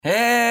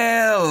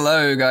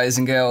Hello, guys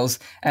and girls,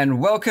 and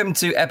welcome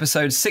to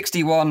episode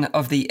 61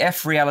 of the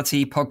F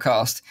Reality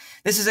podcast.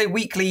 This is a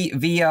weekly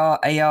VR,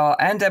 AR,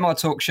 and MR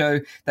talk show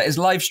that is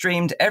live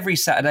streamed every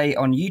Saturday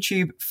on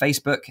YouTube,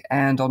 Facebook,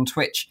 and on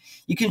Twitch.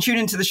 You can tune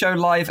into the show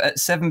live at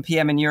 7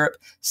 p.m. in Europe,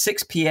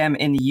 6 p.m.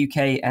 in the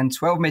UK, and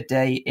 12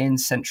 midday in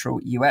Central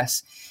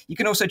US. You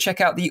can also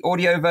check out the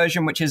audio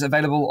version, which is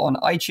available on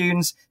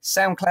iTunes,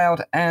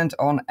 SoundCloud, and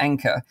on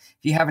Anchor.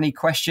 If you have any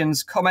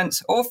questions,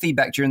 comments, or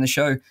feedback during the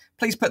show,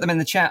 please put them in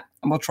the chat,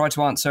 and we'll try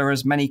to answer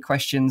as many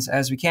questions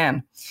as we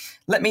can.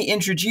 Let me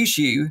introduce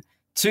you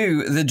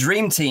to the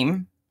Dream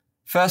Team.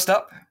 First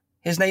up,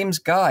 his name's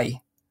Guy.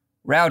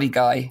 Rowdy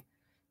Guy.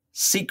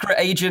 Secret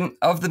agent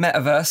of the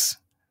metaverse.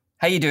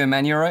 How you doing,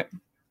 man? You all right?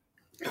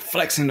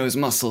 Flexing those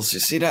muscles. You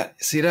see that?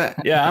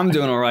 Yeah, I'm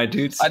doing all right,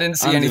 dude. I didn't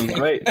see anything. Doing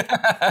great.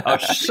 Oh,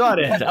 shut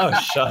it.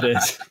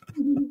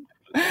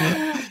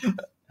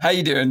 How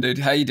you doing, dude?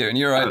 How you doing?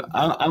 You're right.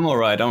 I'm all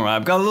right.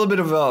 I've got a little bit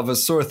of a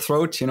sore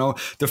throat. You know,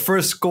 the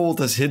first cold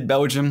has hit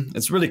Belgium.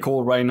 It's really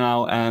cold right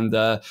now, and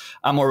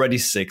I'm already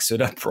sick, so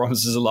that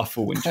promises a lot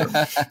for winter.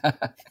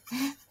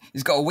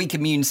 He's got a weak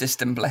immune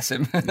system, bless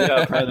him.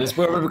 Yeah, it's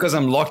because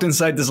I'm locked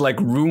inside this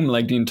room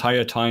the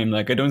entire time.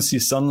 I don't see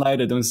sunlight.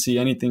 I don't see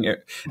anything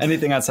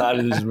outside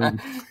of this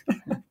room.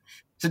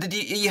 So are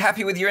you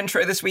happy with your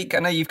intro this week? I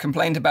know you've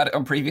complained about it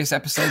on previous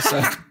episodes, so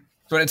just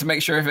wanted to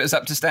make sure if it was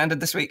up to standard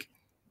this week.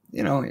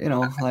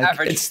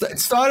 It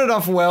started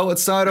off well,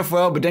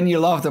 but then you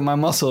laughed at my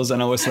muscles,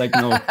 and I was like,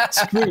 no,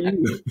 screw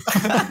you.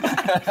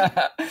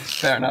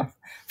 Fair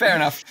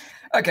enough.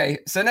 Okay,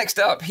 so next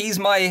up, he's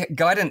my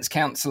guidance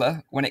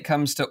counselor when it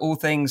comes to all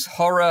things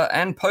horror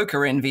and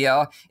poker in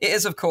VR. It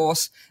is, of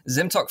course,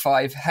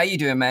 Zimtok5. How you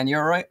doing, man? You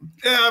all right?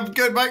 Yeah, I'm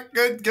good, mate.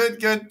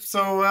 Good.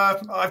 So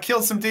I've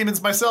killed some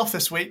demons myself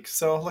this week,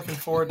 so looking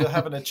forward to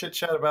having a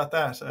chit-chat about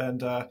that.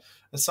 And I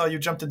saw you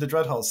jumped into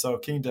Dreadhall, so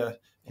keen to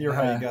hear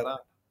how you got on.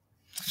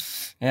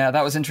 Yeah,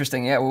 that was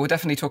interesting. Yeah, we'll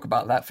definitely talk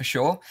about that for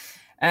sure.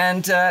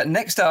 And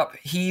next up,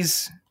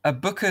 he's a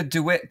Booker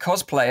DeWitt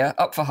cosplayer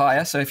up for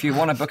hire. So if you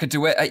want to book a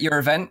DeWitt at your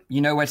event, you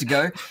know where to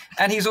go.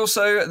 And he's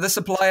also the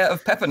supplier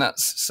of pepper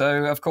nuts.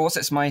 So, of course,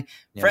 it's my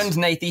friend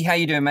Nathy. How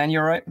you doing, man? You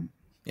all right?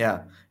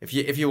 Yeah. If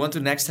you want to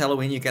next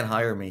Halloween, you can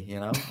hire me. You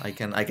know, I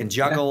can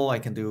juggle. I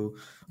can do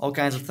all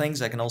kinds of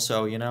things. I can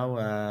also, be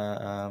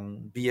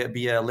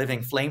a living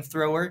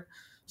flamethrower,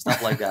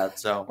 stuff like that.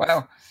 So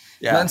wow.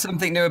 Yeah. Learn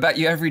something new about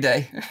you every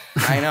day.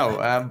 I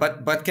know,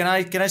 but can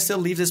I still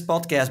leave this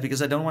podcast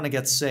because I don't want to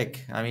get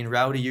sick? I mean,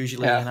 Rowdy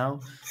usually,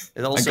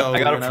 it also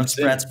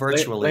spreads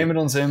virtually. Blame it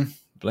on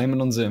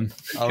Zim.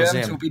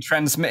 Germs will be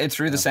transmitted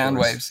through the sound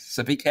waves,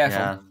 so be careful.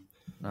 Yeah,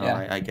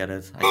 no, I get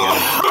it.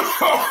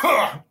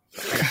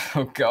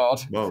 Oh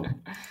God. Whoa.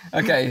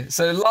 Okay,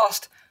 so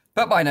last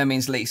but by no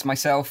means least,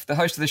 myself, the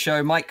host of the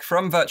show, Mike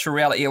from Virtual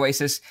Reality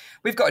Oasis.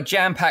 We've got a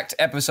jam-packed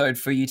episode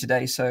for you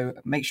today, so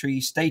make sure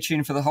you stay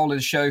tuned for the whole of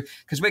the show,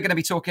 because we're going to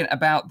be talking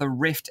about the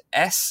Rift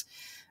S.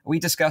 We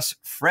discuss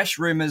fresh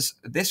rumors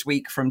this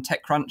week from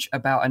TechCrunch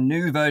about a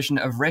new version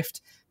of Rift,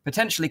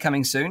 potentially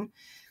coming soon.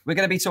 We're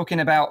going to be talking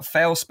about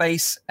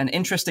Failspace, an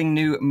interesting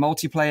new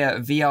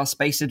multiplayer VR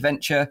space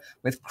adventure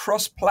with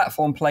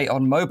cross-platform play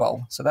on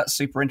mobile, so that's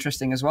super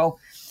interesting as well.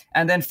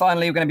 And then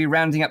finally, we're going to be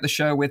rounding up the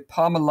show with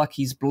Palmer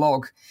Luckey's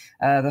blog.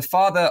 The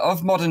father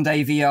of modern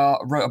day VR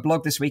wrote a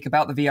blog this week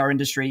about the VR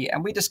industry,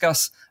 and we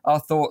discuss our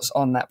thoughts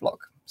on that blog.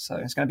 So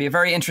it's going to be a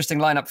very interesting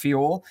lineup for you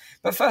all.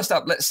 But first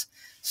up, let's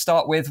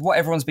start with what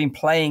everyone's been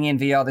playing in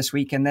VR this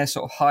week and their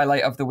sort of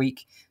highlight of the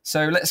week.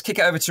 So let's kick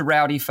it over to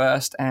Rowdy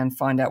first and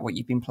find out what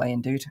you've been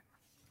playing, dude.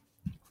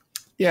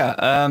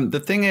 Yeah,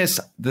 the thing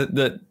is,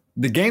 the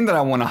game that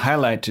I want to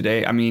highlight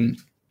today, I mean,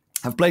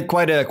 I've played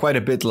quite a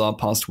bit the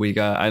past week.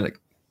 I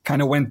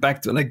kind of went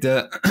back to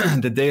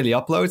the daily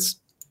uploads,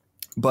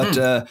 but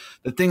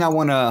the thing I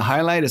want to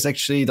highlight is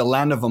actually The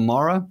Land of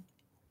Amara,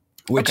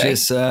 which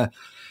is a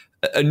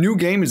new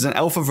game. It's an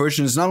alpha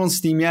version. It's not on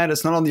Steam yet.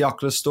 It's not on the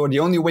Oculus Store. The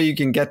only way you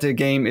can get the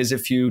game is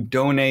if you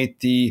donate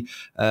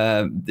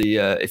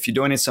if you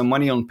donate some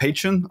money on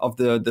Patreon of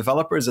the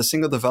developers, a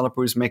single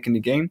developer who's making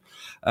the game.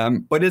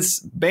 But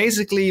it's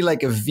basically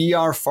like a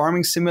VR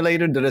farming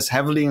simulator that is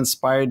heavily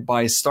inspired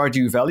by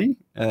Stardew Valley.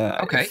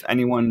 If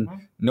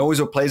anyone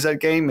knows or plays that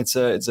game, it's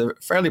a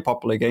fairly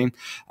popular game,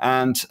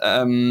 and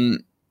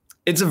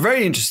it's a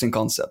very interesting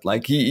concept.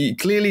 Like he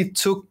clearly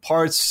took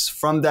parts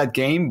from that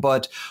game,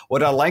 but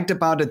what I liked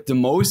about it the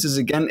most is,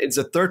 again, it's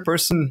a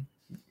third-person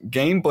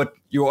game, but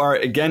you are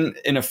again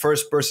in a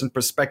first-person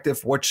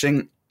perspective,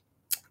 watching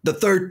the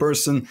third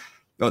person.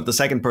 The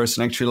second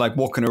person actually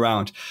walking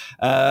around.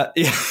 I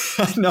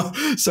know,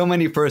 so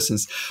many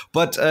persons.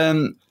 But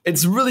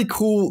it's really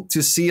cool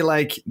to see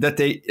that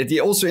they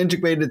also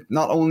integrated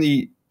not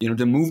only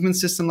the movement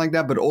system like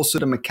that, but also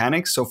the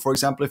mechanics. So for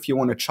example, if you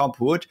want to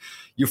chop wood,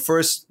 you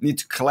first need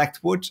to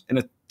collect wood in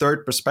a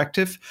third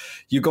perspective.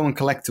 You go and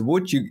collect the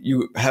wood.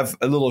 You have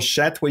a little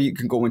shed where you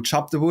can go and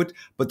chop the wood.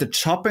 But the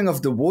chopping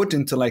of the wood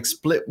into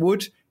split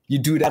wood, you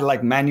do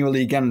that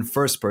manually again in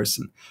first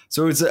person.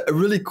 So it's a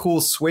really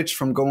cool switch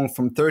from going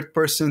from third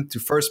person to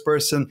first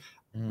person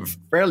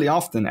fairly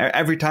often.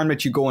 Every time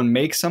that you go and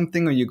make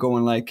something, or you go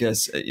and like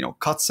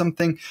cut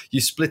something,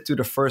 you split to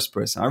the first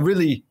person. I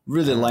really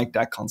like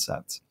that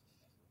concept.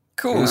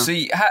 Cool. Yeah. So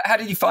how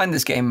did you find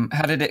this game?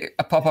 How did it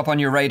pop up on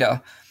your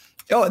radar?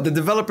 Oh, the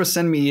developer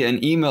sent me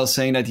an email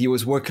saying that he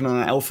was working on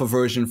an alpha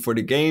version for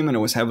the game, and it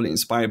was heavily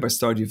inspired by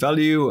Stardew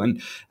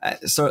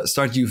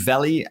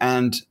Valley.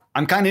 And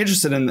I'm kind of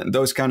interested in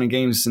those kind of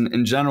games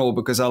in general,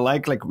 because I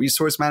like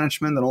resource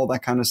management and all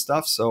that kind of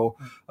stuff. So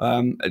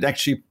it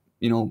actually,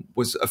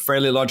 was a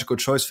fairly logical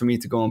choice for me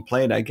to go and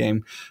play that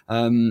game.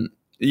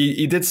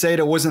 He did say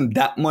there wasn't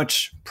that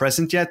much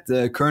present yet.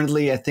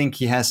 Currently, I think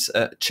he has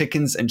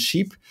chickens and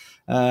sheep,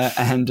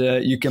 and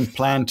you can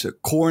plant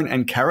corn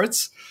and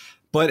carrots.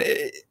 But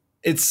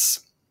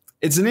it's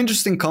an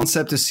interesting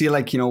concept to see.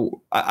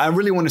 I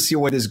really want to see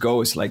where this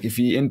goes. Like if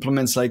he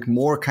implements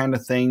more kind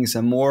of things,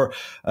 and more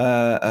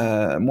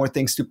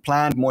things to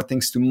plant, more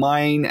things to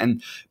mine,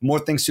 and more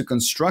things to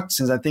construct.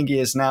 Since I think he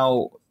has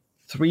now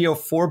 3 or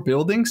 4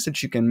 buildings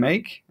that you can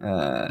make,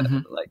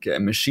 like a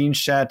machine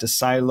shed, a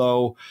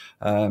silo,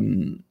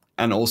 and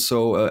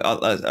also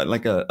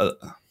like a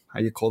how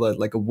do you call that?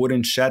 Like a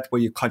wooden shed where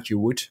you cut your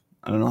wood.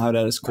 I don't know how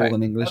that is called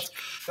in English.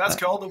 That's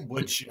called a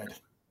woodshed.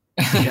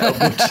 Yeah,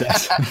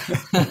 woodshed.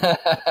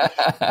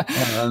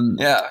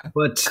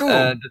 But cool.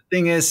 The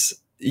thing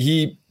is,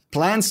 he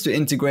plans to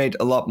integrate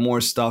a lot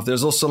more stuff.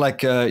 There's also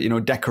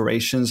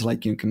decorations,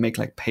 like you can make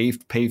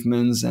paved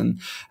pavements and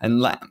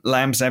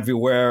lamps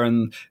everywhere,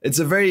 and it's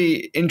a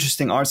very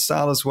interesting art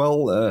style as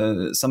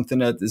well. Something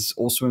that is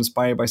also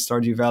inspired by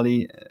Stardew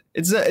Valley.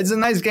 It's a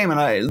nice game, and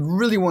I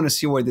really want to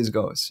see where this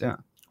goes. Yeah.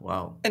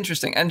 Wow.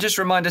 Interesting. And just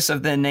remind us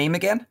of the name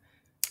again.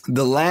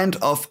 The Land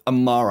of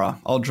Amara.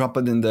 I'll drop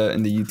it in the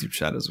YouTube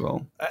chat as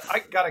well.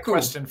 I got a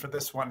question for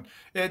this one.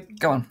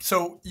 Go on.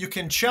 So you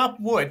can chop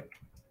wood.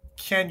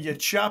 Can you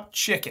chop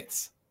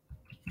chickens?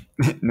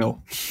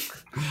 No.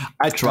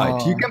 I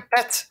tried. Oh. You can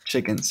pet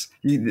chickens.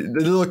 The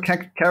little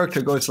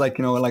character goes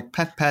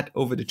pat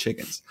over the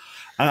chickens.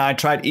 And I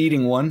tried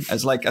eating one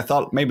as I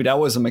thought maybe that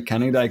was a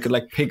mechanic that I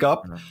could pick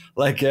up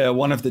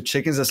one of the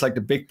chickens as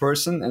the big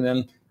person and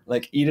then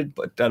eat it,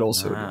 but that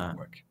also didn't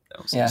work.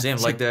 Yeah. Same,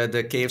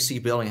 the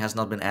KFC building has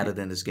not been added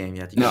in this game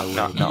yet. No.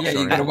 Yeah,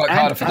 you got to work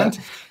harder for that.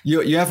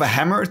 You have a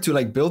hammer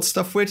to build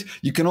stuff with.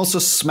 You can also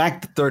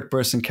smack the third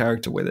person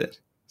character with it.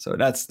 So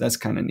that's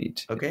kind of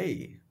neat.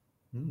 Okay.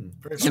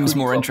 Tim's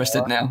more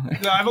interested now.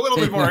 No, I'm a little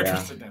bit more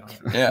interested now.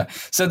 Yeah.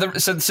 So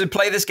to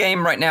play this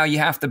game right now, you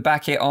have to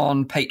back it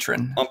on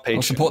Patreon. On Patreon.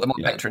 Or support them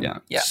on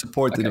Patreon. Yeah.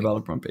 Support the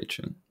developer on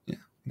Patreon. Yeah.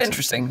 Exactly.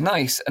 Interesting.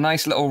 Nice. A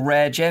nice little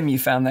rare gem you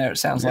found there, it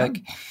sounds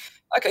like.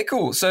 Okay,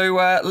 cool. So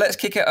let's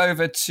kick it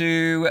over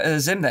to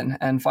Zim then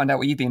and find out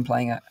what you've been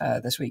playing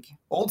this week.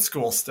 Old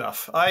school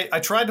stuff. I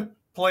tried to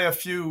play a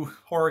few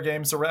horror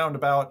games around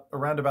about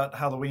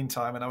Halloween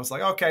time, and I was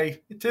like,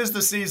 okay, it is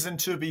the season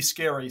to be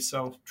scary,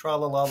 so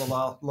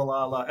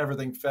tra-la-la-la-la-la-la,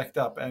 everything fecked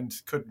up, and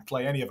couldn't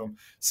play any of them.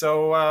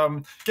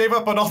 So gave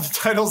up on all the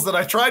titles that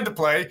I tried to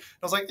play. I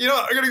was like,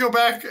 I'm going to go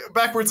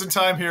backwards in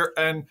time here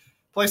and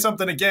play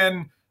something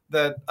again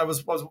that I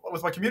was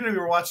with my community. We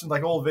were watching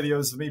old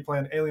videos of me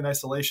playing Alien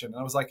Isolation, and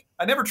I was like,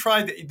 I never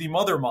tried the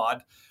Mother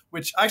mod,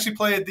 which I actually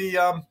played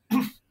the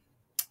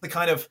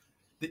kind of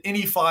the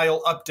INI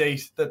file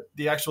update that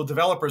the actual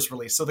developers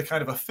released. So the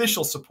kind of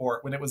official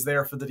support when it was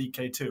there for the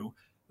DK2.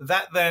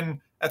 That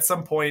then at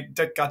some point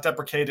got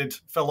deprecated,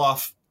 fell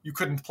off. You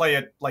couldn't play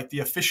it the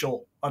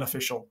official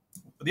official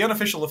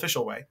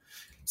way.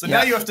 So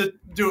now you have to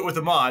do it with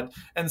a mod.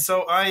 And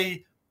so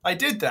I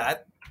did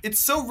that. It's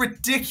so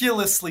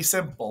ridiculously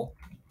simple.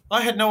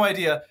 I had no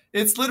idea.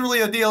 It's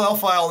literally a DLL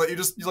file that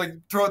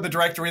you throw in the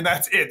directory and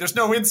that's it. There's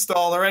no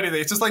install or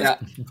anything. It's just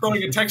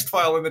throwing a text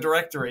file in the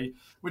directory,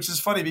 which is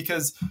funny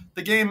because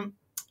the game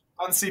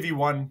on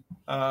CV1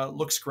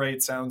 looks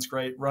great, sounds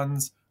great,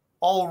 runs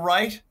all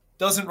right,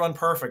 doesn't run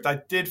perfect.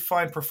 I did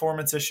find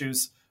performance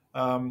issues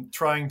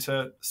trying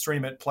to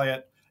stream it, play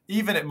it.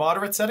 Even at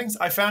moderate settings,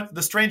 I found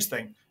the strange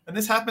thing, and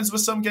this happens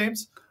with some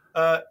games,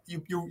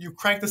 you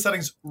crank the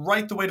settings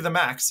right the way to the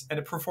max and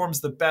it performs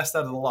the best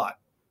out of the lot.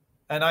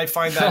 And I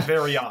find that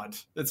very odd.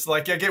 It's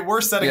I get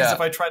worse settings if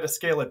I try to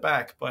scale it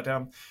back. But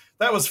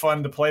that was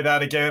fun to play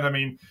that again. I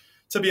mean,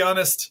 to be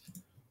honest,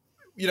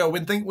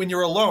 when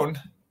you're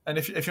alone, and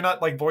if you're not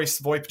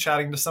VoIP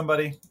chatting to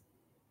somebody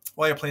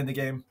while you're playing the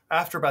game,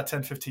 after about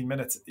 10, 15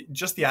 minutes,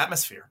 just the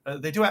atmosphere.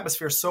 They do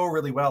atmosphere so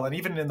really well. And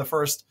even in the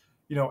first,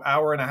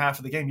 hour and a half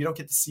of the game, you don't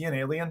get to see an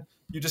alien.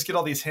 You just get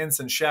all these hints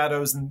and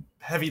shadows and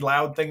heavy,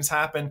 loud things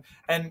happen.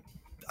 And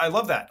I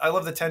love that. I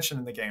love the tension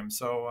in the game.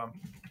 So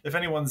if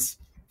anyone's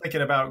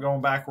thinking about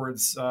going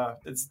backwards,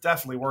 it's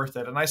definitely worth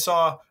it. And I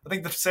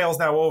think the sale's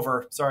now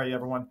over. Sorry,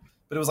 everyone.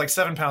 But it was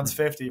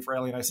 £7.50 for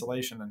Alien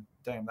Isolation. And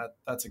damn,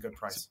 that's a good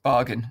price.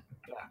 Bargain.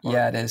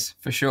 Yeah, it is.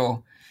 For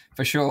sure.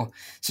 So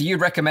you'd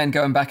recommend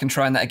going back and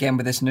trying that again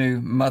with this new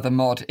Mother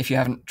mod if you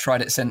haven't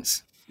tried it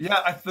since?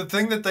 Yeah, the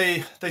thing that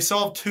they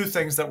solved two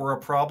things that were a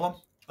problem.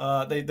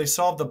 They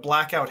solved the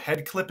blackout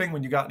head clipping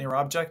when you got near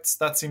objects.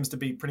 That seems to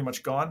be pretty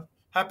much gone.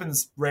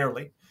 Happens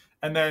rarely.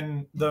 And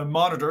then the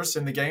monitors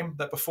in the game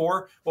that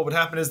before, what would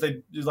happen is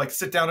you'd like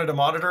sit down at a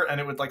monitor and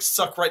it would like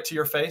suck right to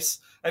your face.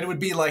 And it would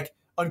be like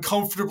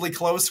uncomfortably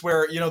close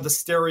where, the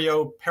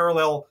stereo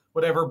parallel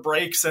whatever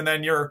breaks. And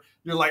then you're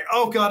like,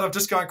 oh God, I've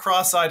just gone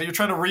cross-eyed. You're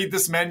trying to read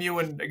this menu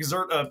and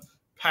exert a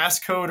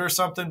passcode or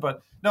something.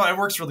 But no, it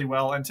works really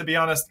well. And to be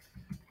honest,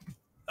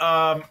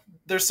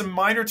 there's some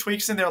minor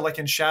tweaks in there, like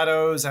in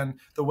shadows and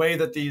the way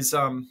that these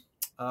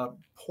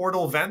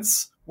portal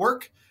vents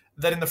work,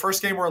 that in the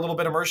first game were a little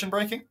bit immersion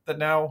breaking, that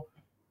now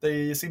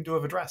they seem to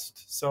have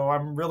addressed. So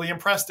I'm really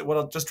impressed at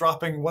what just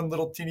dropping one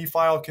little teeny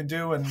file can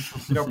do, and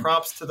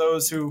props to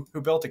those who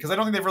built it, because I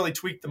don't think they've really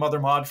tweaked the Mother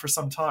mod for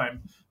some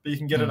time, but you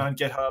can get it on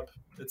GitHub.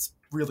 It's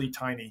really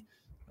tiny.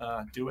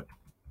 Do it.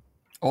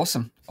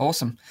 Awesome.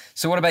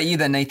 So what about you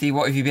then, Nathy?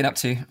 What have you been up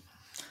to?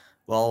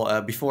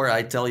 Well, before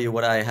I tell you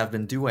what I have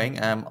been doing,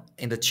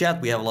 in the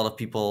chat we have a lot of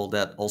people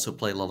that also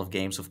play a lot of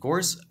games, of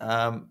course.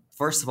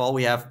 First of all,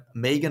 we have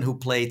Megan, who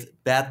played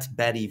Bat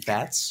Batty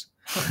Bats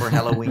for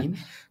Halloween.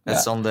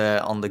 That's on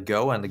the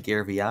Go and the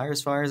Gear VR,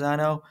 as far as I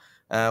know.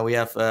 We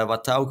have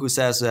Watauk, who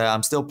says,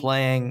 I'm still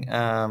playing,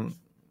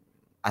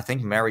 I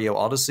think, Mario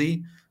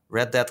Odyssey,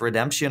 Red Dead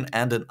Redemption,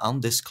 and an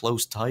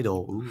undisclosed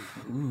title.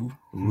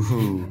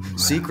 Ooh.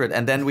 Secret.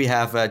 And then we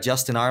have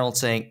Justin Arnold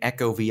saying,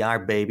 Echo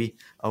VR, baby.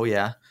 Oh,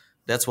 yeah.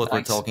 That's what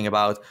we're talking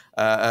about.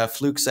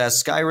 Fluke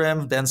says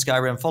Skyrim, then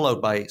Skyrim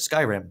followed by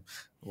Skyrim.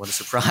 What a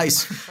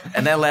surprise.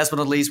 And then last but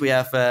not least, we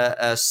have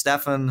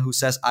Stefan, who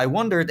says, I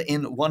wondered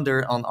in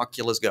Wonder on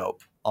Oculus Go.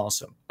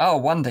 Awesome. Oh,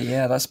 Wonder.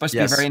 Yeah, that's supposed to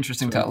be a very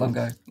interesting title.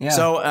 Go. Yeah.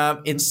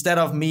 So instead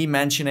of me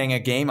mentioning a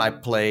game I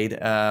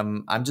played,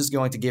 I'm just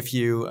going to give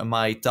you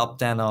my top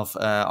 10 of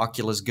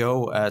Oculus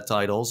Go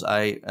titles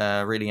I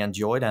really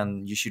enjoyed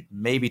and you should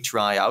maybe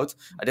try out.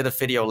 I did a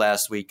video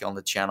last week on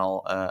the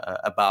channel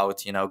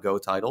about, Go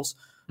titles.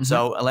 Mm-hmm.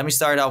 So let me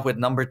start off with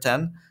number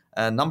 10.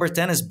 Number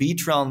 10 is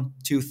Beatron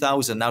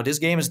 2000. Now, this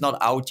game is not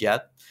out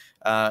yet.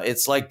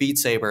 It's like Beat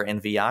Saber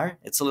in VR.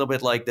 It's a little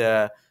bit like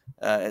the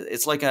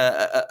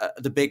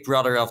big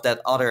brother of that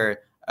other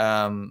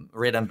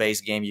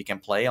rhythm-based game you can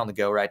play on the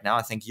go right now.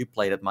 I think you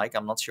played it, Mike.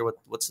 I'm not sure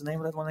what's the name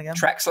of that one again?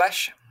 Track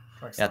Slash.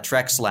 Yeah,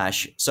 Track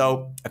Slash.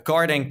 So,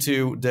 according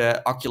to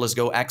the Oculus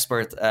Go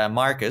expert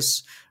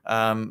Marcus,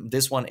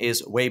 this one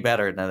is way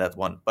better than that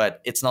one,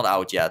 but it's not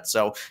out yet.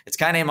 So, it's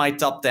kind of in my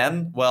top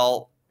 10.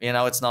 Well,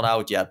 it's not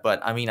out yet, but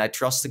I mean, I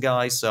trust the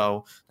guy,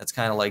 so that's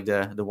kind of like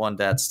the one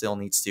that still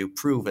needs to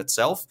prove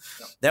itself.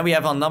 Yep. Then we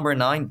have on number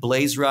 9,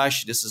 Blaze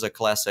Rush. This is a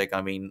classic.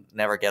 I mean,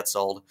 never gets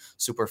old.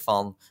 Super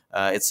fun.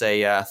 It's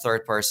a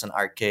third-person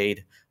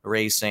arcade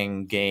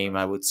racing game,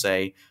 I would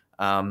say.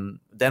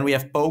 Then we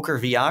have Poker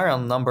VR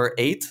on number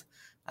 8.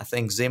 I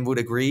think Zim would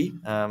agree.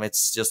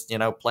 It's just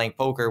playing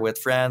poker with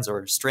friends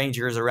or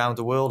strangers around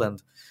the world,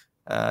 and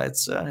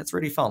it's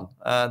really fun.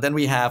 Then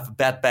we have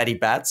Bat Batty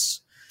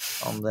Bats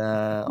on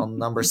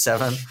number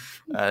 7.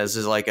 This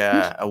is like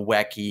a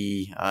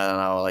wacky, I don't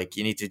know, like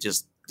you need to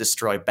just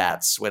destroy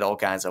bats with all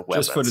kinds of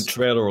weapons. Just for the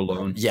trailer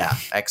alone. Yeah,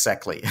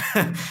 exactly.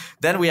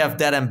 Then we have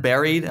Dead and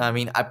Buried. I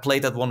mean, I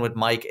played that one with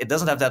Mike. It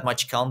doesn't have that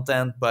much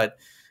content, but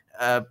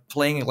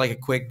playing like a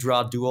quick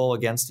draw duel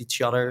against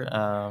each other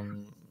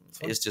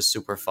is just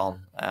super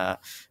fun.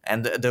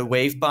 And the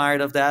wave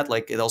part of that,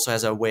 like it also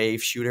has a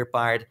wave shooter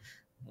part.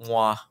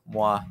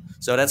 Mwah.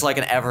 So that's like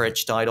an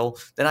average title.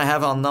 Then I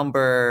have on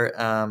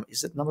number,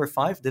 is it number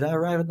 5? Did I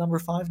arrive at number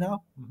 5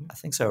 now? Mm-hmm. I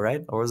think so,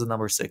 right? Or was it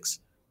number 6?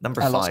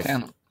 Number 5. Lost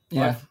count.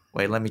 Yeah.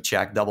 Wait, let me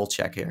double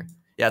check here.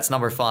 Yeah, it's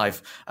number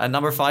 5.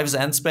 Number 5 is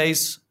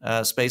Endspace,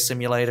 space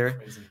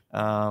simulator.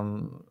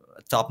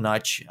 Top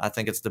notch. I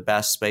think it's the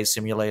best space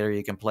simulator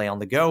you can play on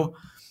the go.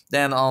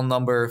 Then on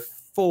number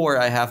 4,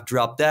 I have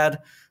Drop Dead.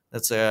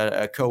 That's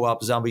a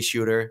co-op zombie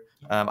shooter.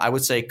 I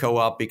would say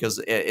co-op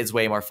because it's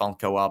way more fun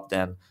co-op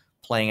than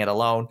playing it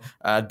alone.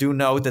 Do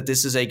note that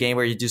this is a game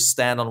where you just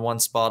stand on one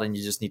spot and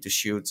you just need to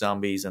shoot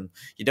zombies and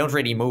you don't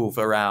really move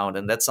around.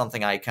 And that's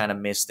something I kind of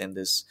missed in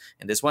this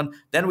one.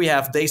 Then we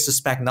have They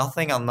Suspect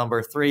Nothing on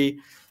number 3.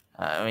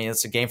 I mean,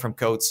 it's a game from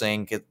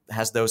CodeSync. It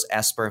has those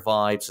Esper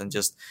vibes and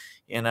just,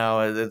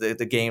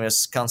 the game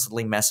is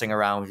constantly messing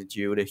around with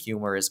you. The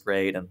humor is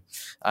great. And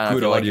I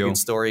feel like a good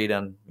story,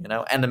 then,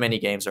 and the mini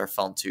games are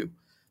fun too.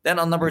 Then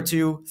on number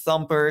 2,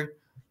 Thumper.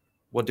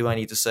 What do I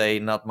need to say?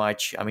 Not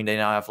much. I mean, they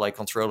now have like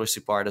controller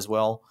support as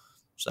well.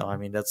 So, I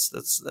mean, that's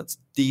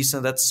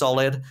decent. That's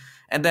solid.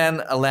 And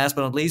then last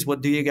but not least,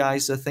 what do you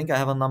guys think I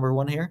have on number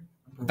 1 here?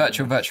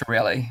 Virtual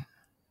reality.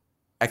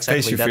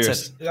 Exactly, that's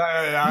it.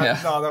 Yeah.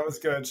 No, that was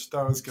good.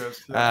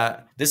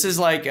 Yeah. This is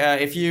like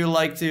if you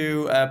like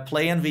to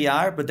play in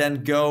VR, but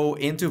then go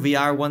into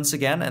VR once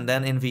again, and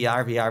then in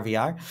VR.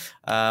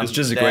 It's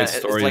just a great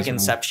story. It's like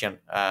Inception.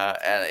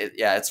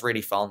 It's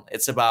really fun.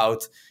 It's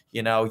about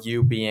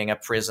you being a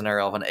prisoner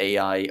of an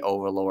AI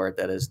overlord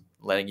that is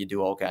letting you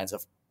do all kinds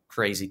of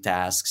crazy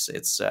tasks.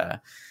 It's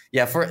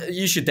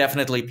you should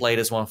definitely play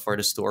this one for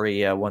the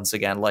story once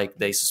again, like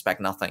They Suspect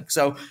Nothing.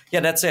 So,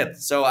 yeah, that's it.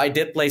 So I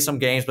did play some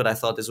games, but I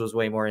thought this was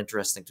way more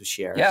interesting to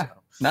share. Yeah.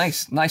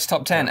 Nice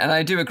top 10. And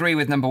I do agree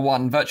with number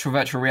 1.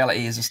 Virtual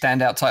Reality is a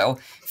standout title.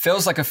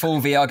 Feels like a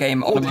full VR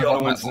game. All the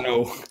other ones,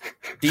 no.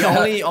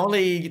 The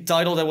only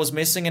title that was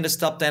missing in this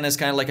top 10 is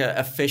kind of like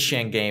a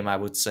fishing game, I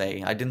would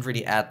say. I didn't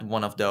really add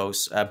one of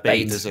those.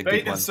 Bait is a good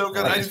one. Bait is so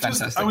good.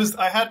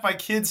 I had my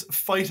kids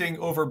fighting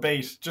over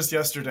Bait just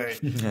yesterday.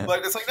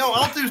 Like, it's like, no,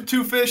 I'll do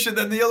 2 fish, and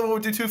then the other one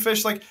would do 2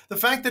 fish. Like, the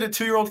fact that a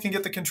 2-year-old can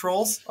get the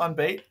controls on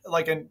Bait,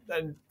 like, and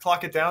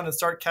clock it down and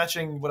start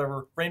catching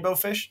whatever rainbow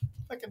fish,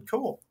 fucking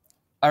cool.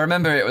 I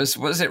remember it was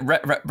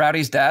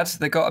Rowdy's dad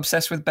that got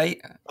obsessed with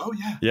Bait? Oh,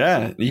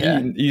 yeah. Yeah,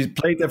 he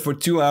played that for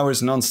 2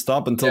 hours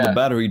non-stop until the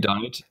battery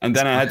died. And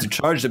then I had to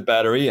charge the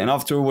battery. And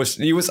afterwards,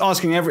 he was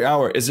asking every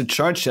hour, is it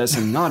charged? I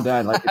said, no,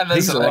 Dad. Like, it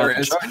takes a while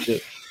to charge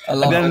it.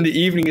 And then in the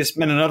evening, he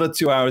spent another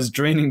 2 hours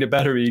draining the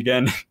battery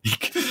again.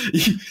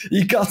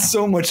 he got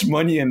so much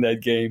money in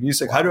that game.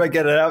 He's like, how do I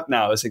get it out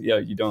now? I was like, yeah,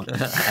 you don't.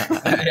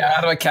 Yeah,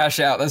 how do I cash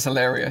out? That's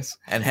hilarious.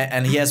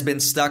 And he has been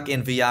stuck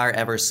in VR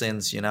ever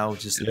since,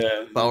 just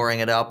powering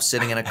it up,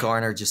 sitting in a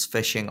corner, just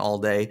fishing all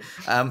day.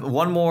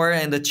 One more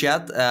in the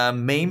chat,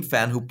 Mame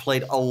fan, who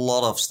played a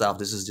lot of stuff.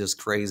 This is just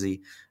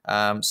crazy.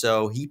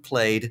 So he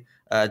played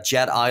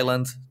Jet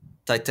Island,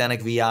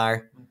 Titanic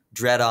VR,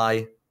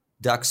 Dread-Eye,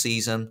 Duck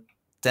Season,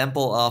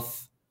 Temple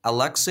of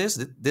Alexis.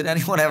 Did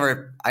anyone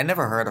ever? I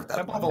never heard of that.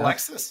 Temple of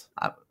Alexis.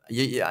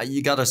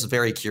 You got us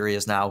very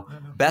curious now.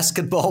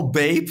 Basketball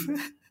Babe.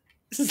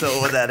 So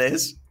what that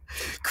is?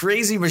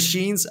 Crazy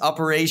Machines,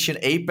 Operation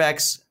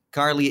Apex,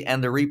 Carly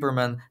and the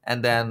Reaperman,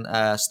 and then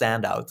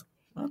Standout.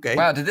 Okay.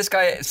 Wow, did this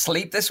guy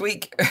sleep this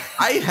week?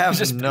 I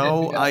have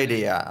no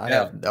idea. I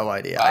have no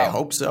idea. Wow. I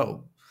hope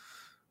so.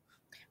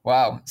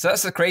 Wow. So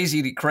that's a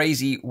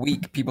crazy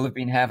week people have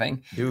been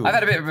having. Dude. I've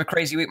had a bit of a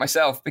crazy week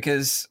myself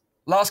because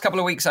last couple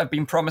of weeks I've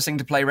been promising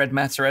to play Red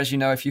Matter, as you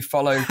know, if you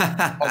follow the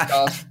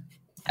podcast.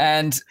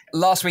 And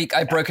last week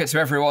I broke it to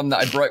everyone that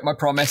I broke my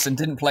promise and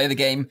didn't play the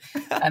game.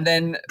 And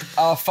then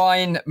our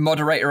fine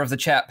moderator of the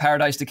chat,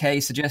 Paradise Decay,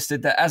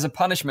 suggested that as a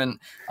punishment,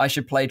 I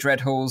should play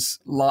Dreadhalls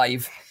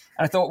live.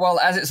 And I thought, well,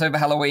 as it's over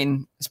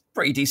Halloween, it's a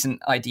pretty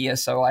decent idea.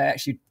 So I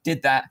actually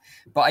did that.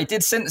 But I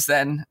did since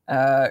then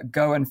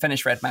go and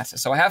finish Red Matter.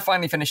 So I have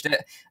finally finished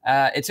it.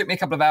 It took me a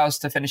couple of hours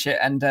to finish it.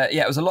 And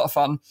it was a lot of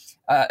fun.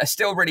 I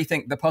still really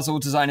think the puzzle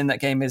design in that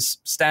game is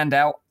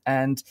standout.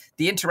 And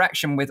the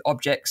interaction with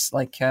objects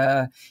like,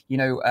 levers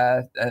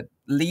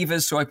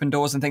to open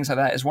doors and things like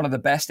that is one of the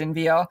best in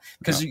VR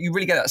because you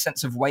really get that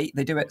sense of weight.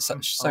 They do it so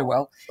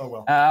well. So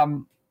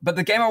well. But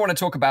the game I want to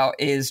talk about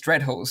is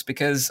Dreadhalls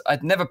because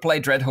I'd never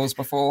played Dreadhalls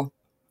before.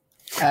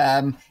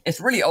 It's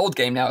a really old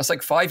game now. It's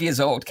like 5 years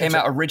old. Came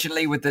out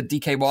originally with the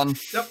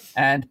DK1,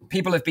 and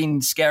people have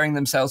been scaring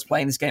themselves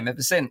playing this game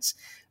ever since.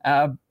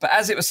 But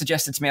as it was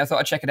suggested to me, I thought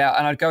I'd check it out,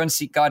 and I'd go and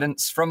seek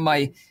guidance from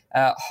my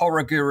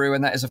horror guru,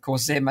 and that is, of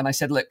course, Zim. And I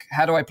said, look,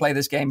 how do I play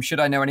this game?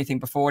 Should I know anything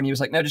before? And he was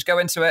like, no, just go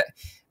into it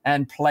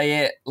and play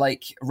it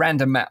like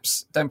random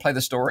maps. Don't play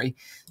the story.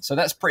 So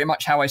that's pretty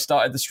much how I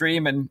started the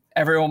stream, and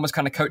everyone was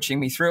kind of coaching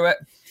me through it.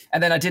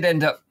 And then I did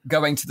end up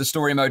going to the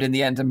story mode in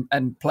the end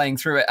and playing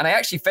through it. And I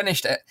actually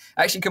finished it.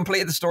 I actually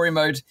completed the story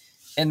mode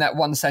in that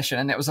one session,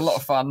 and it was a lot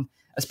of fun,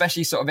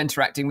 especially sort of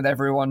interacting with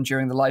everyone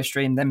during the live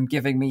stream, them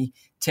giving me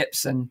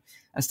tips and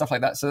stuff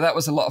like that. So that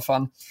was a lot of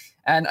fun.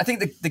 And I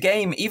think the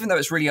game, even though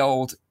it's really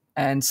old,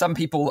 and some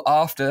people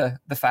after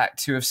the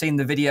fact who have seen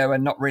the video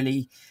and not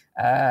really,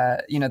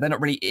 they're not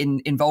really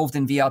involved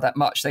in VR that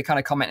much, they kind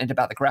of commented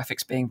about the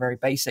graphics being very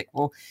basic.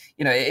 Well,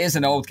 it is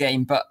an old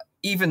game, but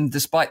even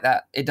despite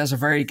that, it does a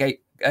very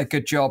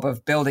good job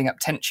of building up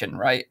tension,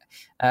 right?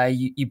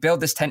 You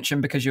build this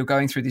tension because you're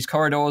going through these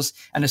corridors,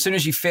 and as soon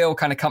as you feel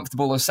kind of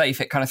comfortable or safe,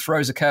 it kind of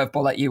throws a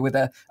curveball at you with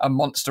a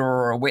monster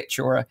or a witch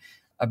or a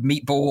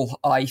meatball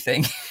eye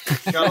thing.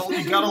 you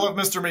gotta love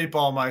Mr.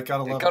 Meatball, Mike.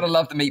 Gotta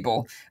love the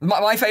meatball.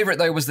 My favorite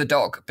though was the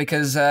dog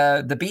because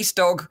the beast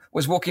dog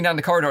was walking down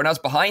the corridor and I was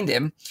behind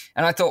him,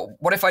 and I thought,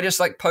 what if I just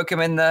like poke him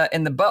in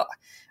the butt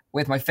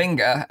with my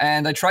finger?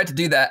 And I tried to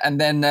do that, and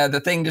then the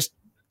thing just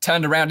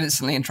turned around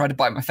instantly and tried to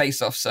bite my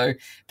face off. So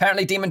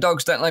apparently demon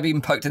dogs don't like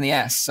being poked in the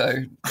ass.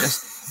 So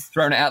just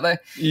throwing it out there.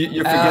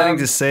 You're forgetting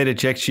to say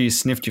that you actually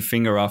sniffed your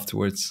finger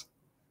afterwards.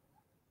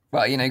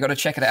 Well, you got to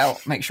check it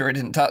out, make sure it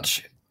didn't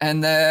touch.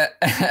 And but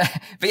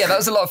yeah, that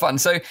was a lot of fun.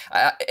 So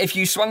if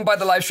you swung by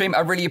the live stream, I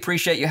really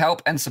appreciate your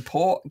help and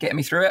support getting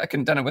me through it. I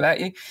couldn't have done it without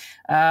you.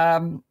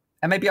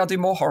 And maybe I'll do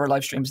more horror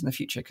live streams in the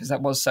future because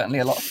that was certainly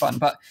a lot of fun.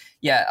 But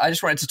yeah, I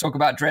just wanted to talk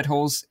about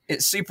Dreadhalls.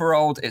 It's super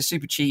old. It's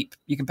super cheap.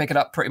 You can pick it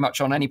up pretty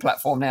much on any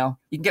platform now.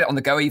 You can get it on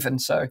the go even.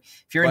 So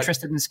if you're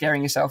interested in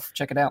scaring yourself,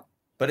 check it out.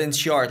 But in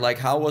short, like,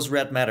 how was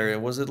Red Matter?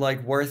 Was it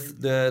like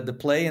worth the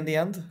play in the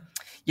end?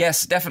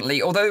 Yes,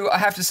 definitely. Although I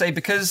have to say,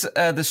 because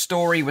the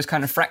story was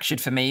kind of fractured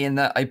for me in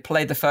that I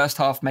played the first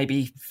half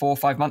maybe 4 or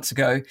 5 months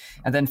ago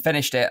and then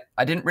finished it.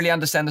 I didn't really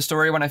understand the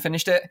story when I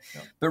finished it.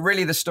 Yeah. But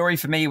really the story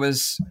for me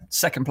was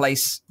second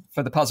place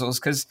for the puzzles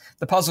because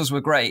the puzzles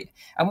were great.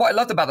 And what I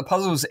loved about the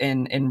puzzles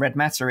in Red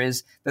Matter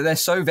is that they're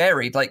so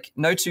varied. Like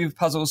no two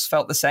puzzles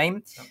felt the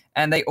same. Yeah.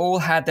 And they all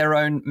had their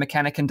own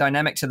mechanic and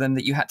dynamic to them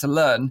that you had to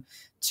learn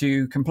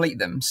to complete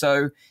them.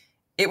 So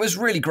it was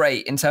really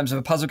great in terms of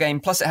a puzzle game.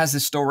 Plus, it has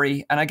this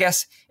story. And I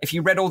guess if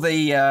you read all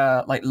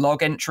the like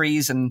log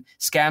entries and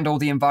scanned all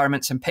the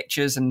environments and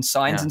pictures and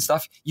signs and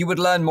stuff, you would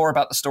learn more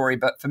about the story.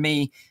 But for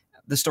me,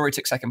 the story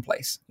took second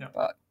place. Yeah.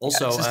 But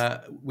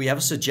also, we have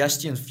a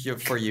suggestion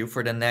for you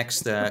for the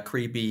next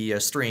creepy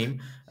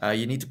stream.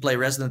 You need to play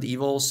Resident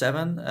Evil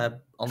 7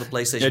 on the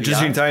PlayStation. Yeah,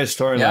 just the entire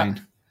storyline.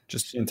 Yeah.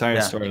 Just the entire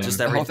storyline. Just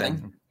The whole everything.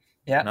 thing.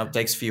 Yeah. No, it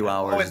takes a few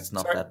hours. It's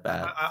not that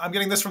bad. I'm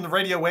getting this from the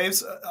Radio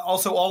Waves.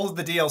 Also, all of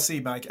the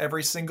DLC, Mike.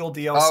 Every single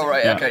DLC. Oh,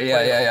 right. Yeah. Okay.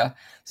 Yeah.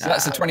 So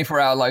that's a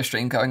 24-hour live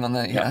stream going on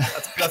there. Yeah.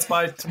 That's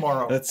by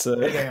tomorrow. That's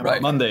 8 a.m.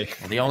 right. Monday.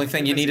 Well, the only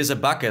thing you need is a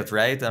bucket,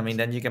 right? I mean,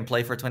 then you can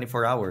play for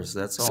 24 hours.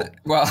 That's all.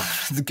 Well,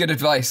 good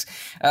advice.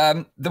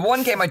 The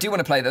one game I do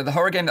want to play, though, the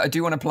horror game that I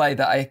do want to play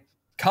that I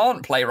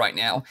can't play right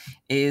now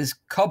is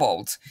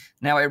Cobalt.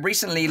 Now, it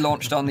recently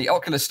launched on the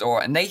Oculus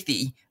Store, and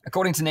Nathy,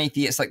 according to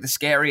Nathy, it's like the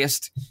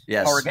scariest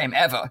horror game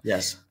ever.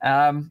 Yes.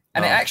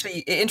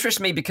 It interests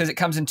me because it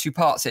comes in two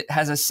parts. It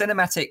has a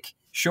cinematic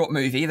short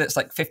movie that's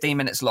like 15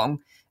 minutes long.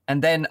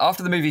 And then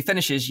after the movie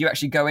finishes, you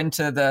actually go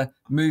into the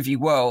movie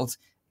world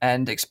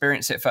and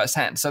experience it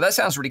firsthand. So that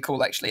sounds really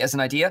cool, actually, as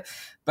an idea.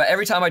 But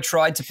every time I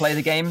tried to play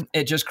the game,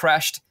 it just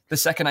crashed the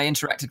second I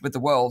interacted with the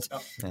world.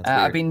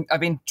 I've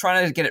been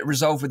trying to get it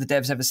resolved with the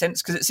devs ever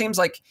since, because it seems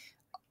like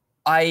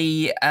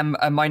I am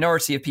a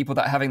minority of people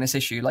that are having this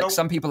issue. Like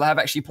some people have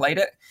actually played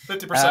it,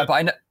 50%.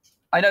 but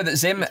I know that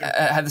Zim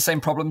had the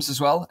same problems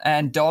as well,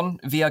 and Don,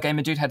 VR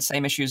Gamer Dude, had the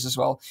same issues as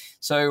well.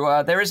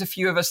 So there is a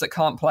few of us that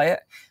can't play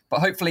it,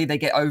 but hopefully they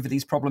get over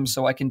these problems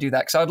so I can do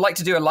that. Because I'd like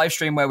to do a live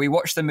stream where we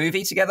watch the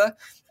movie together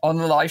on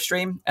the live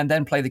stream and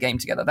then play the game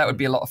together. That would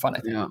be a lot of fun, I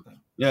think.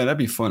 Yeah, that'd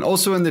be fun.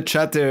 Also in the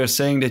chat, they're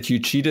saying that you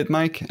cheated,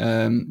 Mike,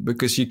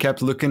 because you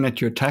kept looking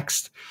at your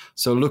text.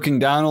 So looking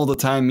down all the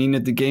time mean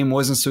that the game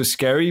wasn't so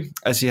scary,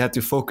 as you had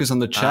to focus on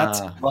the chat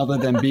rather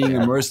than being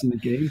immersed in the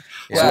game.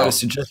 So what I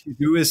suggest you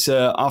do is,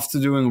 after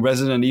doing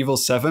Resident Evil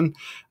 7,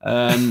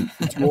 do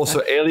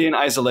also Alien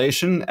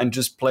Isolation and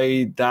just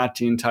play that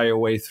the entire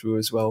way through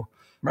as well.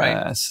 Right.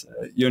 As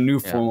your new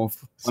form of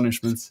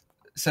punishment.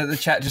 So the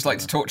chat just like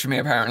to torture me,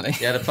 apparently.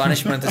 Yeah, the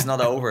punishment is not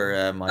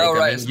over, Mike. Oh,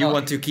 right, I mean, you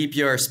want to keep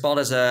your spot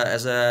as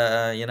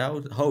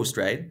a host,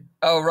 right?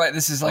 Oh, right.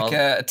 This is like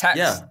a tax.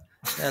 Yeah,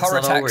 it's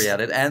horror not tax. over yet.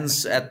 It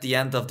ends at the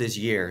end of this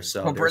year,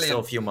 so there's brilliant. still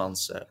a few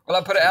months. Well,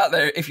 I put it out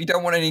there. If you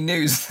don't want any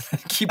news,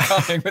 keep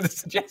coming with the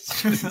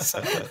suggestions.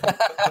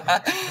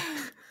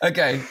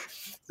 Okay,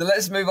 so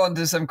let's move on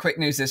to some quick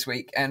news this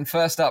week. And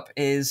first up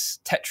is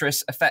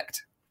Tetris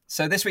Effect.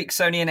 So this week,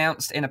 Sony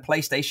announced in a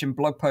PlayStation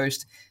blog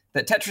post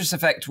that Tetris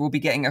Effect will be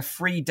getting a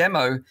free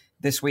demo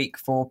this week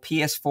for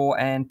PS4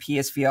 and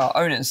PSVR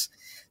owners.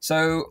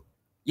 So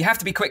you have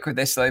to be quick with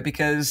this, though,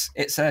 because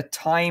it's a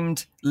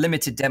timed,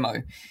 limited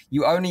demo.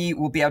 You only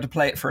will be able to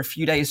play it for a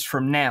few days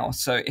from now.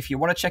 So if you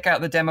want to check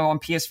out the demo on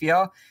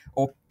PSVR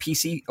or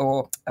PC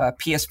or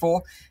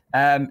PS4,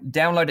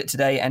 download it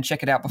today and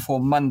check it out before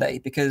Monday,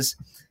 because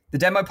the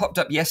demo popped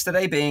up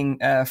yesterday, being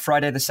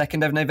Friday the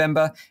 2nd of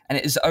November, and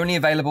it is only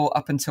available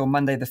up until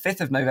Monday the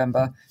 5th of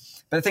November.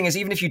 But the thing is,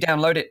 even if you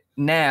download it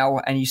now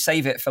and you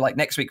save it for like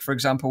next week, for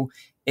example,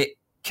 it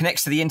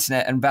connects to the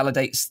internet and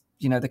validates,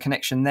 the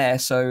connection there.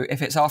 So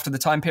if it's after the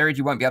time period,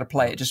 you won't be able to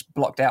play it. Just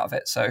blocked out of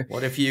it. So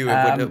what if you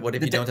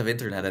you don't have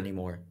internet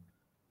anymore?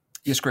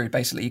 You're screwed.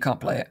 Basically, you can't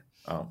play it.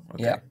 Oh,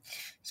 okay. Yeah.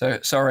 So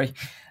sorry.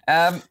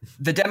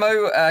 The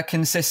demo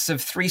consists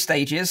of 3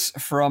 stages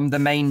from the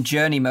main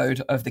journey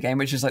mode of the game,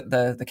 which is like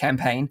the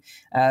campaign.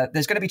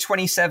 There's going to be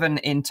 27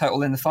 in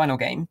total in the final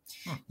game.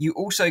 You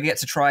also get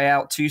to try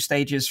out 2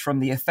 stages from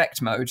the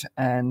effect mode,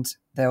 and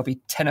there'll be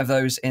 10 of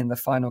those in the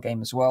final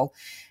game as well.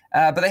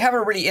 But they have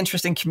a really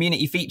interesting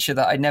community feature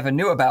that I never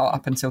knew about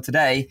up until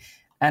today,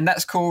 and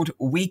that's called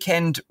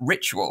Weekend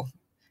Ritual.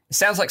 It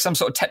sounds like some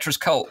sort of Tetris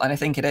cult, and I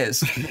think it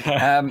is.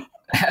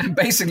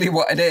 Basically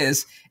what it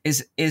is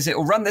it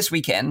will run this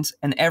weekend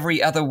and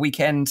every other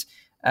weekend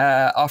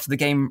after the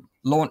game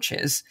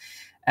launches.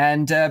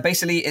 And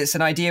basically it's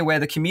an idea where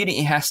the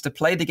community has to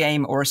play the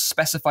game or a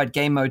specified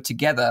game mode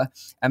together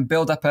and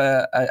build up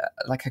a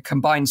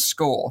combined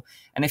score.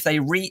 And if they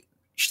reach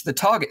the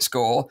target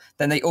score,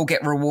 then they all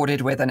get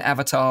rewarded with an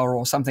avatar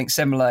or something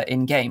similar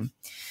in game.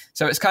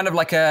 So it's kind of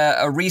like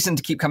a reason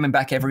to keep coming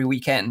back every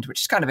weekend,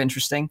 which is kind of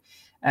interesting.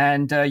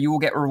 And you will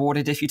get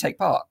rewarded if you take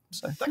part.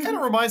 So that kind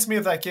of reminds me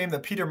of that game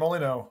that Peter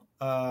Molyneux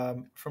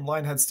from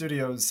Lionhead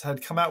Studios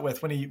had come out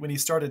with when he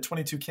started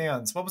 22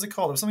 Cans. What was it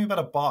called? It was something about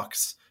a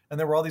box, and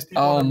there were all these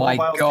people. Oh on my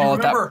mobiles.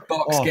 god, that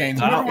box game!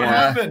 Do you remember what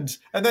happened?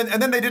 And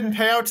then they didn't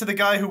pay out to the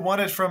guy who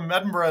won it from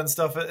Edinburgh and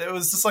stuff. It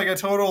was just like a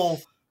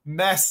total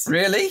mess.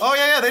 Really? Oh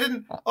yeah, they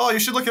didn't. Oh, you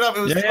should look it up.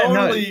 It was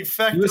totally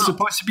fucked up. He was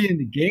supposed to be in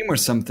the game or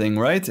something,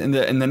 right? In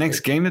the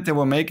next game that they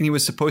were making, he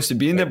was supposed to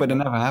be in there, but it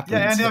never happened.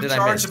 Yeah, and he had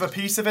charge of a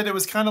piece of it. It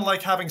was kind of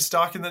like having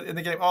stock in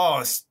the game. Oh,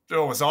 it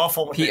was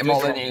awful. Peter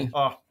Molyneux.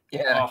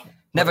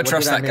 Never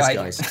trust that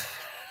guy. It's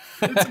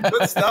some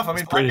good stuff. I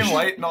mean, Black and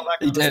White and all that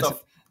kind of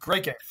stuff.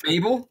 Great game.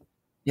 Fable?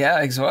 Yeah,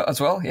 as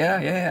well.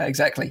 Yeah,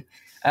 exactly.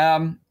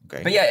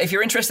 Okay. But yeah, if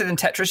you're interested in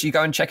Tetris, you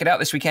go and check it out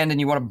this weekend and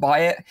you want to buy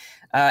it.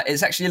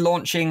 It's actually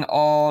launching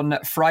on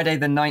Friday,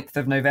 the 9th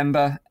of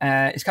November.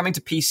 It's coming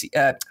to PC.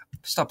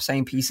 Stop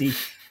saying PC.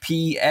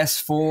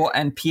 PS4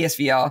 and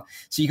PSVR.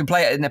 So you can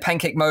play it in the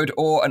pancake mode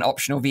or an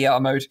optional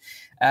VR mode.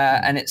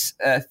 And it's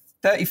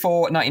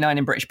 $34.99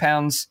 in British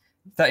pounds,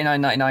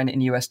 $39.99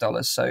 in US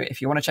dollars. So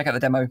if you want to check out the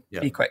demo,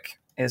 be quick.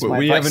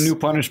 We have a new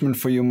punishment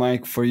for you,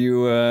 Mike, for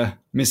you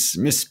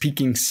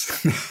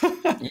misspeakings.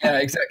 Yeah,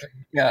 exactly.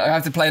 Yeah, I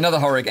have to play another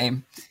horror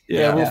game.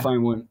 Yeah, we'll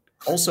find one.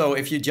 Also,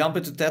 if you jump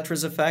into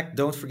Tetris Effect,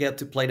 don't forget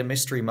to play the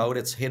mystery mode.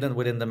 It's hidden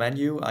within the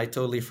menu. I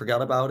totally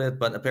forgot about it,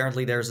 but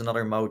apparently there's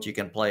another mode you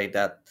can play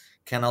that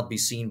cannot be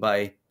seen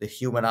by the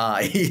human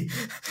eye.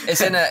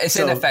 It's in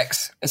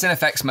effects. It's in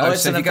effects mode. Oh,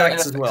 it's in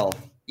effects as well.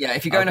 Yeah,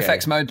 if you go in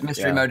effects mode,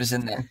 mystery mode is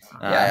in there.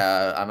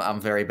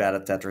 I'm very bad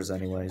at Tetris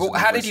anyways. Well,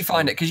 how did you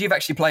find it? Because you've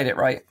actually played it,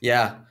 right?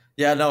 Yeah,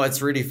 no,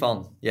 it's really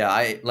fun. Yeah,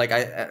 I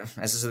as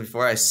I said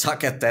before, I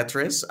suck at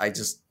Tetris. I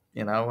just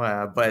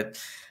but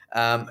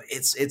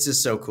it's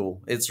just so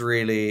cool. It's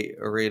really,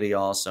 really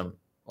awesome.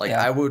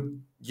 I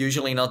would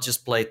usually not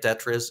just play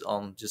Tetris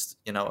on just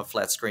a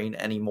flat screen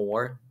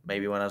anymore.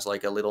 Maybe when I was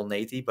like a little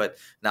natty, but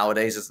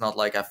nowadays it's not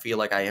like I feel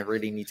like I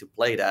really need to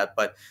play that.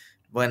 But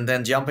when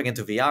then jumping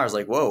into VR is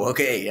like, whoa,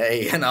 okay,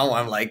 hey,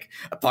 I'm like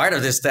a part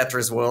of this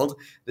Tetris world.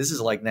 This is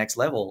like next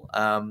level.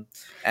 And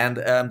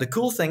the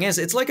cool thing is,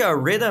 it's like a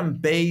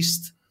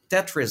rhythm-based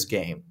Tetris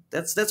game.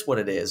 That's what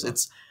it is.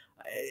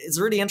 It's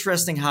really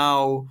interesting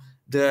how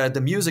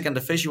the music and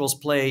the visuals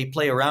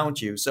play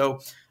around you. So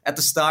at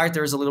the start,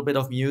 there's a little bit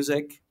of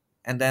music.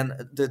 And then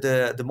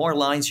the more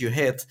lines you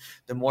hit,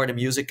 the more the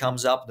music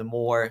comes up, the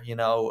more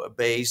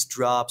bass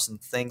drops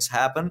and things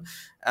happen.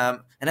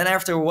 And then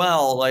after a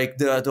while, like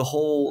the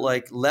whole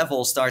like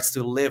level starts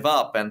to live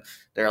up, and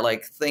there are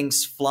like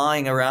things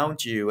flying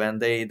around you,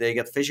 and they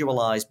get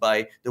visualized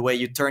by the way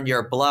you turn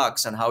your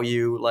blocks and how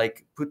you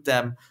like put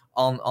them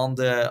on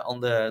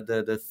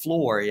the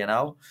floor.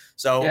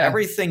 So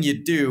everything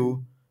you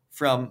do,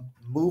 from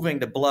moving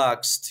the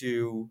blocks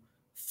to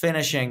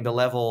finishing the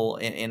level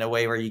in a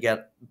way where you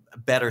get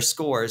better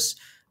scores,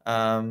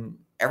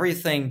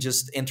 everything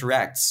just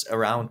interacts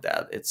around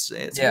that. It's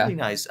really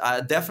nice.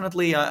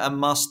 Definitely a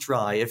must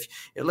try. If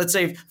let's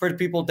say for the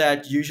people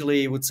that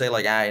usually would say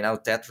like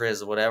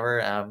Tetris or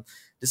whatever,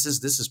 this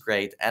is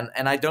great. And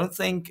I don't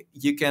think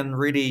you can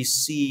really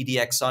see the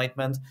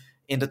excitement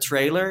in the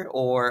trailer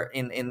or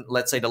in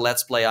let's say the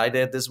Let's Play I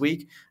did this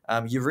week.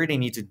 You really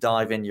need to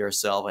dive in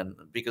yourself, and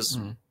because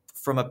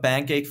from a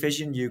pancake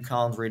vision you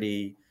can't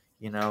really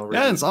really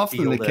it's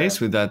often the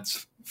case with that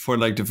for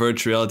like the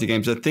virtual reality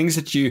games. The things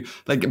that you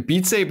like,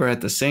 Beat Saber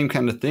had the same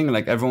kind of thing.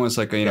 Like everyone's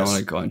like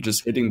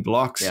just hitting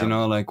blocks.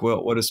 Like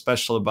what is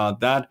special about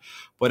that?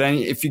 But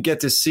if you get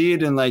to see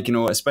it in like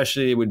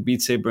especially with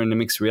Beat Saber in the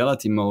mixed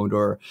reality mode,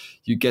 or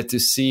you get to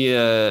see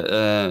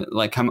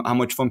like how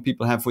much fun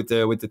people have with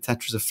the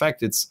Tetris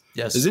Effect, it's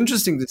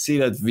interesting to see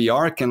that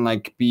VR can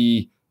like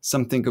be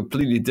something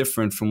completely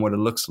different from what it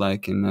looks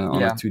like on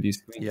a 2D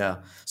screen. Yeah.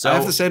 So I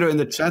have to say, though, in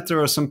the chat,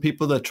 there are some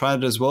people that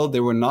tried it as well.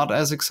 They were not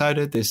as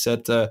excited. They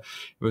said it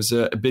was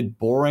a bit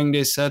boring,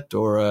 they said,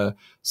 or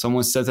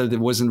someone said that it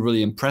wasn't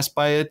really impressed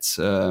by it.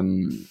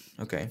 Fluke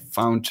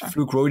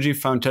Roji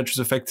found Tetris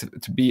Effect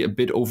to be a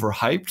bit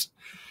overhyped.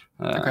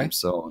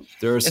 So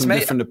there are some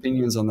different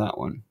opinions on that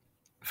one.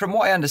 From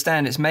what I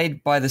understand, it's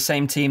made by the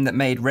same team that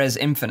made Res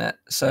Infinite.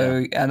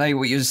 So I know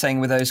what you were saying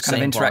with those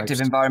kind of interactive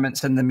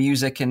environments and the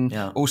music and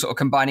all sort of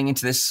combining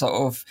into this sort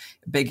of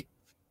big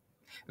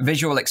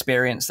visual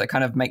experience that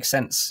kind of makes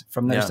sense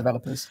from those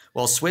developers.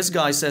 Well, Swiss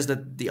Guy says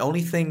that the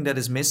only thing that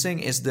is missing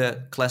is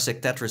the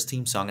classic Tetris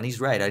theme song. And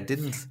he's right.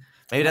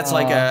 Maybe that's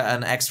like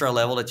an extra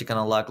level that you can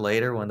unlock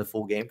later when the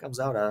full game comes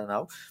out. I don't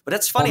know. But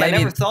that's funny. I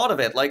never thought of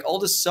it. Like all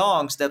the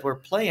songs that were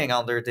playing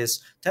under this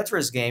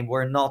Tetris game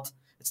were not...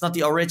 It's not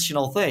the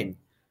original thing.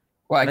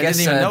 Well, I guess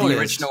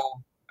the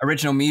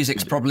original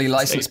music's probably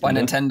licensed by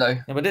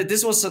Nintendo. Yeah, but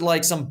this was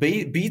like some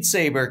Beat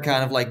Saber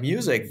kind of like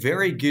music,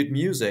 very good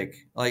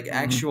music, like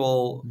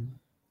actual.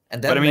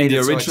 And but I mean, the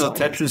original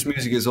Tetris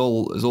music is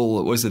all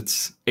was it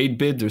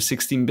 8-bit or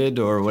 16-bit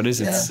or what is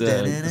it?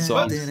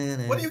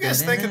 What do you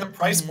guys think of the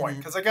price point?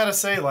 Because I gotta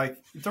say, like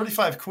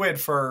 35 quid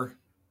for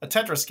a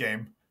Tetris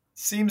game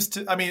seems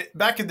to. I mean,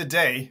 back in the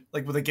day,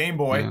 like with a Game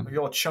Boy, like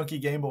a chunky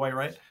Game Boy,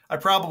 right? I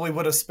probably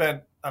would have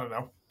spent, I don't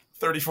know,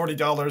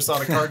 $30-$40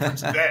 on a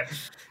cartridge then.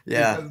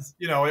 Because,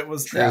 it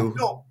was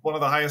still one of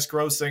the highest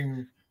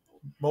grossing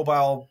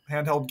mobile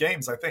handheld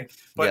games, I think.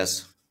 But,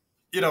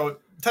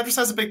 Tetris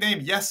has a big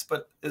name, yes,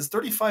 but is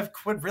 35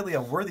 quid really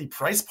a worthy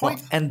price point?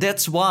 Well, and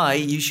that's why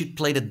you should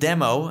play the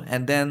demo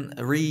and then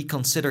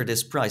reconsider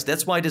this price.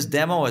 That's why this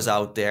demo is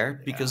out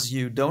there, because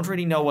you don't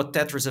really know what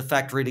Tetris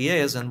Effect really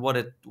is and what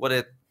it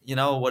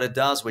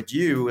does with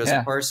you as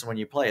a person when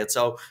you play it.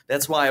 So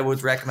that's why I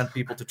would recommend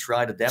people to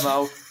try the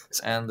demo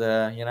and,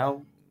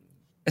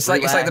 It's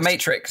like The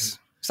Matrix.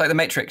 It's like the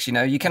Matrix,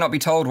 you cannot be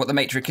told what the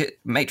Matrix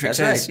That's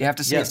is. right. You have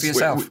to see Yes. it for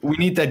yourself. We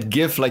need that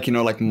GIF, like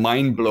like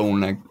mind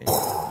blown, like.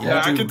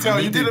 Yeah, I can tell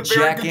you need did to a very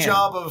jack good in.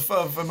 job of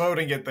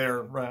emoting it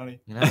there, Rowdy.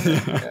 You know?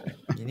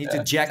 You need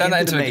to jack Turn that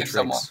into the into a gift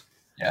someone. Matrix.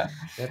 Yeah.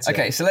 That's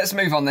Okay, it. so let's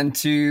move on then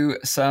to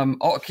some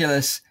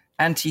Oculus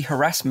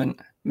anti-harassment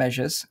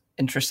measures.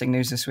 Interesting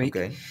news this week.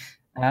 Okay.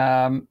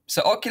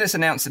 So Oculus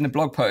announced in a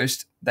blog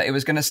post that it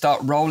was going to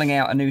start rolling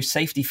out a new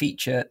safety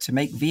feature to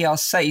make VR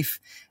safe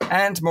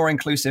and more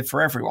inclusive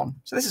for everyone.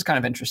 So this is kind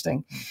of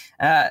interesting.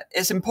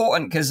 It's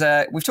important because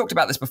we've talked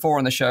about this before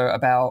on the show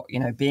about,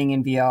 being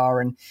in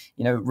VR and,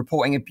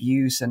 reporting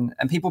abuse and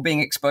people being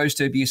exposed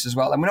to abuse as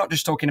well. And we're not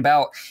just talking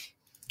about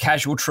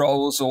casual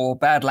trolls or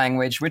bad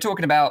language. We're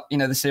talking about,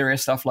 the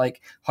serious stuff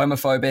like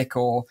homophobic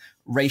or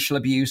racial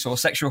abuse or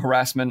sexual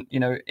harassment,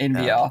 in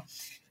VR.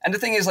 And the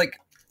thing is, like,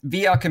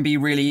 VR can be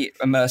really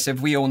immersive.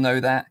 We all know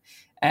that.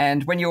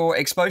 And when you're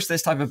exposed to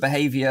this type of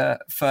behavior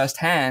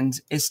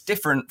firsthand, it's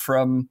different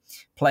from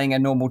playing a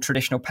normal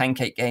traditional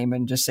pancake game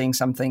and just seeing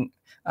something,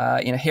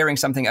 hearing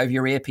something over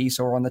your earpiece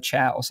or on the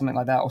chat or something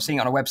like that, or seeing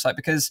it on a website.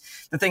 Because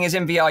the thing is,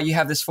 in VR, you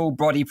have this full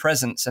body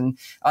presence and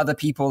other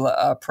people that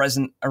are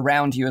present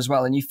around you as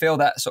well. And you feel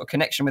that sort of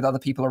connection with other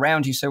people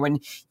around you. So when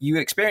you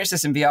experience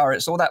this in VR,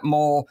 it's all that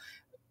more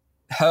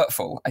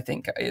hurtful, I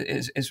think,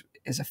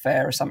 is a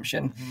fair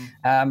assumption.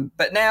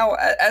 But now,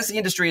 as the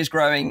industry is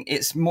growing,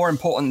 it's more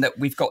important that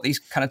we've got these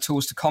kind of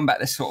tools to combat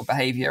this sort of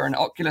behavior. And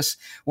Oculus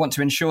want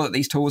to ensure that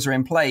these tools are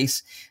in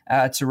place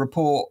to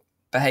report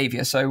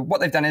behavior. So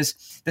what they've done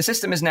is the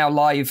system is now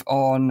live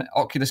on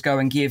Oculus Go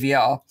and Gear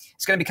VR.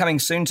 It's going to be coming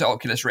soon to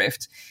Oculus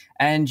Rift,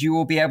 and you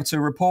will be able to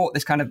report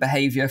this kind of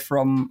behavior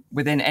from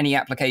within any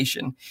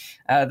application.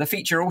 The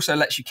feature also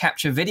lets you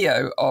capture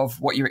video of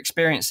what you're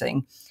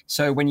experiencing.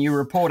 So when you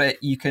report it,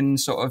 you can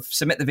sort of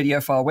submit the video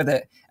file with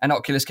it, and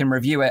Oculus can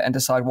review it and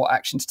decide what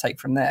action to take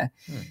from there.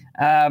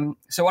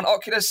 So on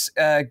Oculus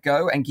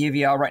Go and Gear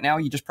VR right now,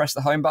 you just press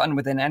the home button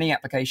within any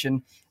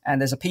application, and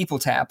there's a People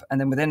tab.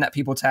 And then within that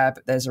People tab,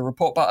 there's a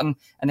Report button.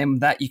 And in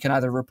that, you can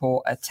either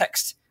report a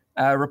text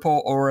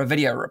report or a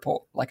video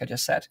report, like I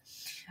just said.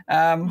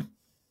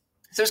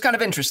 So it's kind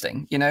of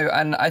interesting,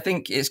 and I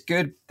think it's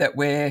good that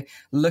we're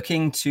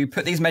looking to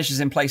put these measures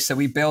in place so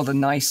we build a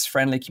nice,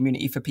 friendly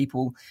community for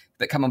people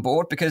that come on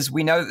board, because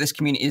we know that this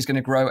community is going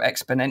to grow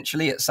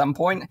exponentially at some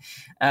point.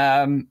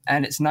 And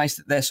it's nice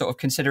that they're sort of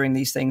considering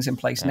these things in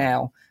place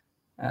now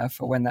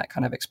for when that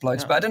kind of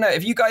explodes. But I don't know,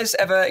 have you guys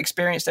ever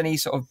experienced any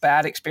sort of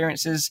bad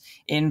experiences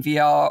in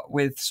VR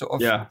with sort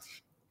of... Yeah.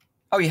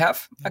 Oh, you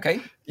have?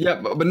 Okay.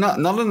 Yeah, but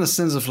not in the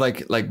sense of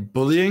like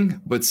bullying,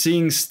 but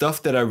seeing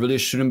stuff that I really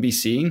shouldn't be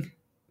seeing.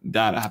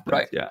 That happens,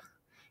 right. Yeah.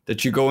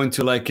 That you go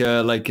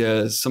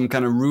into some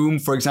kind of room,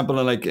 for example,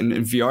 like in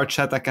VR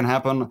chat, that can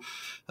happen,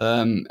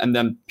 and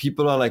then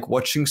people are like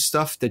watching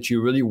stuff that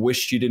you really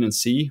wish you didn't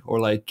see, or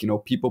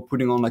people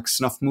putting on like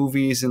snuff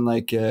movies and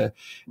like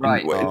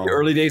right. In the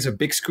early days of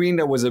big screen,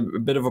 that was a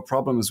bit of a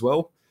problem as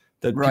well.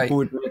 That people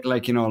would make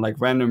like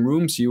random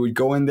rooms. You would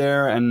go in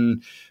there,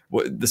 and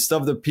the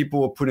stuff that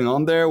people were putting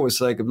on there was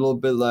like a little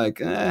bit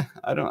like,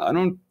 I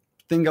don't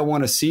think I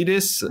want to see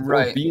this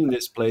or be in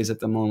this place at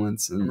the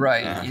moment. And,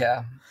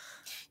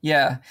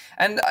 yeah.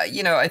 And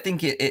I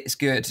think it's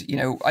good.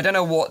 I don't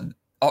know what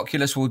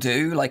Oculus will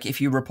do, like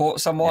if you report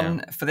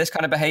someone for this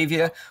kind of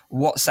behavior,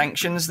 what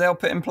sanctions they'll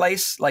put in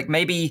place. Like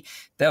maybe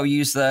they'll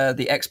use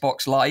the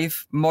Xbox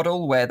Live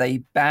model where they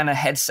ban a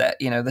headset.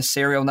 The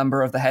serial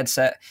number of the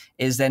headset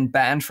is then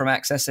banned from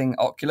accessing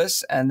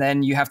Oculus, and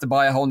then you have to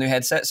buy a whole new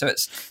headset. So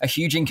it's a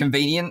huge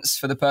inconvenience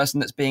for the person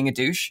that's being a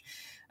douche.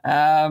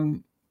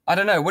 I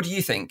don't know. What do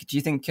you think? Do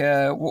you think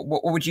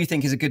what would you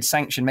think is a good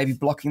sanction? Maybe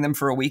blocking them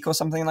for a week or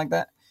something like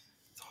that?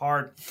 It's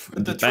hard.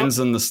 It depends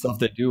on the stuff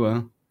they do,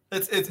 huh?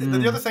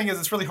 The other thing is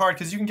it's really hard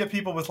because you can get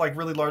people with like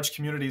really large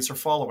communities or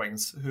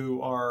followings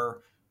who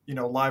are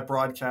live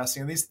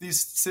broadcasting, and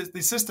these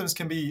systems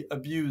can be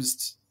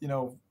abused,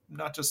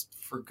 not just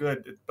for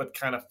good but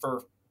kind of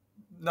for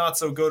not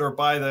so good, or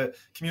by the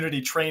community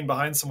trained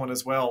behind someone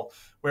as well,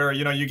 where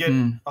you get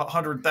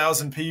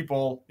 100,000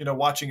 people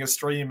watching a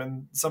stream,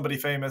 and somebody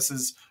famous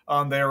is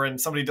on there and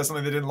somebody does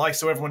something they didn't like,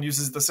 so everyone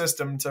uses the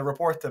system to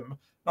report them, and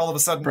all of a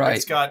sudden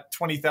it's got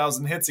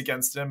 20,000 hits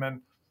against him, and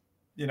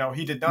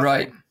he did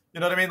nothing. You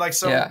know what I mean? Like,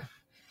 so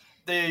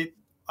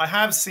I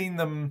have seen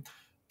them,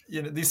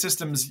 these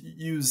systems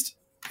used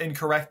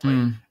incorrectly.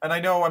 And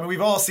I mean,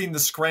 we've all seen the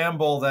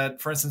scramble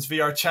that, for instance,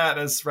 VR Chat,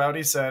 as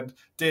Rowdy said,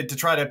 did to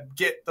try to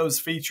get those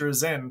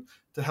features in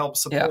to help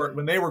support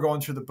when they were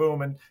going through the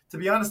boom. And to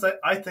be honest,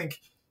 I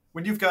think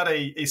when you've got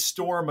a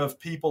storm of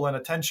people and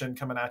attention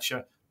coming at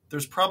you,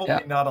 there's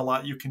probably not a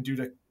lot you can do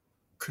to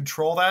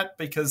control that,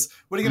 because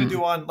what are you going to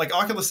do on like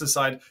Oculus's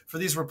side for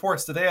these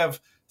reports? Do they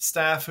have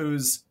staff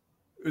who's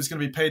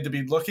going to be paid to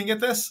be looking at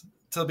this?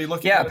 To be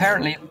looking at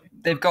apparently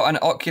they've got an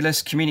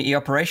Oculus community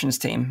operations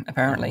team,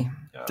 apparently.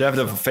 They have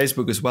it for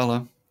Facebook as well,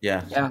 huh?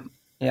 Yeah.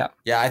 Yeah.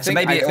 Yeah, So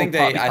maybe I think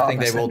it'll partly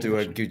they harvest will it. do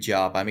a good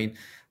job. I mean,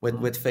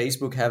 with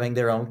Facebook having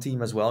their own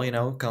team as well,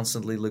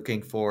 constantly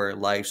looking for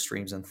live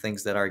streams and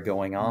things that are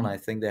going on, I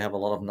think they have a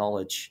lot of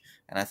knowledge,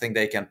 and I think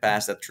they can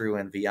pass that through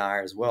in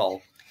VR as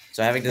well.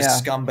 So having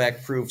this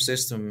scumbag proof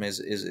system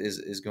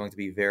is going to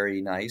be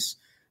very nice.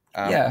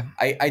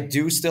 I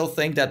do still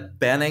think that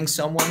banning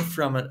someone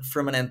from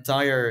an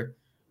entire,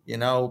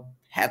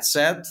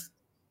 headset.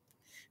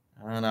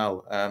 I don't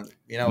know.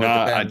 It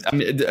depends. I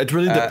mean, it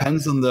really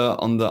depends on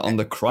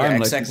the crime. Yeah,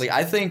 exactly. Like,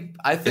 I think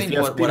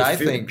what I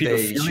think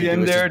they should do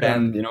in is there, just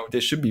ban. then they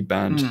should be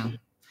banned.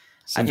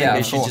 I think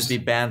they should just be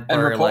banned and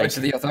per, report it to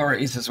the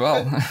authorities as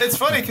well. It's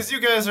funny because you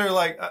guys are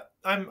like,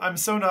 I'm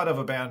so not of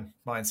a ban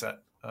mindset.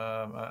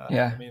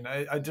 Yeah. I mean,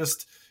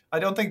 I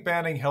don't think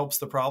banning helps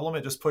the problem.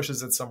 It just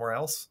pushes it somewhere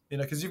else.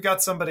 Because you've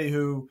got somebody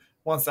who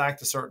wants to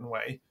act a certain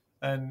way,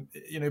 and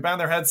ban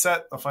their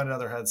headset, they'll find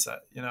another headset.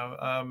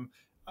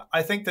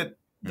 I think that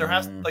there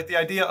has like the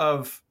idea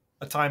of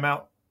a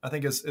timeout. I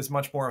think is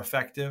much more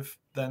effective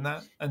than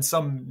that, and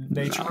some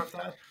nature of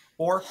that,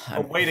 or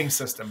a waiting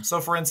system. So,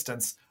 for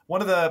instance,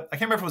 one of the I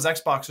can't remember if it was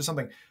Xbox or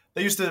something.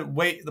 They used to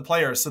weight the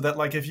players so that,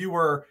 like, if you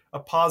were a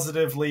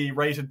positively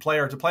rated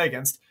player to play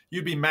against,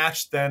 you'd be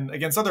matched then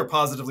against other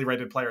positively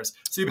rated players.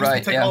 So you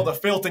basically take all the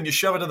filth and you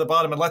shove it to the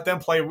bottom and let them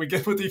play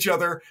with each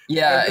other.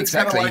 Yeah, it's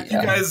exactly. Kind of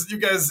like you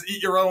guys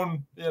eat your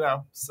own,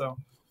 So.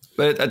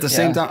 But at the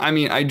same time, I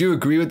mean, I do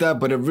agree with that,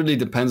 but it really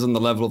depends on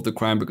the level of the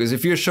crime. Because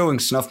if you're showing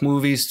snuff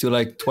movies to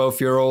like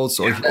 12-year-olds,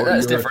 or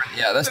that's different.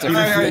 Yeah, that's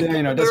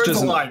different. That's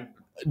just a line.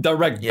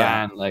 Direct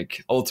ban,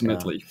 like,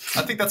 ultimately.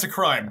 I think that's a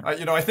crime. I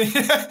think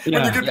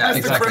when you get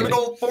past the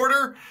criminal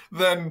border,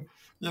 then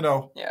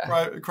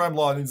crime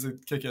law needs to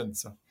kick in.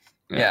 So.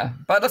 Yeah,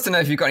 but I'd love to know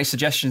if you've got any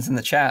suggestions in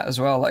the chat as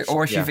well, like,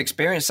 or if you've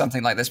experienced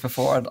something like this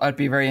before. I'd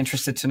be very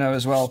interested to know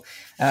as well,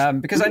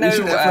 because I know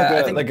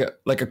I think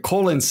like a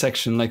call-in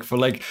section, like for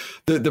like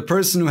the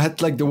person who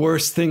had like the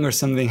worst thing or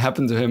something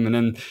happened to him, and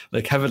then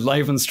like have it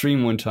live on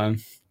stream one time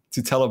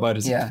to tell about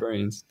his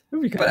experience.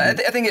 But I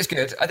think it's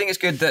good. I think it's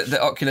good that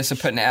Oculus are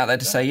putting it out there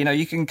to say,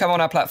 you can come on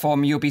our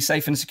platform, you'll be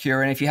safe and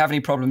secure, and if you have any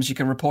problems, you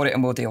can report it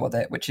and we'll deal with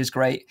it, which is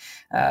great,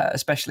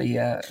 especially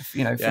for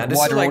the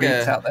wider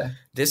audience out there.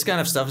 This kind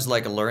of stuff is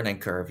like a learning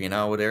curve,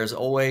 There's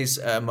always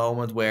a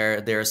moment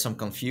where there's some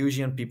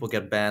confusion. People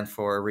get banned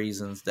for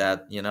reasons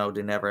that,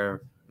 they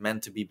never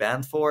meant to be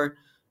banned for.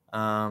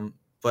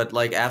 But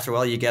like after a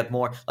while, you get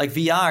more. Like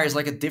VR is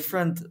like a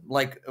different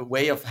like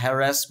way of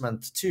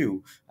harassment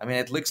too. I mean,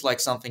 it looks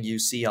like something you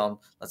see on,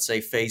 let's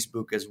say,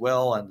 Facebook as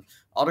well and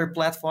other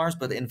platforms.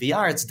 But in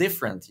VR, it's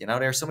different. There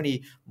are so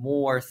many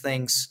more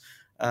things.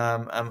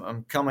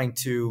 I'm coming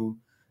to.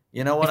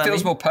 You know what I mean? It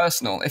feels more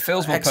personal. It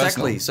feels more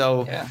exactly.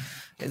 personal. So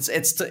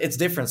it's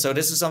different. So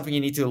this is something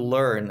you need to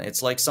learn.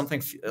 It's like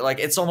something like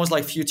it's almost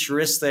like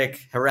futuristic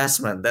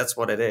harassment. That's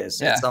what it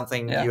is. It's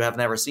something you have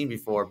never seen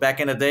before. Back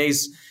in the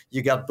days,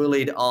 you got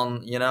bullied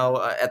on,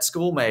 at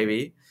school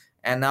maybe,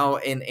 and now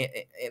in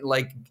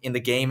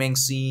the gaming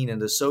scene, in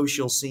the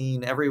social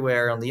scene,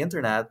 everywhere on the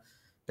internet,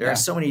 there are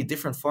so many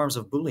different forms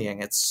of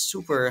bullying. It's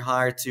super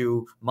hard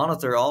to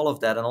monitor all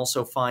of that and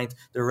also find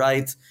the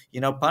right,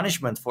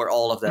 punishment for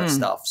all of that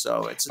stuff.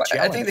 So it's a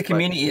challenge. I think the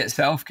community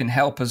itself can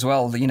help as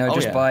well,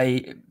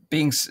 by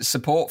being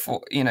support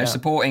for,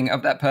 supporting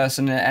of that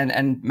person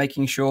and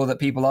making sure that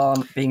people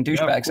aren't being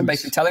douchebags and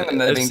basically telling them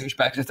they're being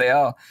douchebags if they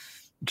are.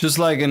 Just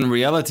like in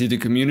reality, the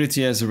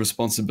community has a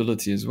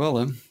responsibility as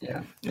well.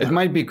 It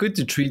might be good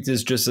to treat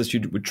this just as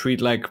you would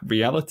treat like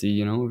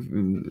reality.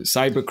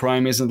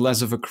 Cybercrime isn't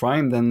less of a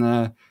crime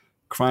than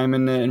crime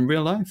in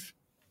real life.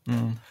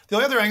 The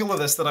only other angle of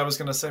this that I was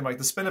going to say, Mike,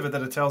 the spin of it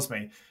that it tells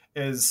me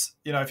is,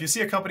 if you see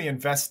a company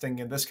investing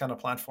in this kind of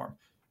platform,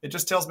 it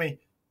just tells me,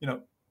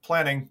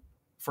 planning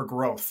for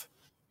growth.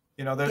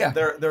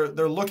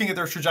 They're looking at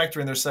their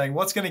trajectory and they're saying,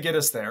 what's going to get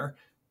us there?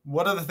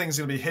 What are the things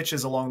going to be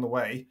hitches along the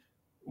way?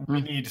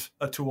 We need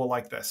a tool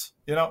like this,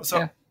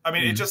 So I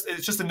mean, it's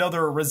just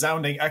another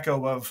resounding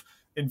echo of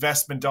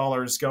investment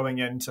dollars going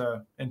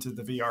into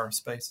the VR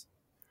space.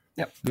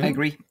 Yep, I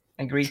agree.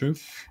 True.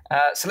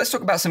 So let's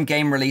talk about some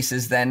game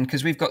releases then,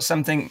 because we've got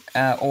something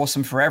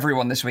awesome for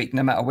everyone this week,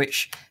 no matter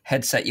which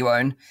headset you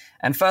own.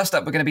 And first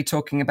up, we're going to be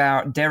talking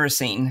about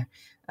Deracine.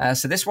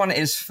 So this one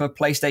is for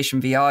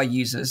PlayStation VR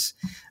users.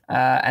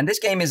 And this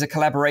game is a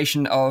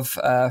collaboration of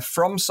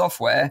From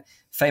Software,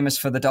 famous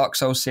for the Dark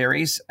Souls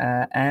series,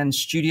 and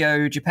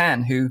Studio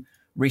Japan, who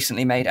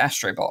recently made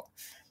Astrobot.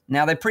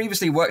 Now, they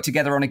previously worked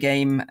together on a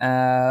game.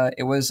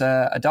 It was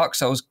a Dark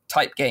Souls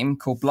type game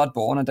called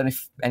Bloodborne. I don't know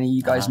if any of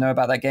you guys know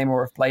about that game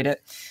or have played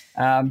it.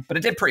 But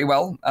it did pretty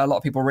well. A lot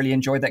of people really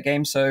enjoyed that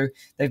game. So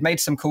they've made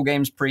some cool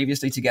games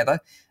previously together.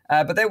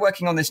 But they're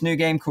working on this new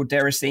game called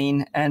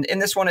Deracine. And in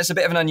this one, it's a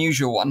bit of an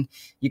unusual one.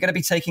 You're going to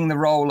be taking the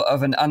role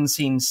of an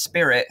unseen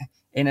spirit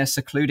in a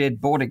secluded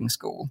boarding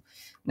school.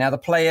 Now, the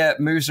player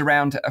moves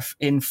around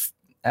in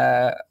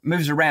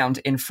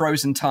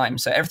frozen time.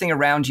 So everything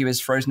around you is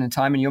frozen in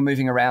time, and you're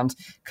moving around,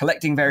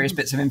 collecting various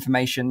bits of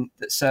information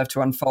that serve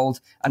to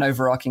unfold an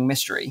overarching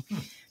mystery.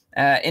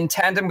 In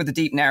tandem with the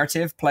deep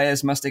narrative,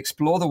 players must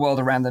explore the world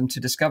around them to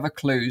discover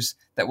clues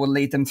that will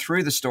lead them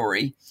through the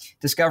story.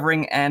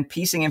 Discovering and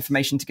piecing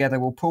information together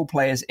will pull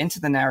players into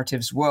the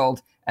narrative's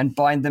world and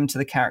bind them to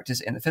the characters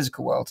in the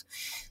physical world.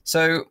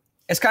 So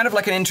it's kind of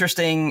like an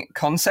interesting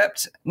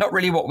concept, not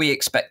really what we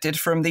expected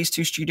from these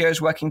two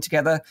studios working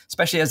together,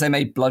 especially as they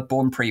made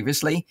Bloodborne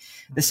previously.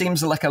 This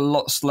seems like a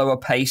lot slower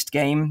paced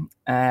game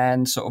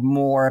and sort of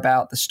more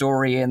about the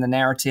story and the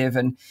narrative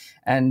and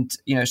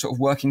you know, sort of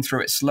working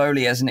through it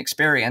slowly as an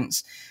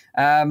experience.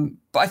 But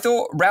I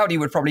thought Rowdy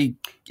would probably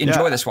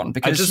enjoy this one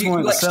because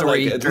you like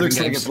story. It looks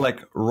like it's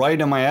like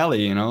right in my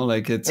alley, you know,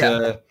 like it's.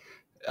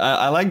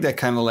 I like that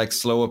kind of like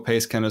slower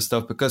pace kind of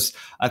stuff because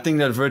I think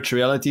that virtual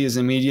reality is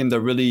a medium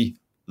that really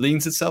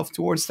leans itself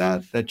towards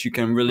that you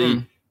can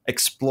really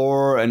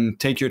explore and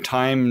take your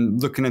time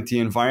looking at the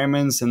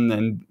environments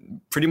and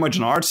pretty much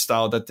an art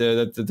style that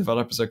the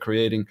developers are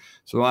creating.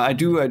 So I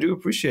do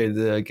appreciate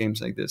the games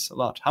like this a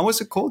lot. How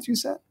was it called, you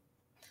said?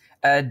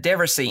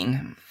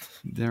 Deracine.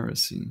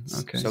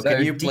 Okay. So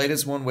can you play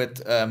this one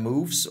with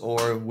moves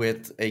or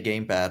with a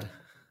gamepad?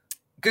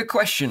 Good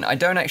question. I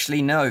don't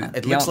actually know.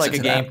 It looks like a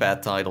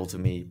gamepad title to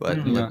me,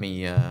 but let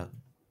me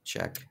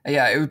check.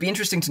 Yeah, it would be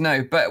interesting to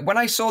know. But when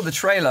I saw the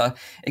trailer,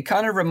 it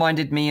kind of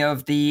reminded me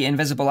of the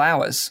Invisible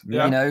Hours, you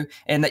know,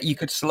 in that you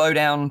could slow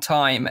down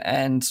time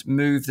and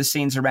move the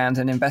scenes around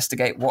and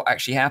investigate what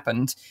actually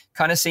happened.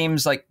 Kind of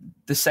seems like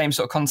the same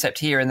sort of concept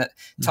here in that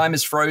time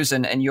is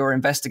frozen and you're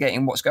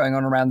investigating what's going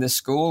on around this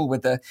school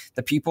with the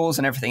pupils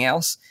and everything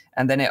else.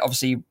 And then it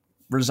obviously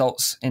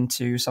results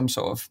into some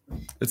sort of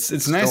it's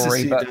nice to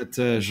see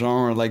that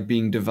genre like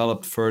being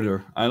developed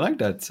further. I like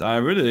that. I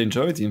really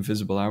enjoyed the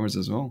Invisible Hours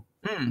as well.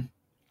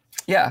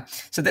 Yeah,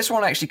 so this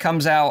one actually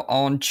comes out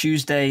on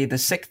Tuesday the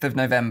 6th of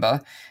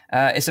November.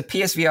 It's a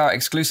PSVR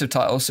exclusive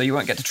title, so you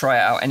won't get to try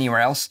it out anywhere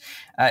else.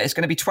 It's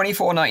going to be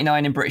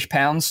 $24.99 in British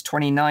pounds,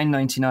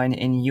 $29.99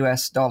 in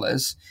US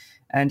dollars.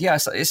 And yeah,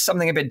 so it's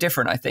something a bit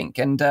different, I think.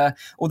 And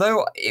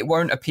although it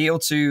won't appeal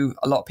to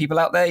a lot of people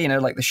out there, you know,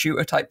 like the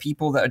shooter type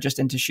people that are just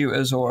into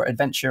shooters or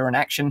adventure and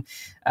action,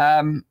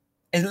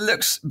 it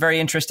looks very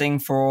interesting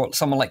for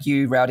someone like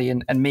you, Rowdy,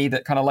 and me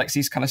that kind of likes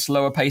these kind of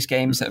slower paced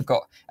games that have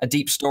got a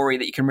deep story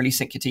that you can really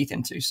sink your teeth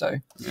into. So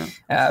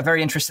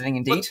very interesting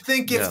indeed. But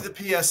think if the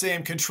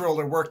PSAM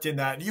controller worked in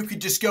that. You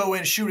could just go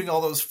in shooting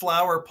all those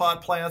flower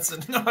pot plants.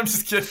 And no, I'm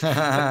just kidding.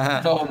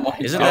 Oh my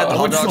Isn't that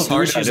hot dogs,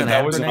 horseshoes, and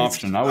that was an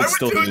option. I would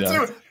still do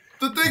that. Too.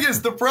 The thing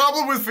is, the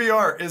problem with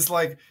VR is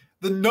like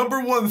the number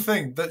one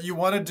thing that you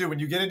want to do when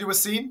you get into a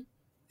scene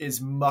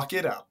is muck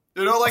it up.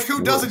 You know, like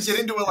who doesn't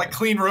get into a like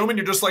clean room and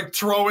you're just like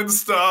throwing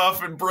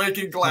stuff and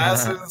breaking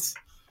glasses?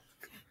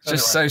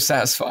 Just so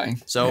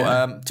satisfying.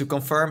 So to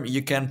confirm,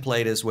 you can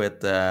play this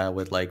with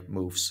like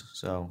moves.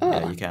 So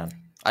yeah, you can.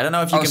 I don't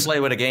know if you can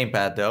play with a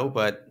gamepad though,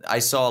 but I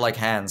saw like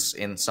hands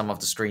in some of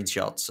the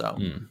screenshots. So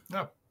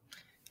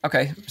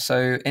okay,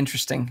 so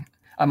interesting.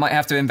 I might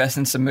have to invest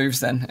in some moves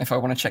then if I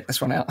want to check this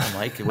one out.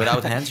 Mike,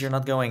 without hands, you're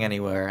not going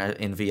anywhere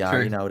in VR.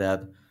 True. You know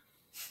that.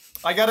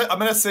 I'm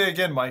going to say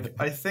again, Mike,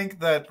 I think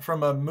that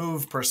from a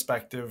move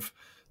perspective,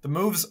 the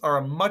moves are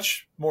a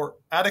much more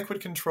adequate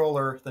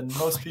controller than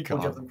most people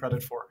give them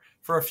credit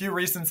for a few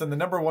reasons. And the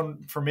number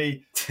one for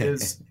me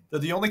is they're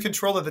the only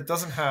controller that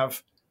doesn't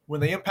have,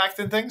 when they impact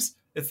in things,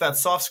 it's that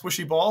soft,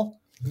 squishy ball.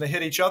 When they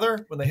hit each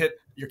other, when they hit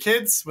your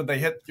kids, when they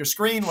hit your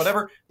screen,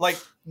 whatever, like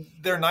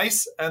they're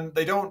nice and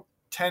they don't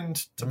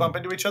tend to bump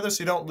into each other.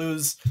 So you don't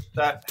lose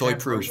that toy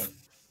proof.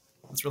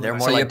 It's really they're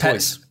nice. more So like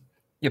toys.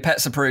 Your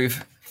pets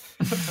approve.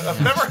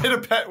 I've never hit a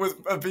pet with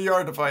a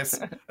VR device.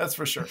 That's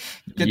for sure.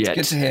 Good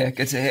to hear.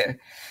 Good to hear.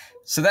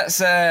 So that's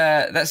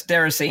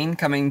Deracine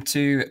coming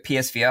to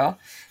PSVR.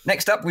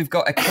 Next up, we've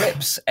got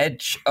Eclipse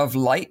Edge of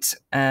Light,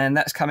 and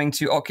that's coming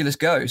to Oculus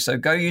Go. So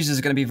Go users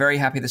are going to be very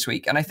happy this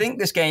week. And I think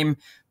this game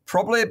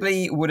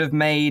probably would have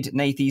made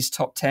Nathy's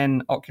top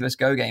 10 Oculus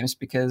Go games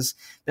because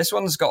this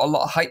one's got a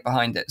lot of hype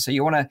behind it. So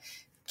you want to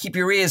keep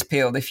your ears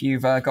peeled if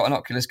you've got an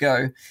Oculus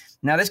Go.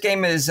 Now, this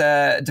game is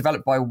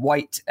developed by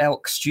White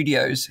Elk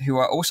Studios, who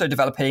are also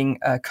developing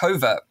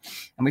Covert.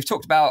 And we've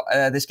talked about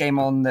this game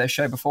on the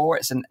show before.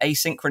 It's an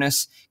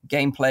asynchronous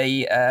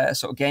gameplay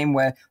sort of game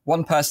where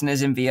one person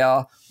is in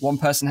VR, one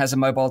person has a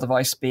mobile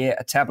device, be it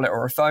a tablet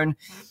or a phone,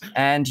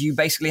 and you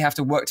basically have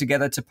to work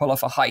together to pull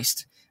off a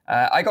heist.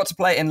 I got to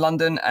play it in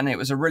London, and it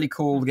was a really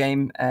cool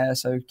game,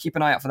 so keep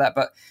an eye out for that.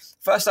 But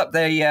first up,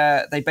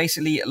 they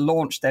basically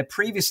launched their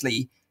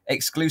previously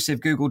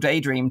exclusive Google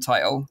Daydream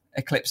title,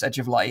 Eclipse Edge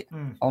of Light,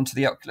 onto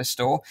the Oculus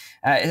Store.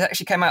 It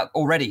actually came out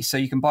already, so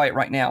you can buy it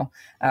right now.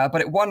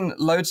 But it won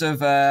loads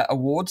of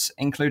awards,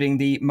 including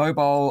the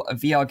Mobile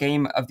VR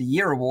Game of the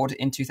Year award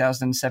in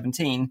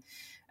 2017.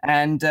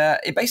 And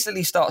it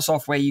basically starts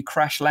off where you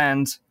crash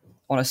land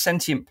on a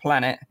sentient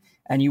planet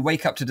and you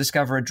wake up to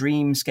discover a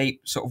dreamscape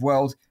sort of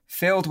world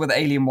filled with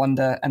alien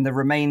wonder and the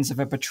remains of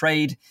a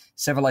betrayed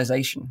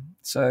civilization.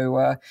 So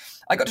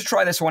I got to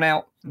try this one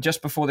out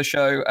just before the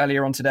show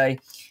earlier on today.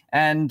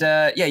 And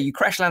you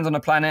crash land on a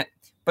planet,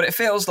 but it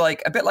feels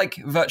like a bit like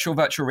virtual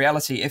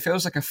reality. It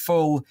feels like a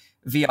full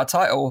VR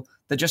title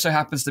that just so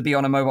happens to be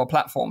on a mobile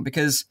platform,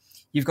 because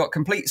you've got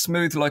complete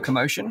smooth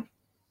locomotion.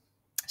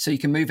 So you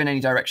can move in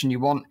any direction you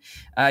want.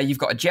 You've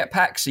got a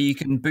jetpack, so you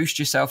can boost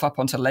yourself up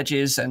onto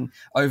ledges and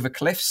over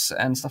cliffs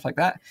and stuff like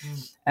that.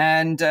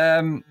 And,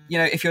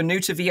 if you're new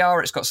to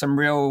VR, it's got some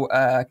real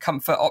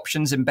comfort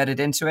options embedded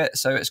into it.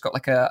 So it's got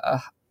like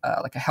a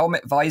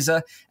helmet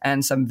visor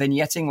and some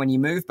vignetting when you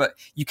move. But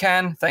you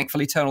can,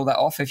 thankfully, turn all that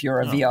off if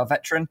you're a VR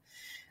veteran.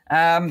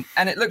 And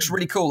it looks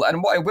really cool.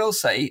 And what I will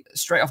say,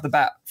 straight off the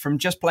bat, from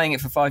just playing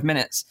it for 5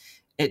 minutes,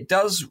 it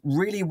does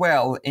really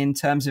well in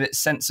terms of its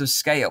sense of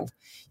scale.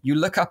 You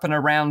look up and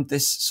around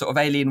this sort of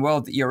alien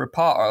world that you're a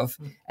part of,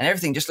 and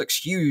everything just looks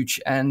huge,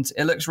 and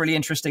it looks really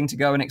interesting to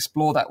go and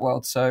explore that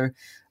world. So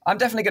I'm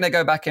definitely going to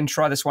go back and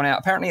try this one out.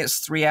 Apparently it's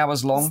 3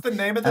 hours long. What's the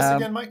name of this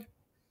again, Mike?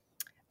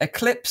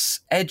 Eclipse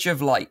Edge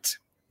of Light.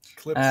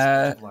 Eclipse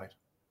Edge of Light.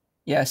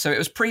 Yeah, so it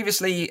was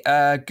previously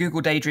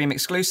Google Daydream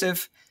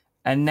exclusive,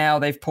 and now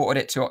they've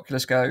ported it to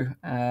Oculus Go.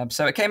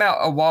 So it came out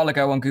a while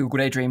ago on Google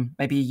Daydream,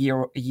 maybe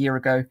a year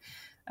ago.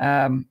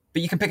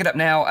 But you can pick it up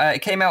now.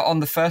 It came out on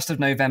the 1st of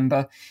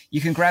November.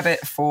 You can grab it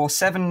for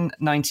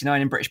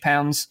 $7.99 in British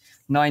pounds,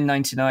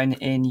 $9.99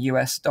 in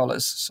US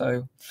dollars.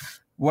 So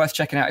worth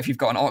checking out if you've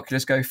got an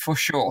Oculus Go for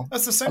sure.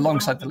 That's the same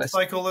alongside the list.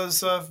 cycle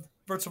as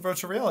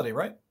virtual reality,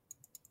 right?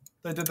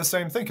 They did the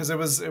same thing because it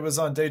was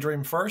on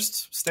Daydream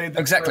first, stayed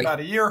there for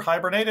about a year,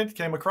 hibernated,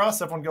 came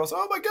across. Everyone goes,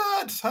 "Oh my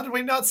God, how did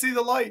we not see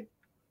the light?"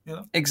 You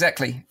know?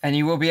 Exactly, and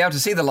you will be able to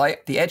see the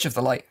light, the edge of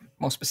the light,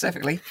 more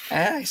specifically.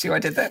 You see what I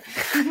did there?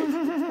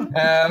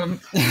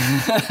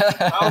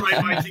 All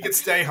right, Mike, you can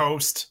stay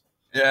host.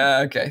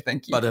 Yeah, okay,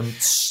 thank you.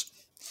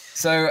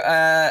 So,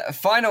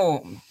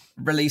 final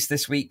release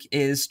this week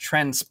is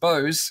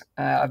Transpose.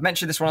 I've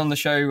mentioned this one on the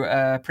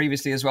show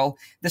previously as well.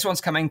 This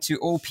one's coming to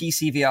all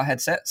PC VR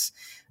headsets.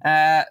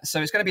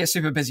 So it's going to be a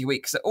super busy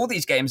week because all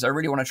these games I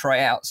really want to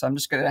try out. So I'm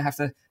just going to have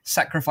to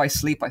sacrifice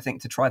sleep, I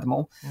think, to try them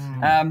all.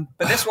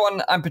 But this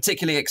one I'm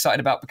particularly excited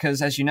about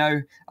because, as you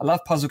know, I love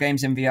puzzle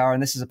games in VR,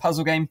 and this is a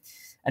puzzle game.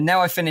 And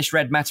now I've finished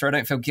Red Matter, I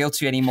don't feel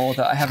guilty anymore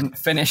that I haven't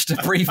finished a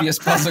previous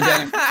puzzle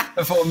game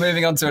before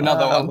moving on to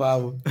another one.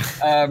 Wow.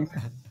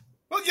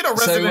 Well,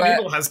 Resident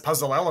Evil has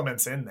puzzle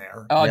elements in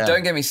there. Oh, yeah.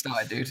 Don't get me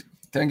started, dude.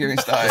 Don't get me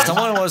started.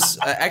 Someone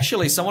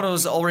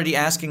was already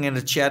asking in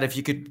the chat if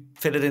you could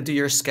fit it into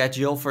your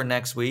schedule for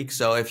next week.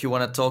 So if you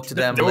want to talk to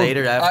them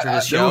later after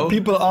the show. There were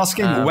people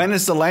asking, when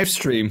is the live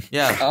stream?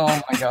 Yeah.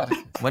 Oh, my God.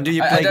 When do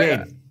you play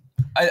game?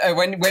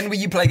 When will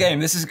you play game?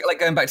 This is like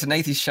going back to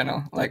Nathan's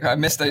channel. Like, I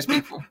miss those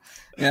people.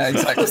 Yeah,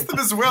 exactly. Them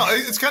as well.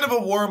 It's kind of a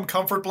warm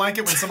comfort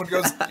blanket when someone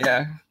goes,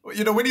 yeah.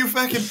 When you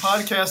fucking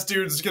podcast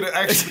dude's going to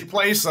actually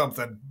play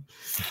something.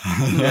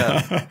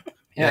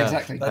 Yeah,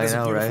 exactly. That is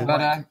I know, right?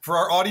 But, for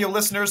our audio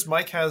listeners,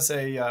 Mike has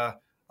a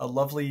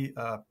lovely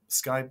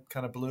sky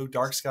kind of blue,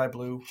 dark sky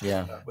blue,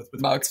 with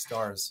white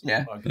stars.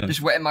 Yeah, mug.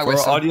 just wetting my For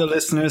whistle. our audio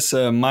listeners,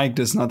 Mike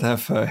does not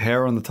have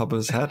hair on the top of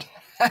his head.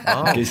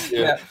 Oh.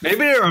 Maybe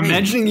they're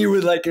imagining you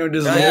with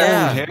this long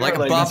hair, like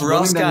a Bob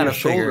Ross kind of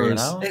figure, you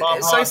know?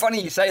 It's so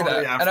funny you say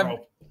that, Afro. and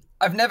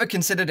I've never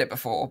considered it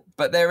before,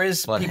 but there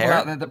is people hair?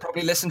 out there that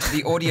probably listen to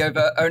the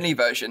audio-only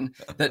version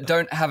that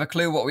don't have a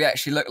clue what we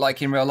actually look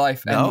like in real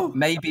life, and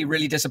may be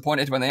really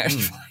disappointed when they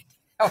actually find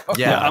out.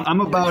 Yeah,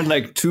 I'm about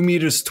like 2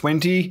 meters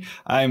 20.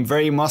 I'm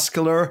very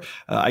muscular.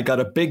 I got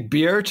a big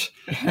beard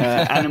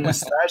and a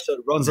mustache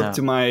that runs up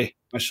to my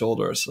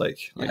shoulders, like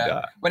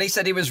that. When he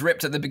said he was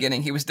ripped at the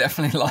beginning, he was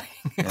definitely lying.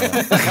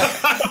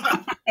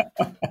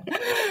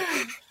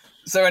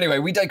 So anyway,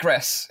 we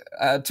digress.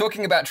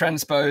 Talking about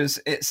Transpose,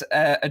 it's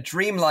a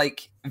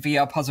dreamlike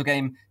VR puzzle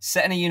game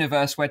set in a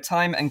universe where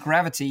time and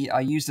gravity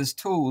are used as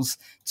tools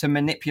to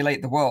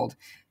manipulate the world.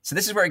 So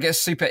this is where it gets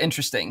super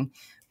interesting.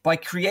 By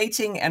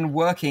creating and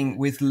working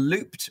with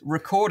looped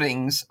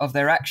recordings of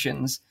their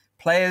actions,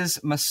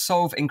 players must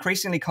solve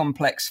increasingly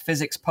complex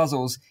physics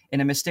puzzles in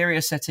a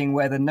mysterious setting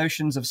where the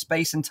notions of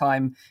space and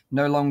time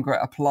no longer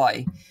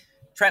apply.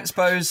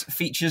 Transpose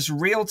features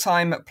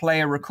real-time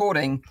player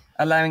recording,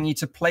 allowing you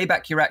to play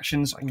back your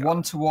actions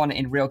one-to-one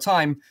in real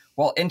time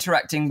while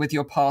interacting with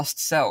your past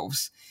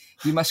selves.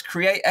 You must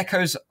create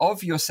echoes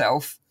of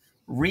yourself,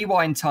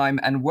 rewind time,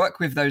 and work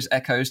with those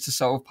echoes to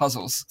solve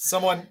puzzles.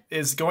 Someone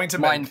is going to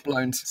Mind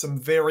blown. some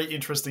very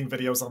interesting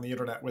videos on the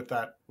internet with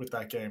that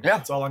game. Yeah.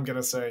 That's all I'm going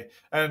to say.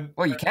 And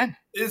Well, you can.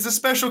 It's a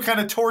special kind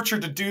of torture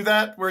to do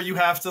that where you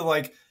have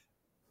to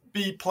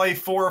play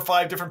 4 or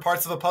 5 different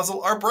parts of a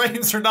puzzle. Our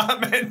brains are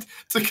not meant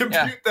to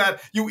compute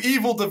that. You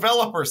evil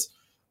developers.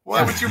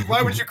 Why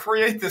would you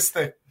create this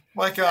thing?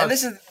 My God. And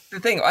this is the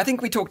thing. I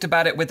think we talked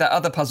about it with that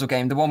other puzzle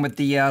game, the one with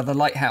the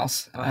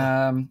lighthouse.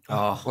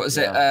 What was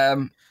it?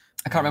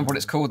 I can't remember what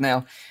it's called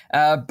now.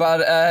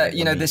 But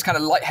this kind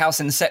of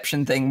lighthouse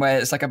inception thing where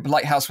it's like a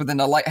lighthouse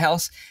within a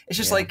lighthouse. It's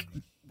just like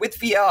with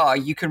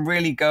VR, you can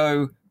really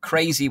go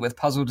crazy with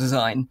puzzle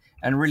design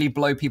and really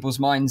blow people's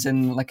minds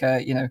in like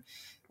a,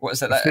 what is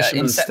that?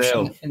 Fisherman's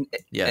Inception. Tale.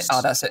 Yes.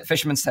 Oh, that's it.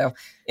 Fisherman's Tale.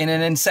 In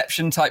an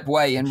Inception type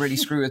way and really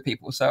screw with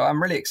people. So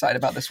I'm really excited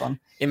about this one.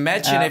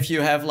 Imagine if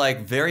you have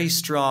very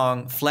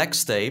strong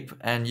flex tape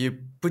and you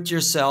put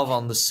yourself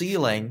on the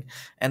ceiling,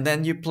 and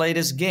then you play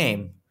this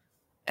game.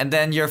 And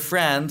then your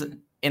friend,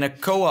 in a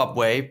co-op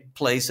way,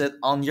 plays it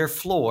on your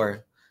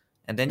floor.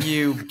 And then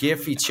you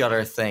give each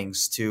other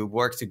things to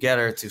work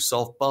together to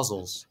solve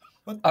puzzles.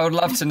 I would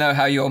love to know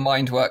how your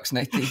mind works,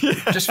 Nathan.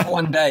 Just for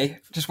one day.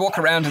 Just walk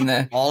around in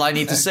there. All I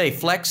need to say,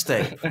 flex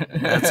tape.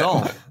 That's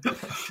all.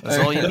 That's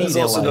all you need That's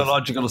in also the life.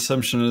 logical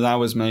assumption that I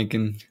was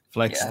making.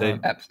 Flex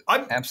tape.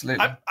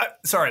 Absolutely.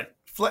 Sorry.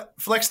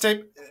 Flex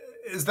tape,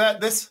 is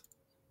that this?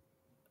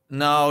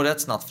 No,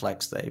 that's not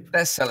flex tape.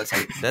 There's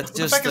sellotape. That's What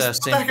just the a heck is,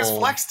 what the heck is simple.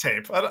 flex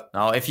tape?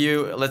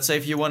 No, let's say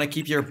if you want to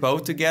keep your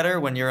boat together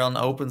when you're on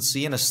open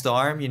sea in a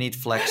storm, you need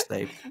flex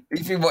tape.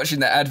 You've been watching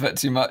the advert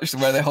too much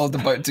where they hold the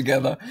boat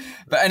together.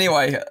 But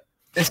anyway,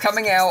 it's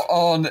coming out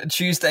on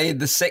Tuesday,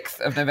 the 6th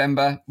of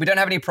November. We don't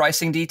have any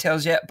pricing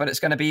details yet, but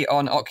it's going to be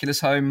on Oculus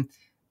Home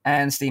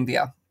and Steam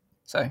VR.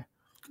 So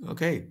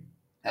Okay.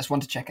 that's one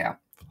to check out.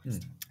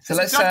 So Is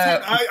let's... it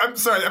duct tape? I'm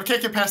sorry, I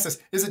can't get past this.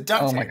 Is it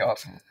duct oh tape? my God.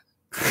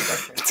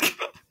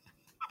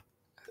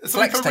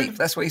 Somebody Flex come read- tape,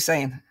 that's what he's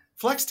saying.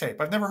 Flex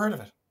tape. I've never heard of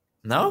it.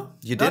 No,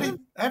 you Not didn't. even,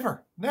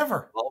 ever.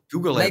 Never. Well,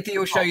 Google it. Nathan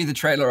will show you the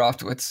trailer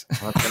afterwards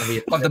Well, that's gonna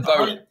be of the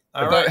boat.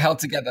 All right. The boat held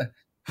together.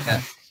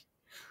 Yeah.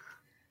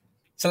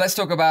 So let's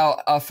talk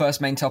about our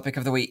first main topic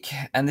of the week.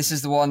 And this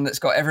is the one that's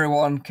got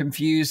everyone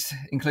confused,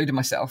 including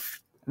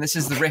myself. And this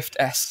is the Rift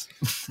S.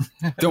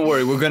 Don't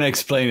worry, we're going to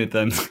explain it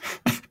then.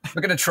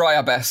 We're going to try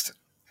our best.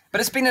 But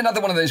it's been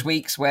another one of those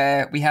weeks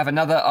where we have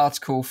another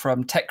article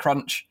from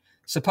TechCrunch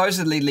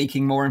supposedly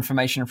leaking more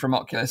information from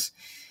Oculus.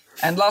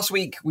 And last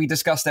week, we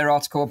discussed their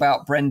article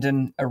about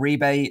Brendan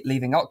Uribe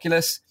leaving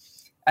Oculus.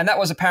 And that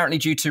was apparently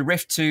due to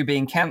Rift 2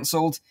 being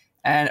cancelled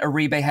and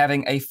Uribe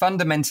having a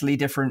fundamentally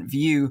different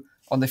view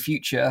on the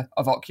future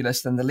of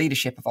Oculus than the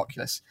leadership of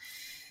Oculus.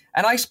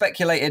 And I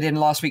speculated in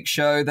last week's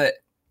show that,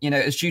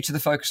 it's due to the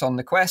focus on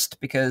the Quest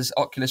because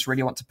Oculus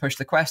really want to push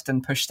the Quest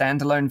and push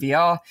standalone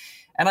VR.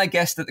 And I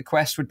guessed that the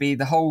Quest would be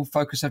the whole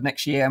focus of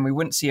next year and we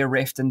wouldn't see a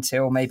Rift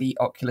until maybe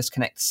Oculus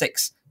Connect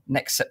 6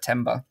 next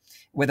September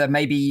with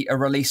maybe a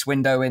release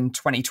window in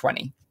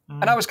 2020.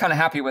 And I was kind of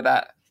happy with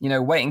that,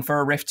 waiting for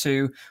a Rift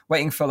 2,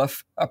 waiting for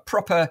a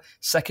proper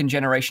second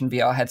generation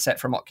VR headset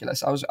from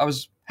Oculus. I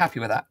was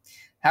happy with that.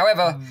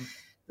 However,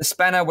 the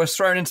spanner was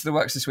thrown into the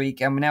works this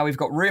week and now we've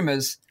got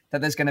rumors that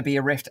there's going to be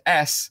a Rift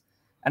S.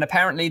 And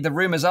apparently the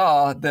rumors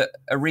are that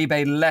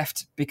Uribe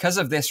left because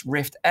of this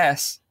Rift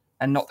S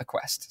and not the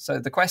Quest. So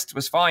the Quest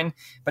was fine,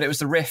 but it was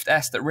the Rift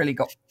S that really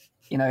got,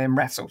 him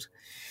rattled.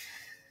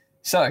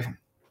 So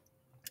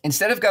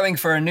instead of going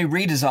for a new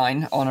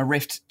redesign on a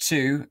Rift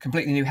 2,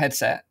 completely new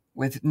headset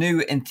with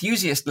new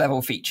enthusiast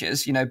level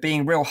features,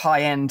 being real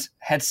high-end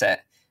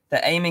headset,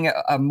 they're aiming at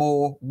a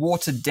more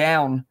watered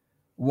down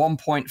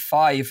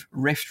 1.5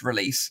 Rift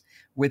release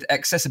with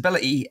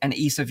accessibility and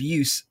ease of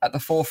use at the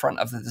forefront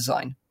of the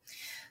design.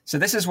 So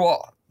this is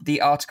what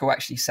the article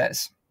actually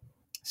says.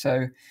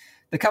 So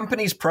the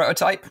company's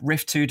prototype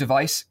Rift 2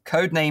 device,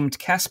 codenamed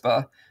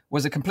Casper,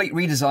 was a complete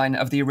redesign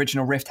of the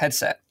original Rift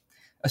headset.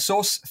 A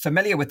source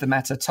familiar with the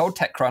matter told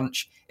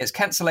TechCrunch its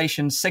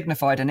cancellation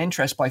signified an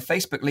interest by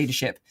Facebook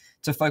leadership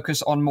to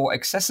focus on more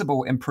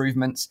accessible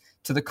improvements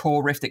to the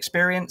core Rift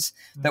experience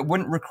that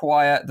wouldn't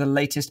require the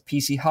latest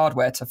PC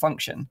hardware to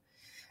function.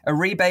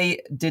 Uribe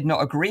did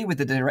not agree with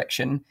the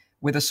direction,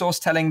 with a source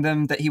telling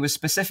them that he was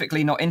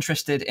specifically not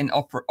interested in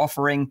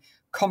offering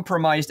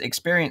compromised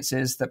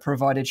experiences that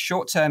provided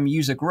short-term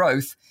user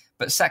growth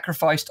but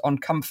sacrificed on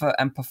comfort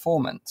and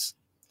performance.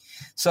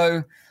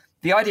 So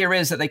the idea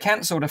is that they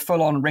cancelled a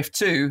full-on Rift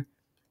 2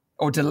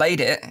 or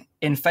delayed it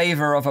in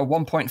favor of a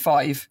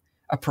 1.5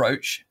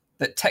 approach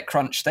that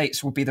TechCrunch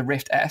states will be the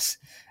Rift S,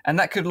 and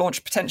that could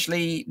launch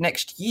potentially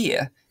next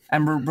year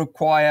and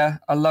require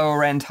a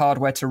lower-end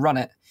hardware to run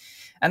it.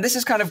 And this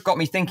has kind of got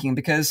me thinking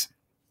because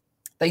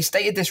they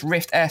stated this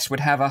Rift S would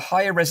have a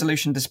higher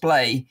resolution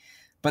display,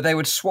 but they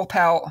would swap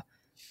out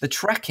the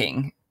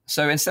tracking.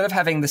 So instead of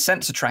having the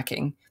sensor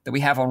tracking that we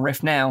have on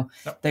Rift now,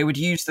 they would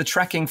use the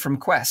tracking from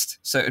Quest.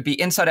 So it would be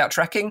inside-out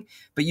tracking,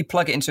 but you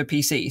plug it into a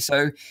PC.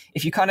 So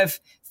if you kind of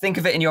think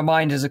of it in your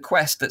mind as a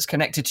Quest that's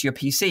connected to your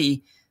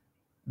PC,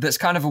 that's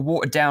kind of a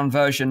watered-down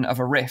version of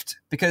a Rift.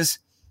 Because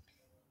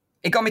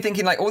it got me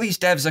thinking, all these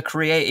devs are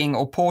creating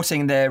or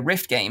porting their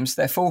Rift games,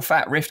 their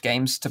full-fat Rift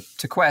games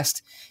to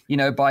Quest,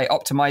 by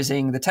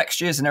optimizing the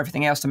textures and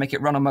everything else to make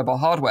it run on mobile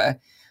hardware.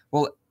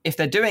 Well, if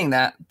they're doing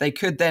that, they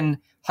could then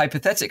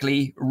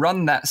hypothetically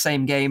run that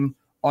same game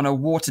on a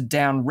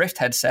watered-down Rift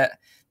headset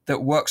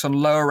that works on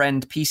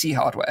lower-end PC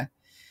hardware.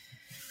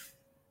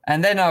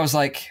 And then I was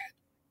like,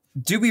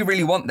 do we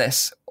really want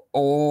this?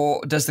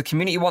 Or does the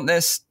community want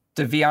this?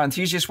 Do VR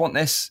enthusiasts want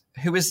this?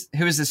 Who is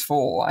this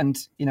for? And,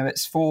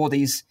 it's for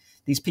these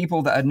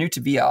people that are new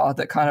to VR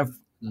that kind of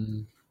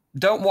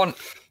don't want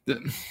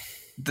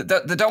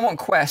that don't want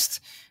Quest.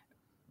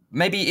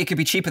 Maybe it could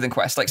be cheaper than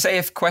Quest. Like, say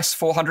if Quest's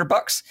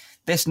 $400,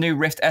 this new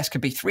Rift S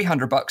could be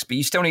 $300, but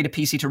you still need a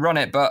PC to run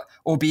it, but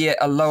albeit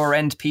a lower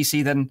end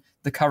PC than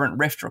the current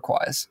Rift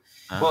requires.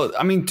 Well,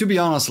 to be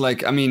honest,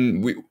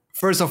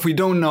 first off, we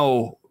don't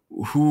know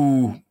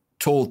who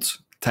told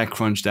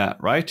TechCrunch that,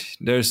 right?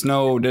 There's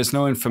no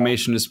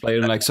information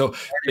displayed. Like, so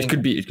it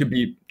could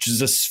be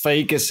just as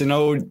fake as,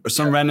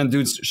 some random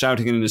dudes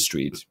shouting it in the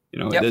street.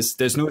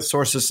 There's no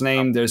source's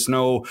name. There's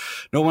no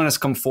one has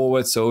come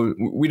forward. So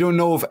we don't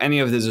know if any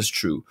of this is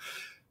true.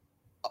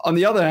 On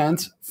the other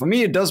hand, for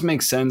me, it does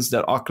make sense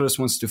that Oculus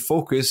wants to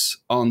focus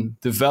on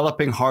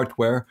developing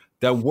hardware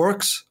that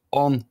works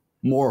on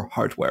more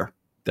hardware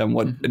than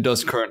what it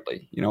does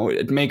currently.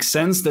 It makes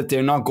sense that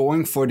they're not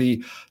going for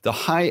the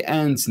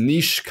high-end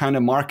niche kind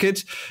of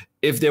market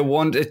if they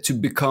want it to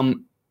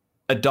become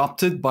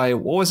adopted by,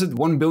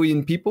 1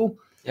 billion people?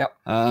 Yep.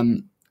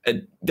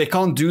 They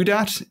can't do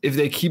that if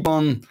they keep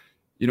on,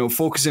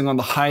 focusing on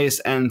the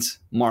highest end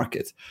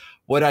market.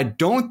 What I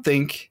don't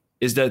think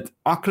is that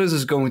Oculus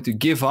is going to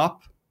give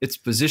up its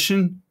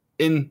position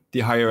in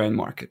the higher end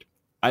market.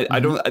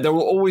 I don't. There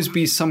will always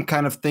be some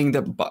kind of thing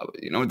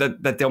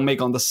that they'll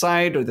make on the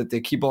side or that they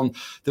keep on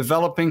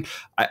developing.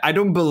 I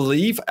don't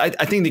believe. I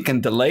think they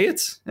can delay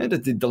it.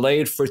 That they delay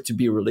it for it to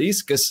be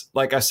released. Because,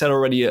 like I said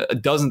already a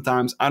dozen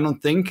times, I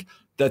don't think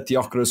that the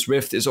Oculus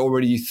Rift is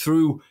already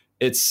through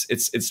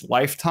its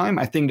lifetime.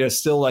 I think there's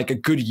still like a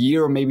good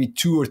year or maybe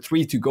 2 or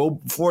 3 to go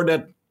before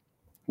that.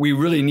 We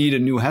really need a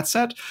new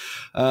headset.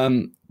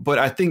 But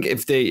I think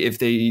if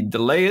they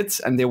delay it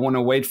and they want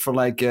to wait for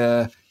like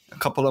a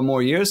couple of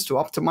more years to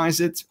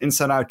optimize it,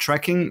 inside-out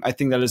tracking, I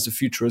think that is the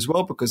future as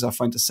well, because I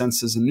find the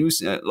sensors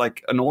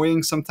and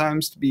annoying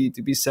sometimes to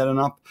be setting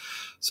up.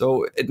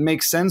 So it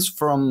makes sense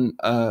from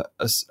a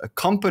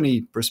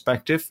company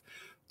perspective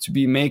to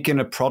be making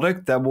a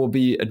product that will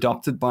be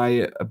adopted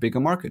by a bigger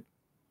market.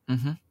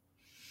 Mm-hmm.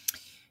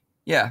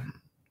 Yeah,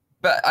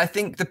 but I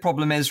think the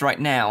problem is right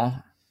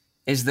now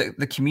is that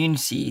the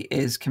community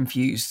is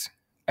confused.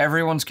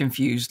 Everyone's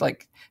confused.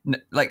 Like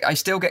I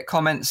still get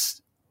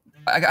comments.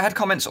 I had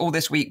comments all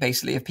this week,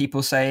 basically, of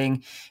people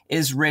saying,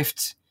 is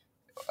Rift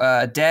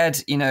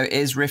dead?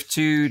 Is Rift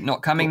 2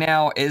 not coming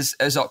now? Is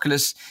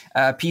Oculus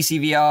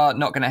PCVR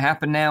not going to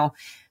happen now?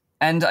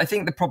 And I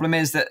think the problem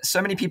is that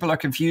so many people are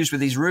confused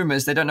with these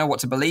rumors, they don't know what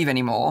to believe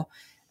anymore.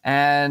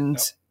 And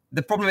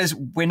the problem is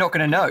we're not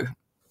going to know.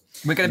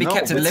 We're going to be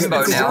kept in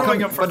limbo now.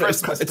 But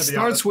it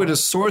starts with a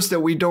source that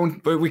we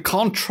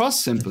can't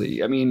trust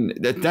simply. I mean,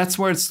 that's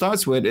where it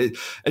starts with.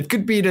 It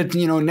could be that,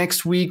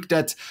 next week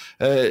that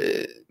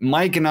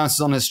Mike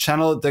announces on his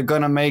channel they're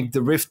going to make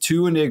the Rift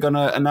 2 and they're going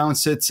to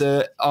announce it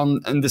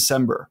in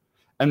December.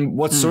 And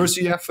what source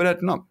do you have for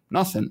that? No,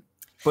 nothing.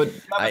 But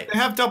they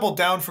have doubled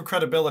down for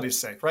credibility's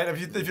sake, right?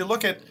 If you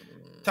look at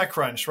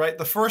TechCrunch, right,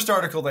 the first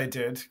article they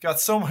did got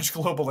so much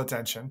global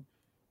attention.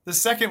 The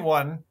second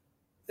one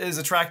is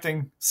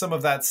attracting some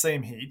of that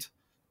same heat.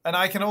 And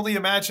I can only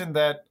imagine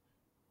that,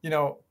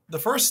 the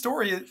first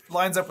story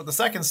lines up with the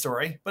second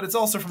story, but it's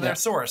also from their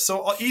source.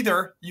 So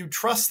either you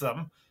trust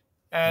them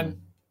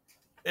and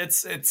it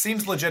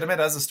seems legitimate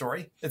as a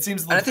story. It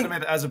seems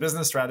legitimate as a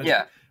business strategy.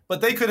 Yeah.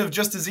 But they could have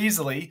just as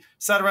easily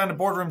sat around a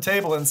boardroom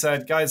table and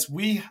said, guys,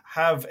 we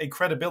have a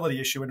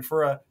credibility issue. And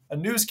for a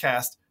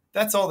newscast,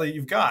 that's all that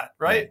you've got,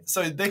 right?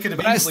 So they could have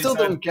easily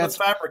said, let's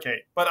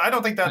fabricate. But I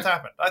don't think that's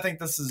happened. I think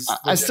this is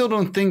legit. I still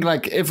don't think,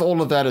 if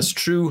all of that is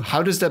true,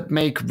 how does that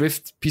make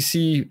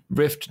PC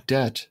Rift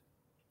dead?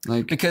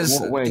 Because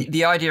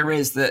the idea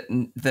is that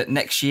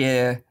next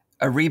year,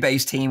 a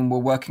Rebase team were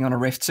working on a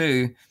Rift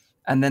 2,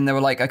 and then they were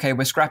like, okay,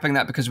 we're scrapping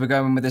that because we're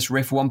going with this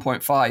Rift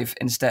 1.5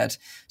 instead.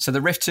 So the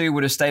Rift 2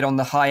 would have stayed on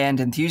the high-end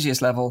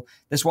enthusiast level.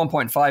 This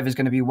 1.5 is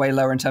going to be way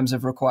lower in terms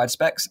of required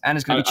specs, and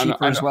it's going to be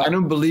cheaper as well. I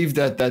don't believe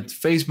that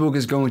Facebook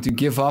is going to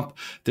give up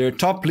their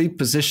top lead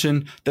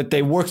position that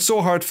they worked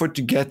so hard for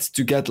to get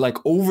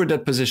over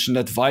that position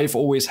that Vive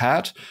always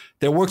had.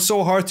 They worked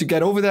so hard to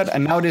get over that,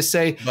 and now they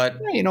say,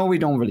 we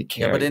don't really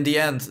care. Yeah, but in the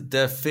end,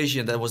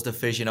 that was the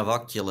vision of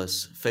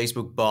Oculus.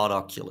 Facebook bought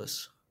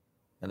Oculus.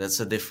 And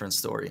that's a different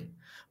story.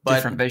 But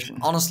different vision.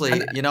 Honestly,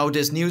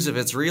 this news, if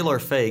it's real or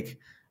fake,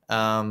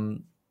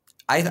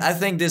 I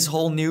think this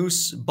whole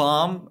news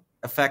bomb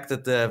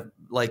affected the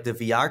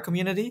VR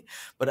community.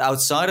 But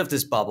outside of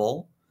this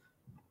bubble,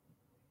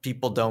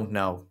 people don't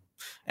know.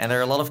 And there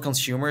are a lot of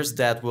consumers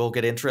that will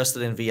get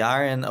interested in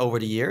VR and over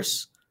the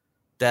years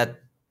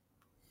that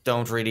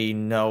don't really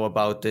know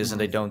about this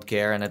and they don't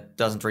care and it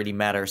doesn't really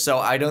matter. So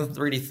I don't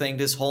really think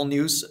this whole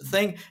news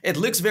thing, it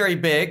looks very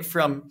big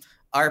from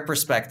our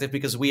perspective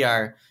because we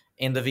are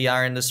in the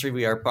VR industry,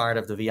 we are part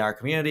of the VR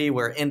community,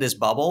 we're in this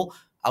bubble.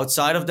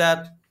 Outside of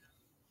that,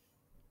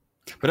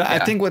 but I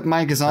think what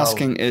Mike is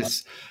asking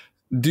is,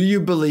 do you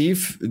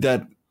believe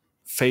that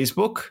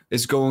Facebook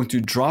is going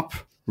to drop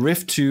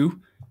Rift 2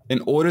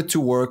 in order to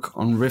work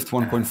on Rift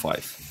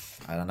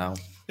 1.5? I don't know.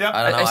 Yeah,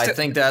 I don't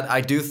know.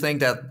 I do think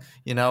that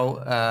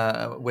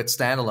with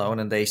standalone,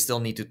 and they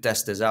still need to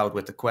test this out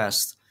with the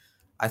Quest.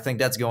 I think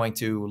that's going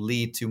to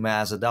lead to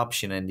mass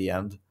adoption in the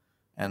end.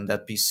 And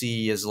that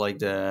PC is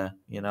a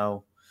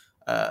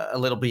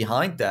little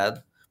behind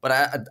that, but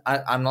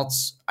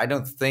I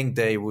don't think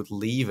they would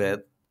leave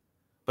it.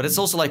 But it's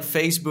also like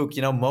Facebook,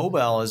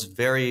 mobile is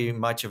very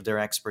much of their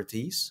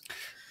expertise.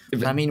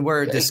 I mean,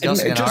 we're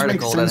discussing it an just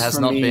makes article that sense has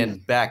for not me. been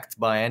backed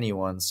by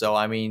anyone. So,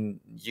 I mean,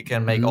 you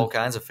can make all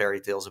kinds of fairy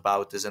tales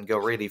about this and go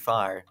really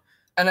far.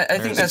 And I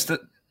think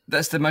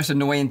that's the most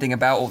annoying thing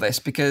about all this,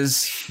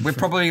 because we're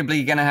probably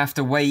going to have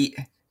to wait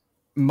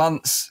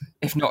months,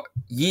 if not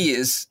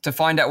years, to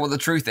find out what the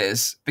truth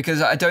is,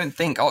 because I don't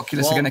think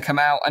Oculus are going to come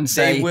out and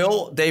say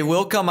they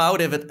will come out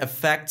if it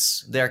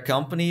affects their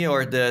company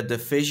or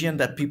the vision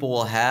that people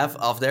will have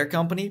of their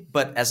company.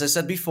 But as I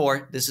said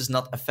before, this is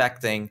not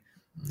affecting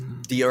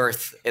the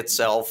Earth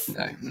itself.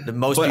 No. The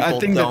most But I people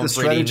think that don't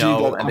the really strategy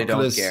know that and they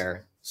Oculus- don't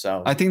care.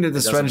 So I think that the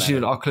it doesn't strategy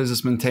matter. that Oculus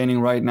is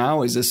maintaining right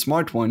now is a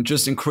smart one.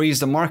 Just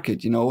increase the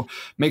market,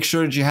 make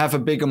sure that you have a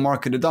bigger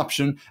market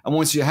adoption. And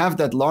once you have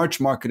that large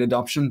market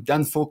adoption,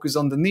 then focus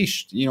on the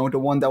niche, the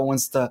one that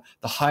wants the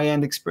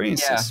high-end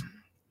experiences. Yeah.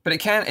 But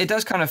it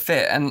does kind of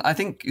fit. And I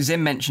think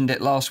Zim mentioned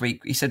it last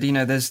week. He said,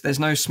 there's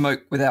no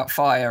smoke without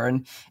fire.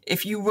 And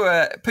if you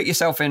were put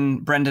yourself in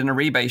Brendan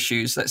Aribe's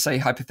shoes, let's say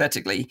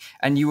hypothetically,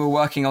 and you were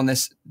working on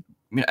this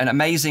an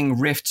amazing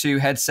Rift 2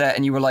 headset,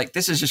 and you were like,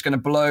 this is just going to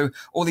blow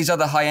all these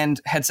other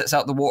high-end headsets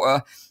out the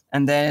water.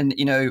 And then,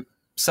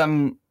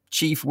 some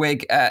chief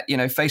wig at,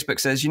 Facebook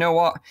says, you know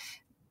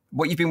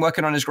what you've been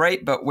working on is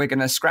great, but we're going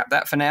to scrap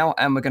that for now.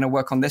 And we're going to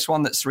work on this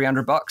one that's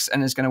 $300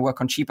 and is going to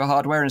work on cheaper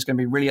hardware and it's going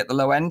to be really at the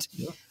low end.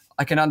 Yeah.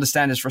 I can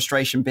understand his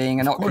frustration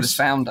being an Oculus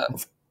founder.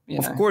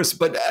 Of course.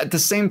 But at the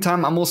same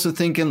time, I'm also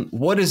thinking,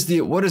 what is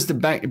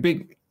the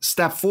big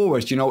step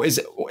forward?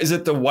 Is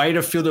it the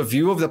wider field of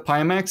view of the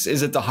Pimax?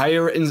 Is it the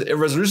higher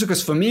resolution?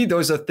 Because for me,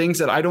 those are things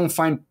that I don't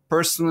find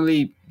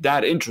personally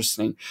that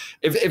interesting.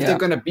 If they're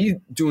going to be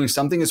doing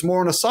something, it's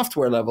more on a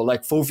software level,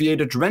 like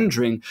foveated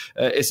rendering.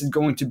 Is it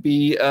going to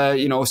be,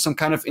 some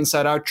kind of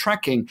inside-out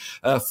tracking,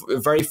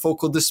 very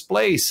focal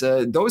displays?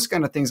 Those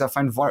kind of things I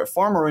find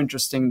far more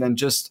interesting than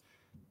just,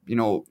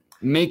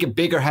 make a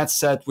bigger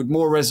headset with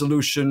more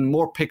resolution,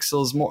 more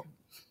pixels, more.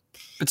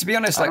 But to be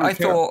honest, I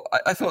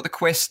thought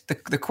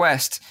the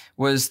Quest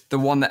was the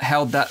one that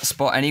held that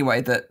spot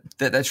anyway. That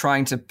they're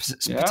trying to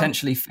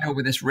potentially fill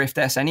with this Rift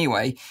S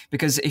anyway.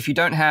 Because if you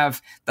don't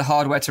have the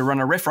hardware to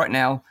run a Rift right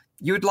now,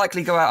 you would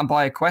likely go out and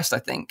buy a Quest, I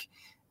think.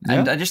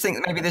 And I just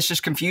think maybe this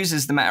just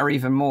confuses the matter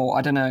even more.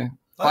 I don't know.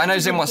 But I know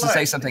Zim wants to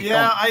say something.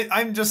 Yeah,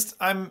 I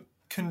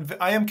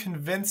am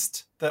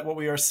convinced that what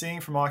we are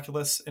seeing from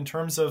Oculus in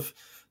terms of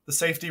the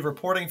safety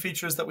reporting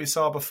features that we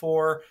saw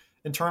before,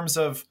 in terms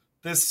of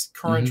this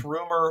current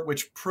rumor,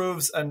 which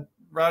proves, and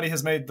Rowdy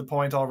has made the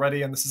point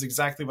already, and this is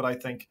exactly what I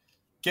think,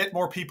 get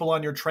more people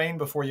on your train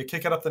before you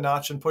kick it up the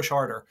notch and push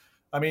harder.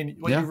 I mean,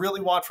 what you really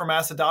want for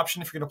mass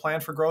adoption, if you're going to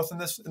plan for growth in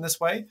this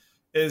way,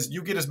 is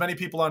you get as many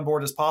people on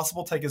board as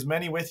possible, take as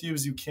many with you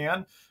as you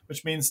can,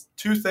 which means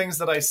two things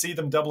that I see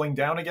them doubling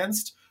down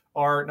against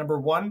are, number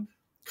one,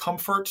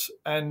 comfort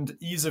and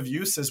ease of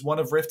use is one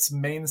of Rift's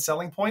main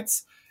selling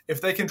points. If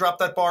they can drop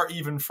that bar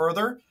even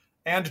further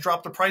and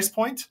drop the price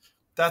point,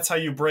 that's how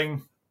you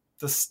bring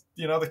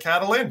the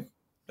cattle in,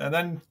 and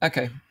then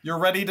you're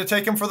ready to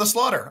take them for the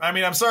slaughter. I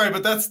mean, I'm sorry,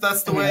 but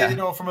that's the way,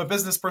 from a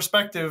business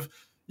perspective,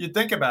 you'd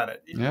think about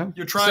it. Yeah.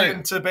 You're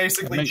trying to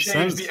basically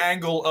change the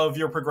angle of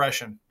your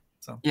progression.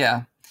 So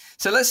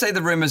So let's say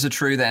the rumors are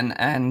true then,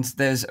 and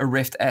there's a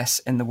Rift S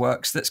in the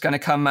works that's going to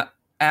come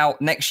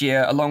out next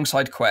year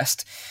alongside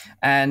Quest,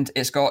 and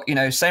it's got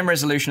same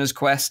resolution as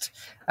Quest,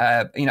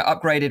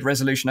 upgraded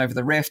resolution over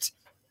the Rift.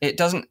 It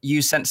doesn't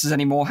use sensors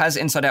anymore, has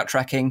inside-out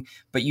tracking,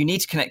 but you need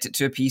to connect it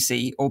to a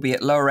PC,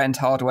 albeit lower-end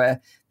hardware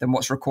than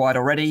what's required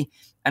already,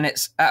 and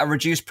it's at a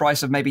reduced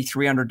price of maybe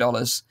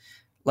 $300.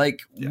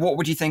 What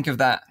would you think of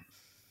that?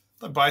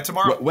 I'd buy it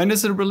tomorrow. When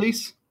does it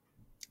release?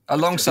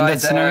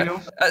 Alongside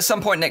at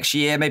some point next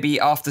year, maybe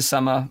after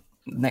summer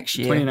next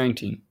year.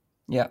 2019.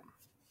 Yeah.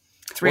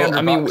 $300.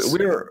 I mean,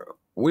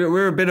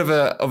 we're a bit of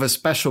a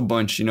special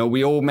bunch,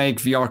 we all make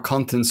VR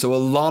content. So a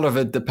lot of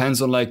it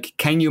depends on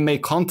can you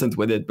make content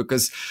with it?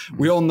 Because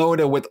we all know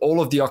that with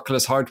all of the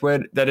Oculus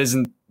hardware, that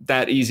isn't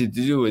that easy to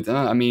do it.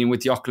 I mean,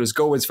 with the Oculus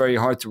Go, it's very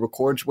hard to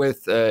record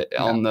with.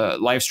 On the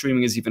live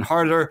streaming is even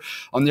harder.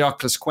 On the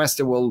Oculus Quest,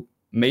 it will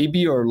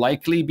maybe or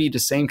likely be the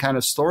same kind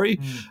of story.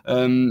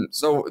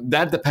 So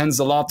that depends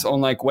a lot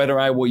on whether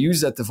I will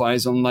use that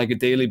device on a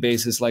daily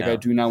basis I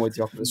do now with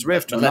the Oculus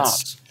Rift or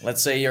not.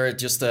 Let's say you're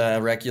just a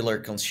regular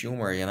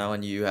consumer,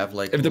 and you have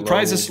if the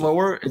price is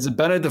lower, it's a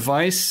better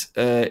device.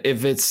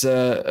 If it's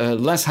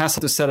less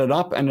hassle to set it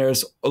up and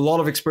there's a lot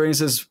of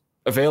experiences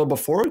available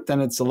for it, then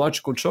it's a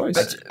logical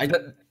choice.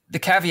 But the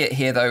caveat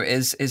here though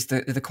is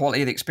the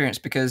quality of the experience,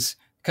 because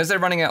they're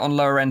running it on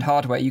lower end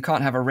hardware, you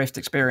can't have a Rift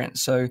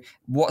experience. So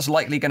what's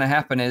likely going to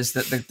happen is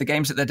that the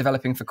games that they're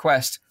developing for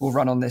Quest will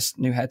run on this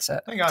new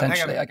headset. Hang on.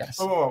 I guess.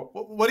 Whoa.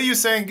 What are you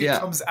saying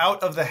comes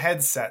out of the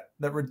headset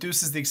that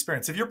reduces the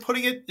experience? If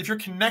you're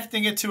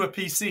connecting it to a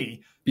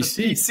PC, the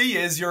PC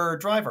is your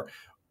driver.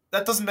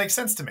 That doesn't make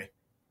sense to me.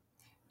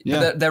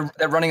 Yeah. They're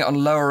running it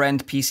on lower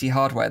end PC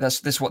hardware.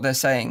 That's what they're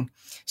saying.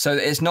 So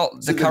it's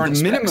not the current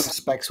the minimum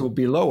specs will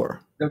be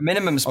lower. The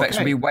minimum specs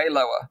will be way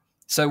lower.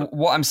 So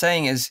what I'm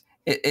saying is,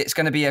 it's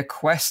going to be a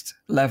Quest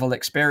level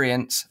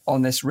experience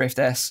on this Rift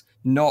S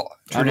not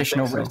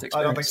traditional think so. Rift experience.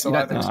 I don't think so You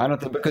either. No, I don't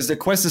think, because the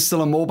Quest is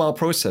still a mobile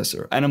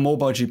processor and a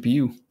mobile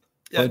GPU.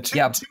 Yeah,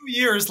 But- two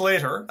years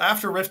later,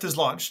 after Rift is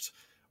launched,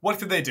 what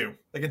can they do?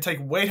 They can take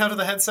weight out of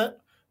the headset.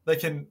 They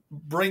can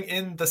bring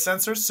in the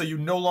sensors so you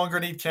no longer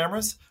need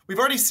cameras. We've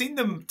already seen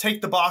them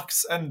take the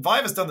box, and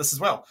Vive has done this as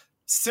well.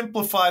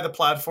 Simplify the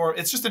platform.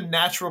 It's just a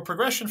natural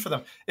progression for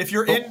them. If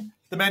you're in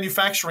the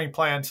manufacturing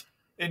plant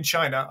in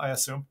China, I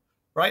assume,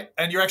 right?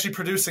 And you're actually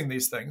producing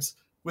these things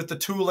with the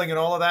tooling and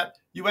all of that,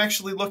 you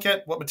actually look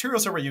at what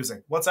materials are we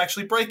using, what's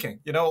actually breaking,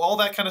 all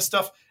that kind of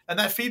stuff. And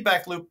that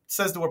feedback loop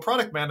says to a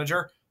product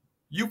manager,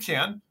 you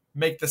can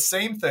make the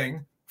same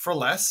thing for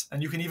less,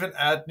 and you can even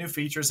add new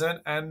features in.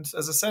 And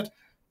as I said,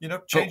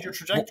 change your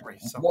trajectory.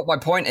 What my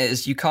point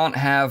is, you can't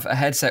have a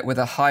headset with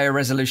a higher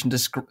resolution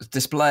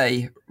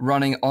display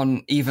running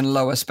on even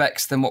lower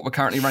specs than what we're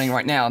currently running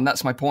right now. And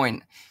that's my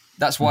point.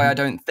 That's why I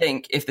don't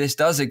think, if this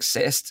does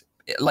exist,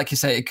 like you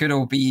say, it could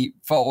all be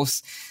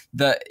false,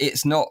 that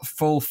it's not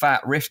full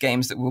fat Rift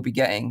games that we'll be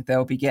getting.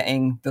 They'll be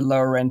getting the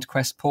lower end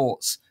Quest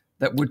ports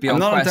that would be on I'm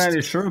not Quest.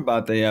 entirely sure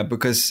about that yet,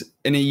 because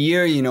in a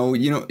year,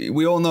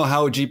 we all know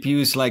how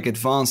GPUs like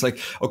advance. Like,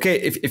 okay,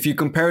 if you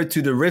compare it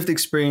to the Rift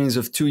experience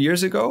of 2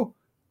 years ago,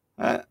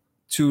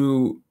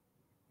 to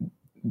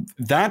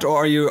that,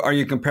 or are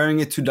you comparing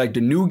it to like the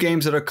new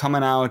games that are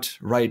coming out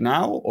right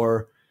now,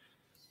 or?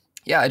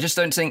 Yeah, I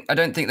don't think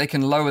they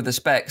can lower the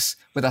specs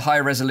with a high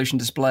resolution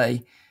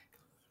display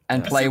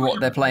and play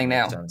what they're playing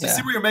now. I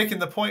see where you're making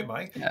the point,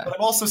 Mike. Yeah. But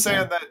I'm also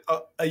saying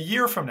that a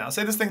year from now,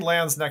 say this thing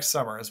lands next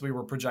summer, as we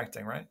were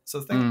projecting, right? So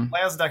the thing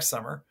lands next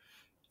summer.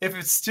 If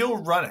it's still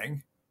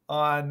running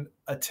on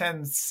a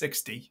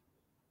 1060,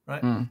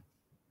 right?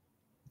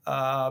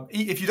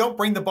 If you don't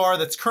bring the bar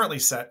that's currently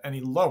set any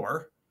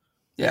lower,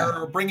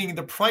 you're bringing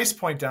the price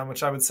point down,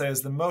 which I would say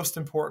is the most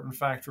important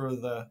factor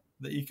of the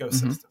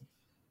ecosystem.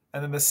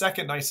 And then the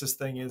second nicest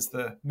thing is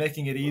the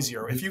making it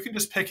easier. If you can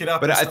just pick it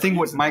up. But I think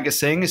what Mike is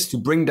saying is to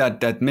bring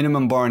that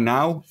minimum bar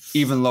now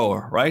even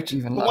lower, right?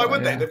 Why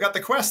would they? They've got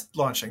the Quest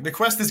launching. The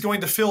Quest is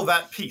going to fill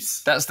that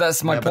piece. That's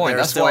my point. But there's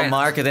that's still why a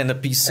market in the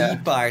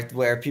PC part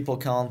where people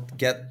can't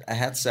get a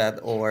headset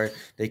or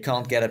they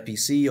can't get a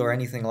PC or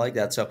anything like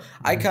that. So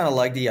I kind of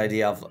like the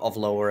idea of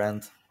lower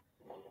end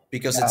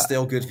because it's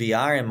still good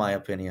VR in my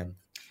opinion.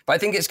 But I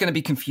think it's going to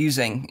be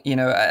confusing.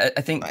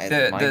 I think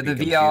the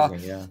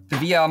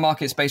VR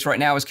market space right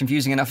now is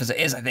confusing enough as it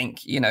is, I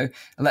think,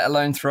 let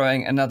alone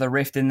throwing another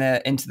Rift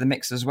into the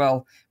mix as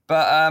well.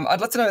 But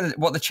I'd love to know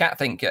what the chat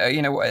think.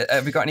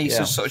 Have we got any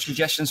sort of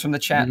suggestions from the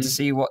chat to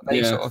see what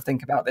they sort of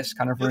think about this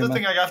kind of rumor? The other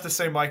thing I have to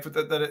say, Mike,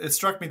 that it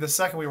struck me the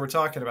second we were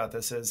talking about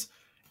this is,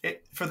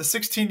 for the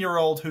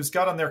 16-year-old who's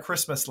got on their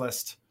Christmas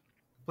list,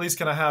 please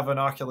can I have an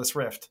Oculus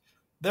Rift?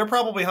 They're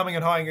probably humming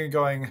and hawing and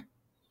going,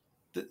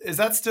 is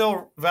that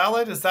still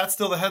valid? Is that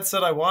still the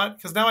headset I want?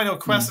 Because now I know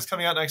Quest is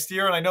coming out next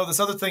year, and I know this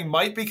other thing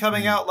might be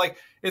coming out. Like,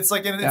 it's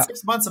like in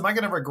 6 months, am I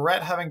going to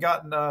regret having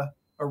gotten a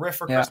Rift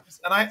for Christmas?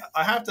 And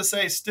I have to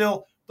say,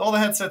 still, all the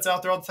headsets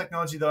out there, all the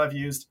technology that I've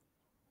used,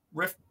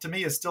 Rift to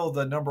me is still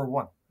the number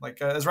one.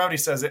 Like as Rowdy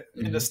says,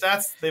 in the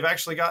stats, they've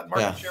actually got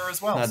market share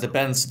as well.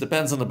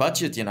 Depends on the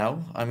budget,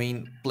 I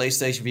mean,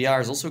 PlayStation VR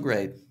is also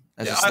great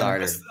as a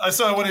starter. I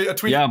saw a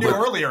tweet you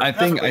earlier. I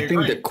think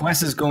the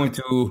Quest is going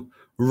to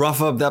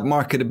rough up that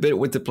market a bit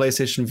with the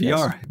PlayStation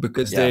VR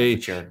because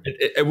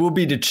it will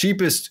be the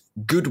cheapest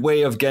good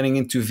way of getting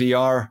into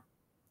VR.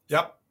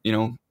 Yep.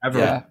 Ever.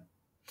 Yeah.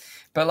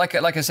 But like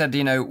I said,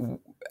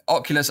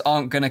 Oculus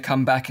aren't going to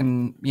come back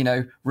and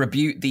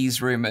rebuke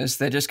these rumors.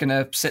 They're just going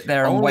to sit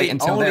there and wait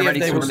until they're ready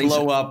to release it. If they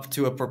blow up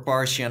to a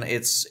proportion,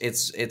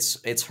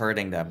 it's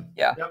hurting them.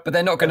 Yeah, but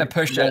they're not going to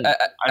push an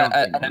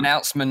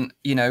announcement,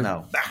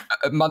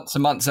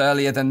 months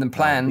earlier than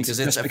planned, because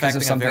it's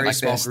affecting a very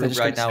small group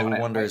right now who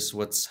wonders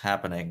what's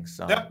happening.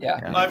 So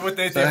I'm with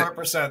Nathan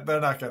 100%.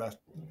 They're not going to.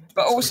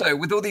 But also,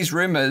 with all these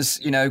rumors,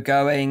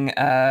 going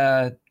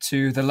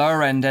to the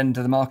lower end of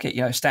the market,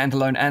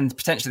 standalone and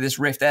potentially this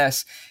Rift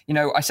S,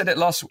 I said it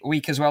last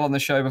week as well on the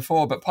show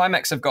before, but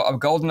Pimax have got a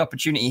golden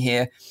opportunity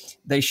here.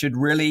 They should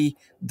really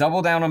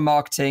double down on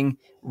marketing,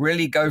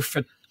 really go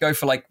for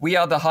like, we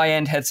are the high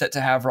end headset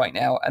to have right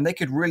now, and they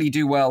could really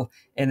do well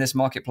in this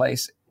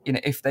marketplace,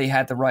 if they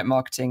had the right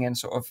marketing and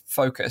sort of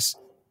focus.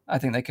 I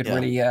think they could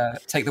really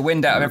take the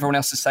wind out of everyone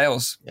else's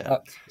sails. Yeah.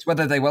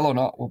 Whether they will or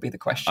not will be the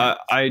question.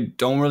 I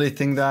don't really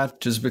think that,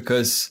 just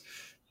because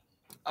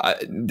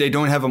they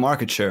don't have a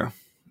market share.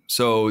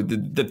 So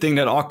the thing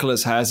that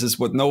Oculus has is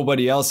what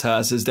nobody else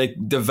has, is they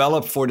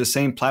develop for the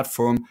same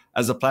platform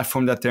as the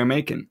platform that they're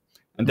making.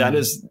 And that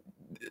is,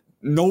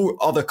 no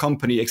other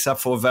company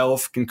except for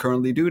Valve can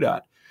currently do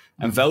that.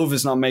 And Valve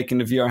is not making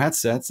the VR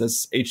headsets.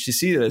 That's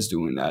HTC that is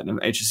doing that.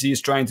 And HTC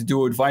is trying to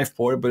do it with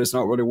Viveport, but it's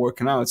not really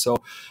working out. So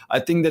I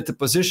think that the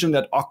position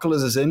that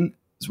Oculus is in,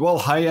 as well,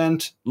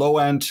 high-end,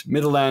 low-end,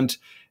 middle-end,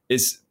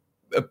 is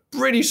a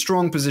pretty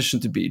strong position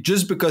to be,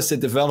 just because they're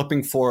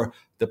developing for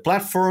the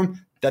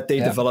platform that they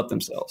develop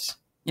themselves.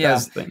 Yeah.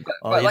 That's the thing.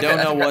 Well, you don't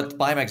know what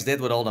Pimax did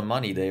with all the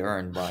money they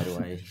earned, by the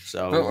way.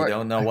 So you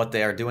don't know what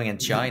they are doing in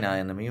China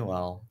in the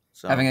meanwhile.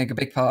 So having a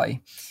big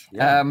party.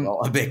 yeah,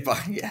 well, a big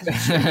party.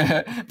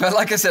 Yeah. But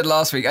like I said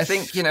last week, I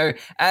think,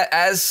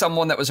 as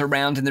someone that was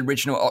around in the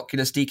original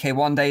Oculus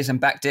DK1 days and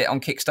backed it on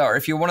Kickstarter,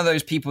 if you're one of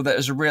those people that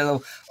is a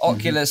real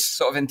Oculus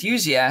sort of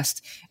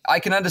enthusiast, I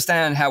can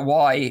understand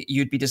why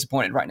you'd be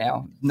disappointed right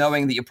now,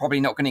 knowing that you're probably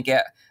not going to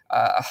get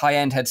a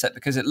high-end headset,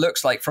 because it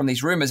looks like, from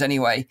these rumors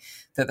anyway,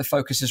 that the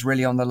focus is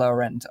really on the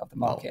lower end of the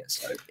market.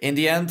 So in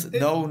the end,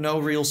 no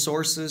real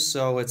sources,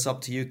 so it's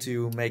up to you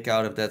to make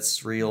out if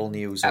that's real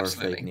news or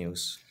fake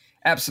news.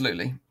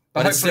 Absolutely.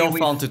 But it's still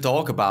fun to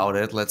talk about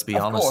it, let's be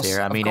honest here.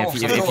 I mean,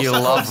 if you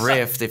love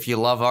Rift, if you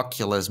love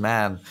Oculus,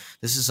 man,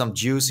 this is some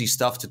juicy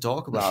stuff to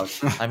talk about.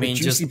 I mean,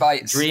 just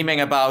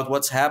dreaming about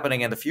what's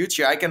happening in the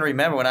future. I can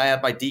remember when I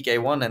had my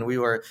DK1 and we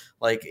were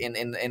like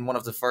in one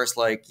of the first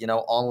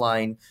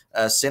online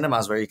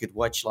cinemas where you could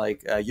watch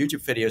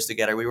YouTube videos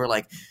together. We were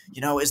like,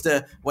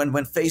 when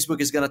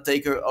Facebook is going to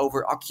take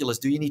over Oculus,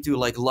 do you need to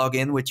log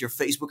in with your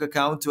Facebook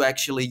account to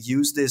actually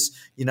use this,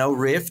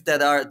 Rift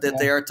that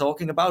they are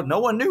talking about?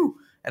 No one knew.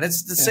 And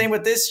it's the same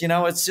with this,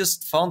 it's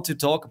just fun to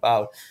talk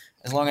about.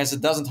 As long as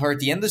it doesn't hurt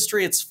the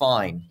industry, it's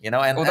fine, and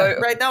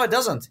right now it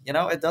doesn't,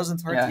 it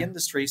doesn't hurt the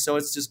industry. So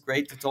it's just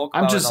great to talk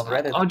about it on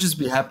Reddit. I'll just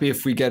be happy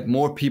if we get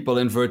more people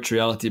in virtual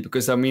reality,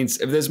 because that means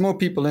if there's more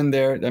people in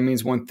there, that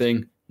means one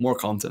thing, more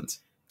content.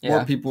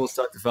 More people will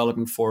start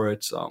developing for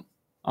it. So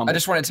I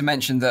just wanted to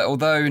mention that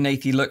although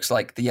Nathy looks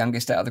like the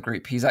youngest out of the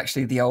group, he's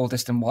actually the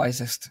oldest and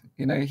wisest.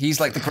 He's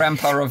like the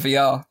grandpa of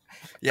VR.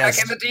 Yes.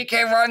 Back in the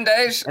DK1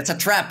 days. It's a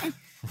trap.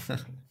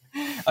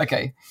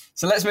 Okay,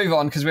 so let's move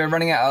on because we're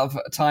running out of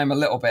time a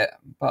little bit,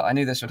 but I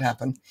knew this would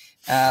happen.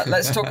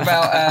 Let's talk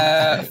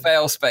about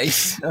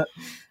Failspace,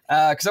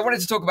 because I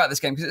wanted to talk about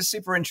this game because it's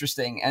super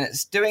interesting and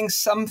it's doing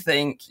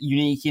something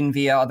unique in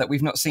VR that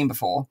we've not seen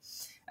before.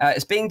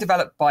 It's being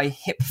developed by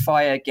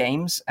Hipfire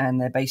Games,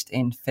 and they're based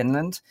in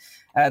Finland.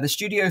 The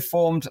studio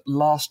formed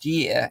last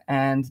year,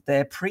 and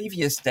their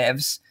previous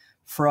devs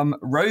from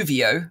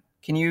Rovio.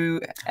 Can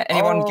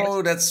anyone guess?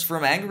 Oh, that's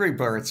from Angry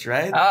Birds,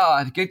 right?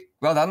 Ah, good.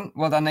 Well done,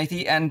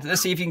 Nathy. And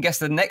let's see if you can guess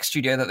the next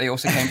studio that they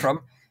also came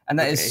from, and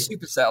that is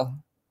Supercell.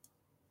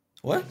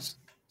 What?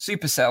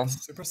 Supercell.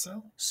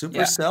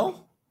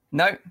 Supercell?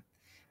 No.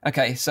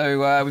 Okay,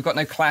 so we've got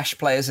no Clash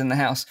players in the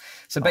house.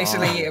 So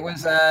basically, it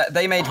was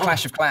they made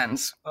Clash of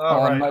Clans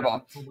on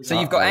mobile. So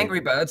you've got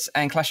Angry Birds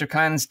and Clash of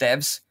Clans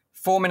devs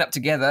forming up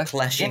together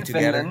in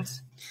Finland,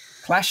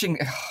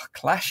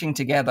 clashing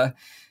together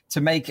to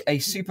make a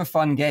super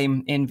fun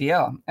game in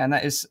VR, and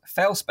that is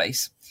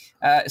Failspace.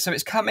 So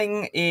it's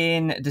coming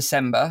in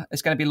December.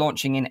 It's going to be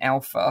launching in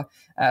alpha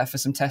for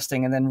some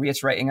testing and then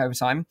reiterating over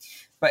time.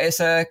 But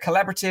it's a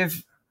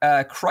collaborative,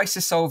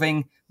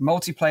 crisis-solving,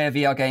 multiplayer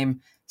VR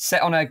game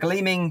set on a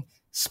gleaming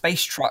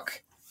space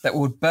truck that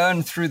will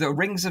burn through the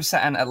rings of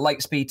Saturn at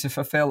light speed to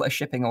fulfill a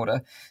shipping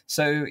order.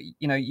 So,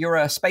 you're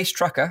a space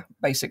trucker,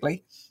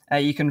 basically.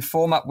 You can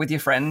form up with your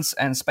friends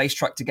and space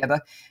truck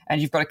together,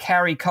 and you've got to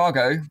carry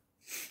cargo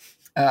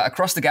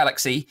across the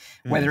galaxy,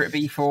 whether it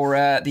be for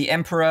the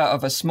emperor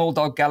of a small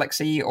dog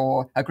galaxy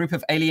or a group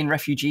of alien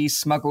refugees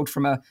smuggled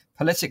from a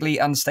politically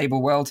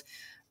unstable world.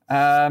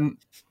 And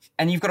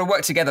you've got to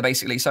work together,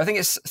 basically. So I think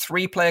it's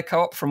 3-player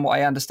co-op from what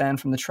I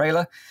understand from the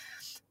trailer.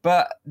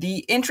 But the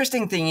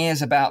interesting thing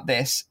is about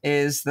this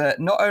is that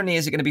not only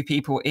is it going to be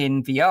people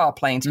in VR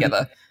playing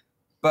together,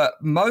 but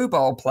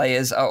mobile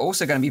players are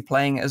also going to be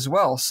playing as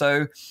well.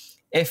 So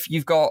if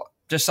you've got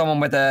just someone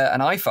with an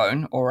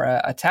iPhone or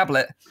a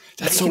tablet,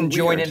 they can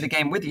join in the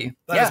game with you.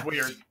 That is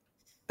weird.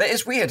 That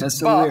is weird. That's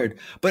so weird.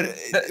 But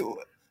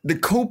the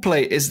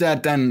co-play, is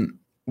that then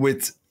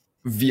with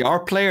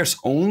VR players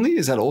only?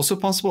 Is that also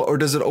possible? Or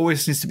does it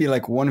always need to be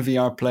like one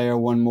VR player,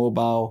 one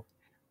mobile?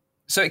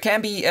 So it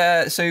can be,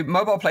 so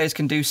mobile players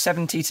can do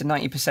 70 to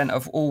 90%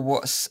 of all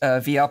what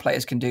VR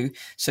players can do.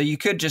 So you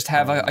could just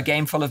have a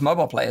game full of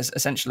mobile players,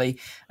 essentially.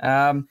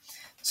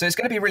 So it's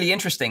going to be really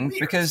interesting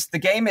because the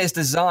game is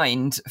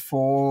designed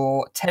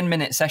for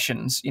 10-minute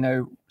sessions,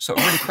 sort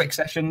of really quick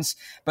sessions,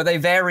 but they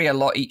vary a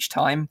lot each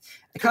time.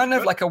 They're kind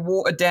of like a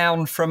watered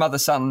down From Other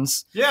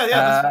Suns. Yeah,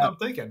 that's what I'm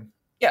thinking.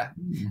 Yeah,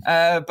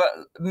 but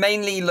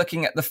mainly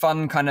looking at the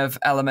fun kind of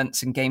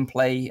elements and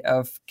gameplay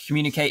of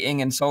communicating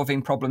and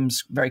solving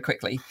problems very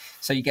quickly.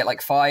 So you get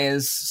like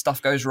fires,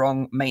 stuff goes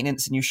wrong,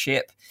 maintenance in your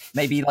ship,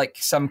 maybe like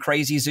some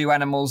crazy zoo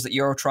animals that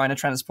you're trying to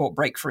transport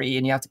break free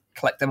and you have to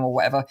collect them or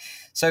whatever.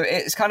 So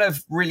it's kind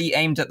of really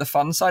aimed at the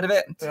fun side of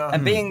it. Yeah.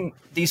 And being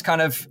these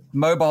kind of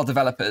mobile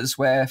developers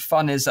where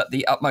fun is at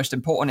the utmost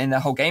important in their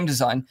whole game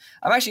design,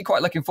 I'm actually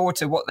quite looking forward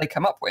to what they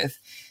come up with.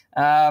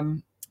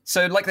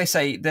 So like they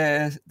say,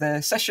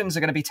 the sessions are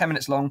going to be 10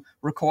 minutes long,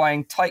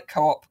 requiring tight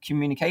co-op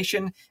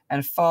communication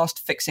and fast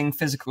fixing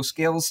physical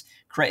skills,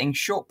 creating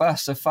short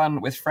bursts of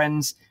fun with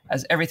friends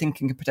as everything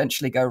can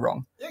potentially go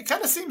wrong. It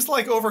kind of seems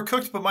like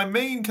Overcooked, but my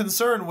main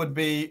concern would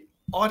be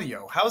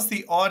audio. How's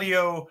the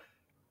audio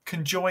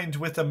conjoined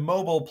with a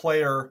mobile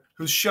player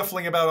who's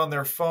shuffling about on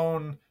their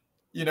phone,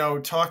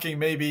 talking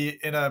maybe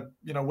in a,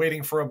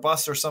 waiting for a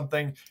bus or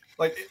something?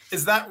 Like,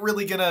 is that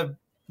really going to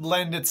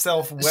lend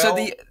itself well?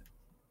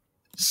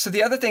 So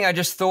the other thing I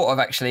just thought of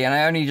actually, and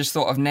I only just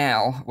thought of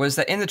now, was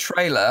that in the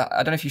trailer,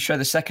 I don't know if you show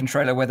the second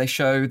trailer where they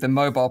show the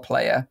mobile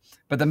player,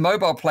 but the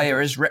mobile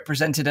player is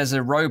represented as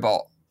a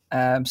robot.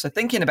 So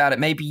thinking about it,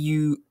 maybe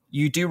you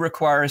do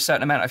require a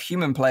certain amount of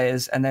human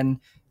players, and then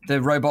the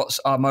robots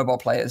are mobile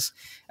players.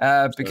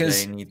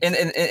 Because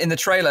in the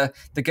trailer,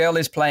 the girl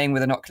is playing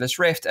with an Oculus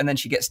Rift, and then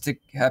she gets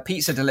her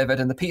pizza delivered,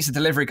 and the pizza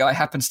delivery guy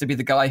happens to be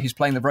the guy who's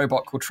playing the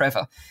robot called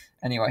Trevor.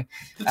 Anyway,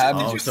 did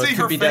you so see it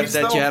her could be face,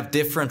 that though? you have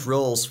different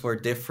roles for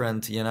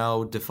different,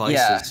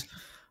 devices.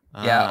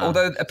 Yeah,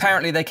 although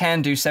apparently they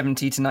can do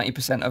 70 to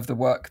 90% of the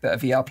work that a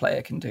VR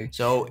player can do.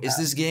 So is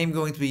this game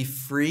going to be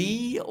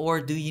free, or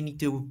do you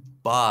need to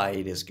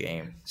buy this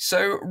game?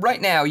 So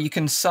right now you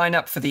can sign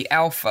up for the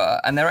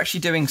alpha, and they're actually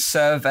doing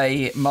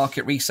survey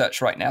market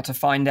research right now to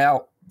find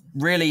out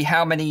really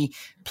how many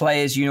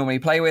players you normally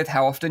play with,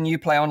 how often you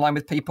play online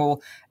with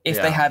people. If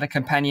they had a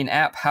companion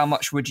app, how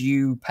much would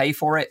you pay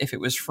for it? If it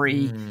was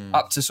free,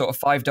 up to sort of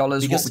 $5,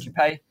 what would you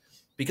pay?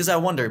 Because I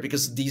wonder,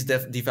 because these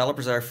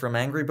developers are from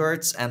Angry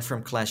Birds and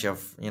from Clash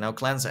of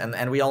Clans,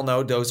 and we all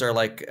know those are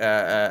like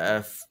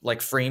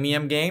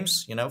freemium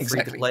games,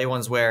 free to play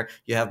ones where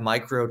you have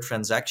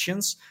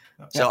microtransactions.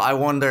 So I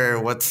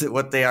wonder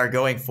what they are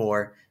going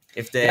for.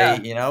 If they,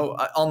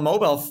 on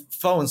mobile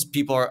phones,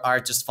 people are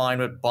just fine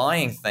with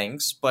buying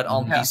things, but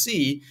on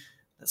PC,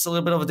 it's a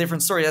little bit of a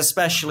different story,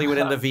 especially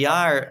within the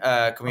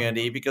VR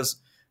community, because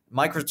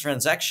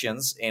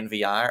microtransactions in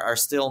VR are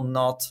still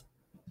not,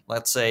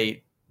 let's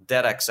say,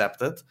 that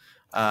accepted.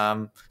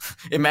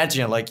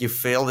 Imagine like you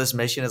fail this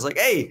mission, it's like,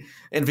 hey,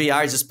 in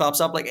VR it just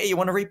pops up like, hey, you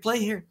want to replay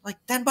here? Like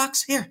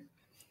 $10 here.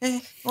 Hey,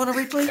 you want to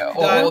replay?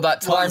 Or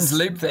that timed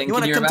loop thing. You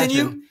want to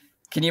continue? Imagine?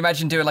 Can you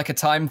imagine doing like a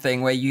time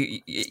thing where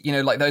you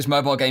like those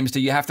mobile games do?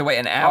 You have to wait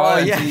an hour. Oh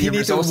yeah, you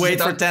need to wait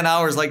for 10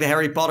 hours, like the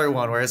Harry Potter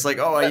one, where it's like,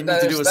 oh, I need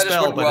to do a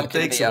spell, but it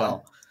takes a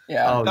while.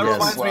 Yeah, that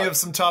reminds me of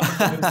some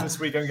topical news this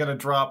week I'm going to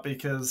drop,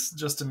 because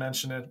just to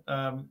mention it,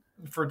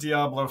 for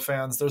Diablo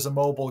fans, there's a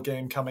mobile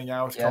game coming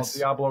out called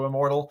Diablo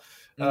Immortal.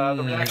 The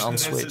reaction on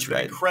to this Switch, is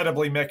right?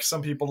 Incredibly mixed.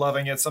 Some people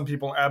loving it, some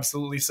people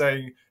absolutely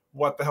saying,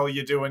 "What the hell are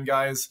you doing,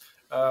 guys?"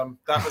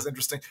 That was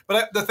interesting.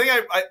 But the thing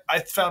I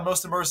found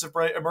most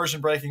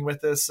immersion breaking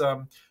with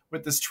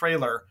this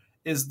trailer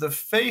is the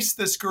face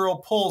this girl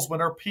pulls when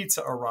her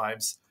pizza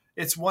arrives.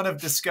 It's one of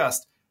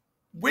disgust.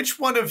 Which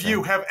one of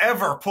you have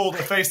ever pulled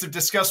a face of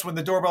disgust when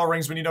the doorbell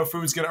rings when you know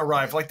food's going to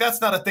arrive? Like, that's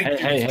not a thing.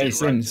 Hey,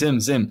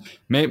 Sim.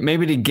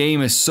 Maybe the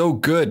game is so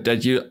good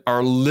that you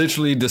are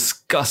literally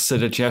disgusted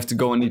that you have to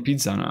go and eat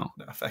pizza now.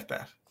 No, fuck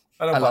that.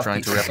 I love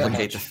trying to pizza so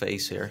replicate much. the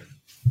face here.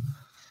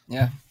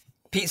 Yeah.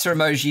 Pizza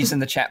emojis in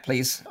the chat,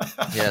 please.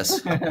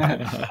 Yes. But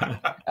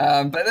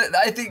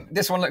I think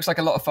this one looks like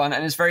a lot of fun,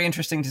 and it's very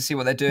interesting to see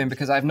what they're doing,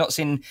 because I've not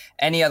seen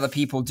any other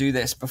people do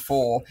this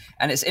before.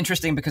 And it's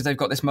interesting because they've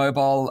got this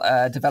mobile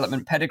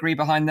development pedigree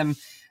behind them.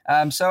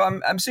 So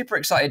I'm super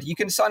excited. You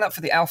can sign up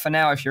for the alpha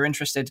now if you're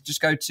interested.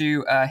 Just go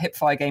to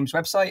Hipfire Games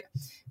website.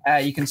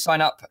 You can sign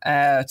up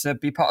to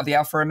be part of the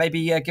alpha, and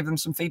maybe give them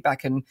some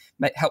feedback and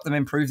help them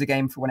improve the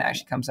game for when it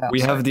actually comes out.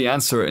 We have the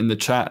answer in the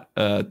chat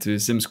to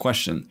Sim's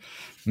question.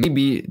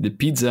 Maybe the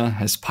pizza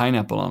has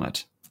pineapple on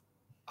it.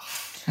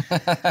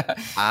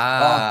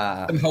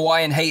 Some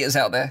Hawaiian haters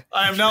out there.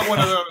 I am not one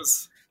of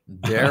those.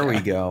 There we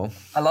go.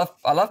 I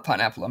love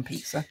pineapple on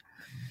pizza.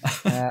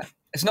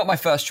 It's not my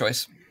first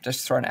choice.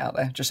 Just throwing it out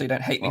there, just so you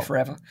don't hate me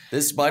forever.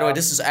 This, by the way,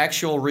 this is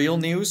actual real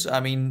news. I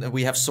mean,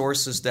 we have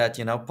sources that,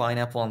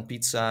 pineapple on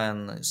pizza,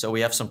 and so we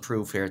have some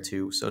proof here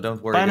too. So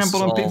don't worry.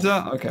 Pineapple on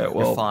pizza? Okay,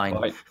 well, fine.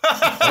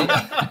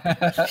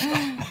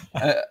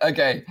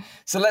 Okay,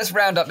 so let's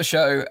round up the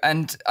show.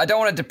 And I don't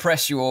want to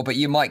depress you all, but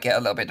you might get a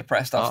little bit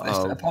depressed after this.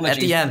 Apologies. At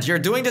the end. You're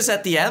doing this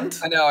at the end?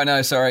 I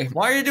know, sorry.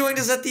 Why are you doing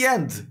this at the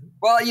end?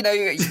 Well, you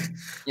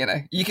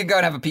can go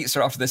and have a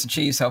pizza after this and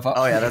cheer yourself up.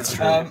 Oh yeah, that's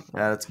true. Yeah,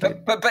 that's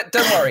good. But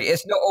don't worry,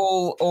 it's not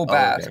all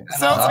bad. Okay.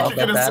 Sounds like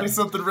you're going to say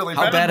something really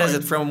bad. How bad is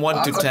it from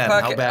 1 to 10?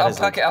 How bad I'll is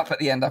pack it up at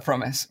the end, I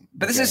promise.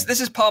 But this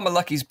is Palmer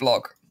Lucky's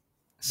blog.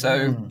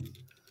 So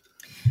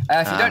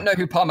if you don't know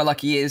who Palmer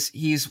Lucky is,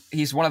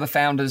 he's one of the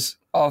founders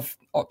of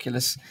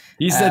Oculus.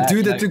 He's that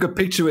dude that took a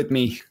picture with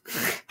me.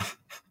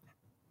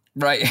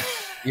 Right.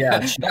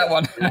 Yeah, that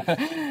one.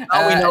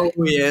 Now we know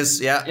who he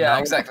is. Yeah,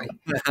 exactly.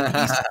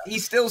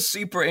 He's still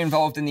super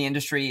involved in the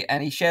industry,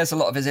 and he shares a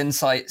lot of his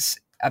insights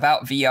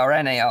about VR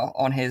and AR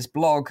on his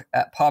blog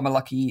at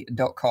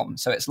palmerlucky.com.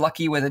 So it's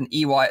lucky with an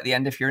EY at the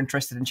end if you're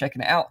interested in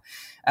checking it out.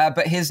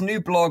 But his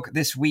new blog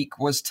this week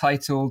was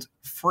titled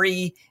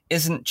 "Free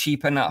Isn't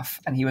Cheap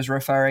Enough," and he was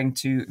referring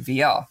to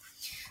VR.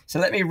 So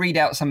let me read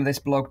out some of this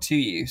blog to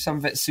you. Some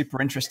of it's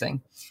super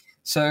interesting.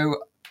 So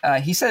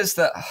he says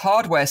that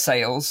hardware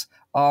sales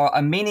are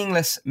a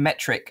meaningless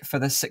metric for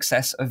the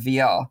success of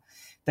VR.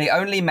 They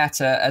only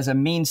matter as a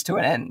means to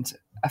an end,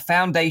 a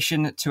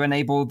foundation to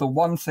enable the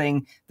one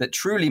thing that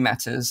truly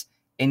matters,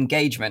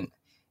 engagement.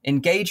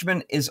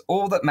 Engagement is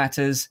all that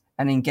matters,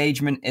 and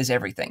engagement is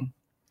everything.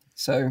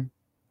 So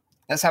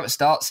That's how it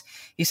starts.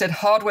 He said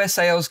hardware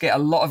sales get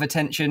a lot of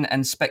attention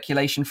and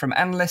speculation from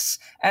analysts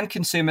and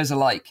consumers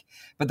alike,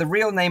 but the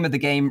real name of the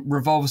game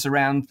revolves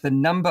around the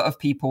number of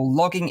people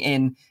logging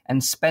in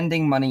and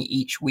spending money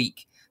each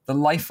week, the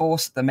life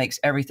force that makes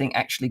everything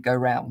actually go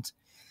round.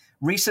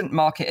 Recent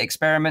market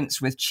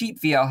experiments with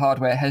cheap VR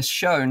hardware has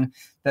shown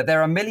that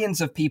there are millions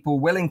of people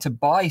willing to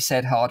buy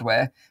said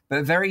hardware,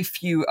 but very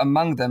few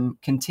among them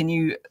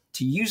continue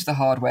to use the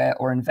hardware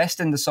or invest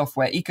in the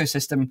software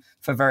ecosystem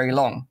for very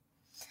long.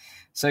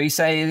 So he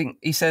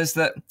says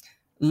that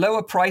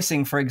lower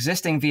pricing for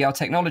existing VR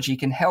technology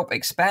can help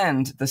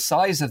expand the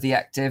size of the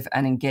active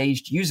and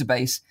engaged user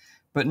base,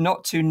 but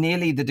not to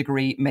nearly the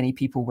degree many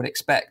people would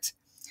expect.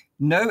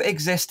 No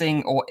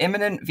existing or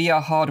imminent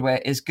VR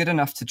hardware is good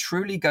enough to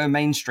truly go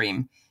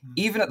mainstream,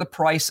 even at the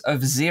price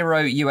of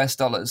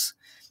 $0,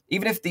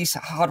 even if this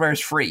hardware is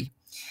free.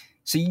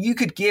 So you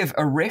could give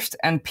a Rift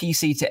and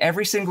PC to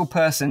every single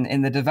person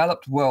in the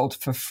developed world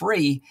for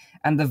free,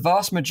 and the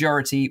vast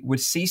majority would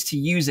cease to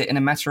use it in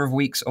a matter of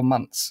weeks or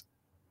months.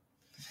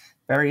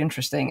 Very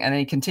interesting. And then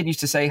he continues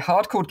to say,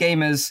 hardcore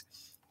gamers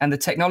and the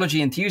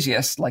technology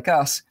enthusiasts like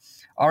us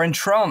are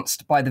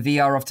entranced by the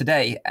VR of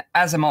today,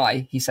 as am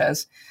I, he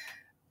says,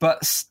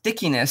 but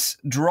stickiness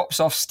drops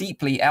off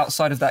steeply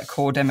outside of that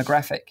core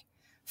demographic.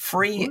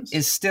 Free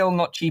is still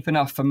not cheap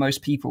enough for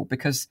most people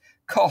because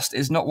cost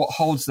is not what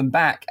holds them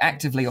back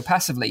actively or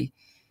passively.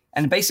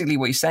 And basically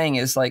what he's saying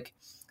is like,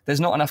 there's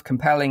not enough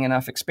compelling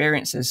enough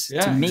experiences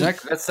to meet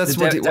that's the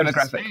what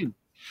demographic.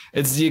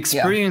 It's the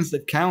experience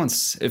that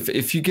counts.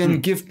 If you can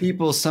give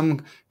people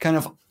some kind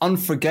of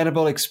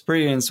unforgettable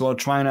experience while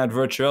trying out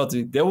virtual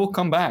reality, they will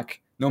come back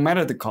no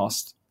matter the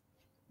cost.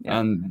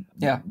 And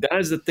that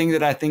is the thing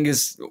that I think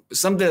is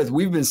something that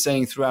we've been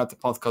saying throughout the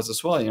podcast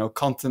as well. You know,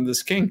 content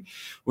is king.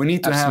 We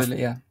need to have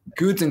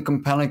good and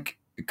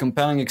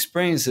compelling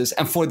experiences.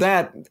 And for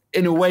that,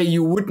 in a way,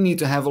 you would need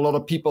to have a lot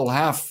of people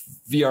have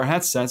VR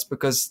headsets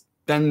because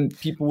then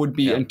people would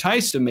be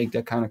enticed to make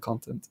that kind of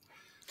content.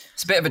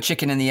 It's a bit of a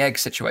chicken and the egg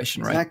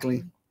situation, right?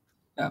 Exactly.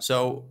 Yeah.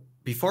 So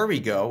before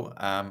we go,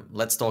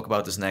 let's talk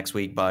about this next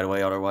week, by the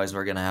way. Otherwise,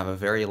 we're going to have a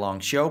very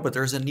long show. But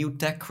there's a new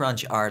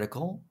TechCrunch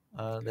article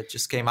that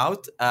just came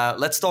out.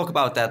 Let's talk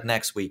about that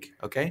next week,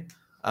 okay?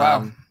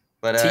 Wow.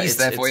 But tease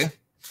there for you.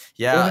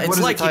 Yeah, what it's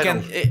like you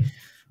can...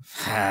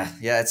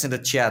 it's in the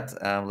chat.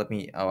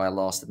 I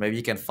lost it. Maybe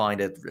you can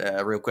find it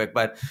real quick.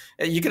 But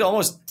you could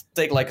almost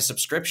take like a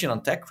subscription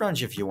on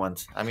TechCrunch if you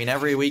want. I mean,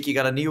 every week you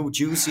got a new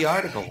juicy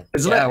article.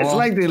 It's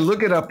like they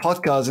look at our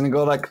podcast and they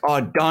go like,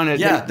 oh, darn it.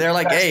 Yeah, they're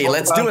like, hey,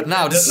 let's do it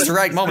now. This is the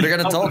right moment. They're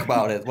going to talk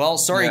about it. Well,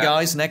 sorry,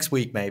 guys. Next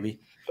week, maybe.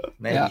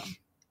 Yeah.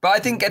 But I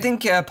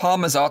think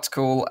Palmer's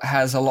article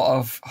has a lot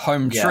of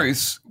home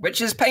truths, which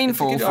is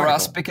painful for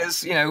us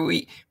because, you know,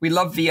 we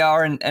love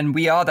VR and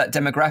we are that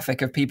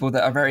demographic of people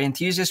that are very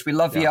enthusiasts. We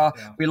love VR.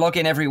 Yeah. We log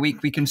in every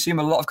week. We consume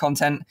a lot of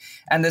content.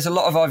 And there's a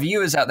lot of our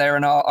viewers out there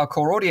and our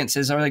core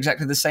audiences are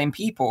exactly the same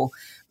people.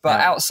 But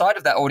outside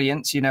of that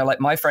audience, you know, like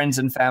my friends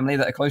and family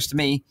that are close to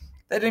me,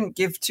 they didn't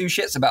give two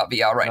shits about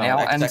VR right now.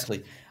 Exactly.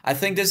 And I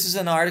think this is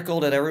an article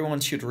that everyone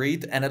should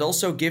read. And it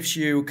also gives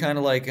you kind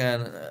of like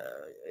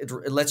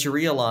it lets you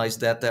realize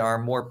that there are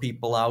more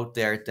people out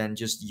there than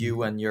just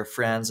you and your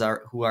friends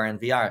who are in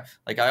VR.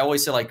 Like I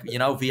always say, like, you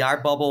know,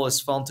 VR bubble is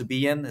fun to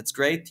be in. It's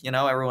great. You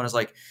know, everyone is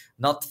like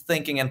not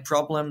thinking in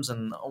problems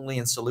and only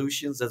in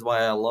solutions. That's why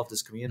I love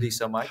this community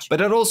so much. But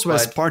that also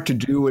has part to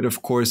do with,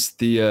 of course,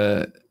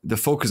 the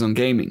focus on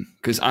gaming.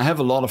 Because I have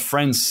a lot of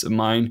friends of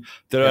mine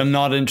that are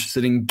not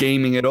interested in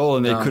gaming at all,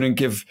 and they couldn't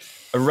give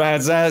a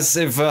rat's ass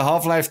if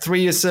Half-Life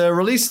 3 is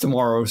released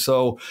tomorrow.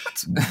 So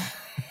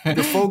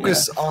the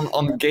focus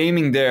on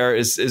gaming there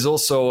is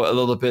also a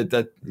little bit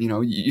that, you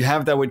know, you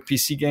have that with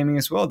PC gaming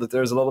as well, that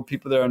there's a lot of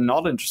people that are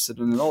not interested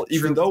in it all,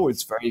 even though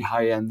it's very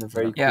high end and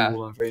very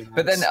cool and very nice.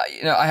 But then,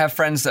 you know, I have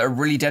friends that are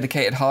really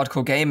dedicated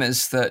hardcore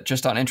gamers that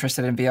just aren't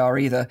interested in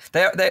VR either.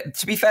 They're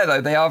to be fair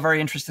though, they are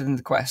very interested in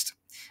the Quest,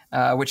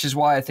 which is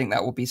why I think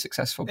that will be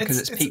successful because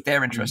it's piqued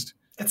their interest.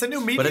 It's a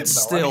new medium, but it's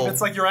though. still... I mean,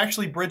 it's like you're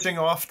actually bridging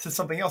off to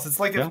something else. It's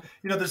like if,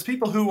 you know, there's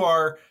people who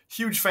are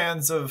huge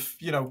fans of,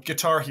 you know,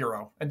 Guitar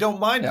Hero and don't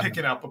mind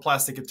picking up a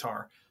plastic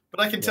guitar. But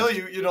I can tell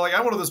you, you know, like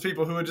I'm one of those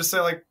people who would just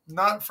say like,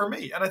 not for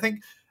me. And I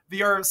think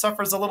VR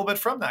suffers a little bit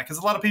from that because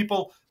a lot of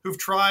people who've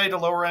tried a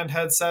lower end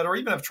headset or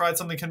even have tried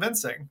something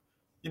convincing,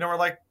 you know, are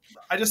like,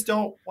 I just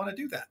don't want to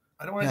do that.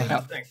 I don't want to do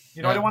that thing.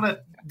 You know, I don't want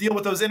to deal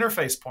with those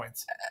interface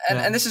points.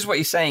 And this is what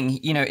you're saying.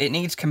 You know, it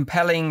needs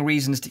compelling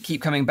reasons to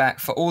keep coming back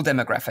for all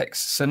demographics.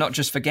 So not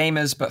just for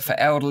gamers, but for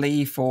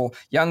elderly, for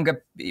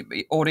younger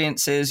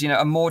audiences, you know,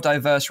 a more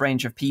diverse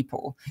range of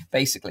people,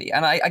 basically.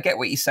 And I get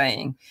what you're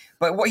saying.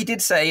 But what he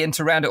did say, and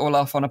to round it all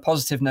off on a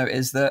positive note,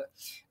 is that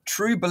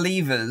true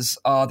believers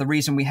are the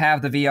reason we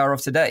have the VR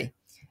of today.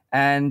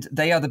 And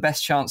they are the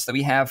best chance that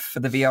we have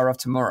for the VR of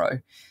tomorrow.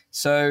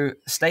 So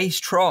stay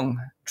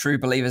strong, true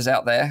believers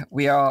out there.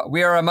 We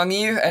are among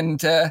you, and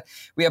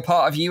we are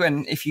part of you.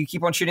 And if you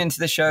keep on tuning into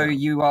the show,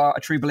 you are a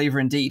true believer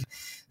indeed.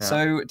 Yeah.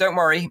 So don't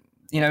worry.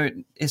 You know,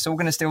 it's all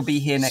going to still be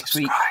here next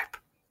week.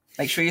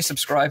 Make sure you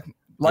subscribe,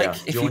 like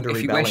if join you the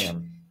if you wish.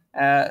 rebellion.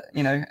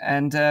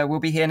 And we'll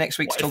be here next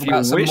week to talk If about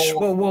you some wish,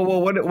 more. whoa,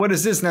 what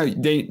is this now?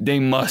 They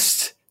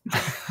must.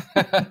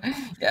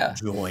 Yeah.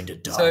 Join the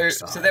dark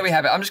So side. there we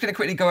have it. I'm just going to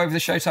quickly go over the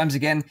show times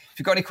again. If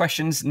you've got any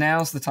questions,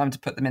 now's the time to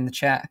put them in the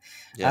chat.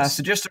 Yes.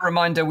 So just a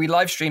reminder, we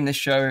live stream this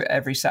show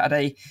every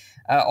Saturday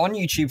on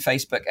YouTube,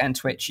 Facebook, and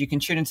Twitch. You can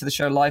tune into the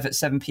show live at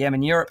 7 p.m.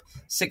 in Europe,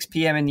 6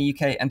 p.m. in the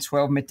UK, and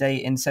 12 midday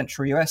in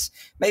Central US.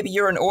 Maybe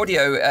you're an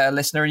audio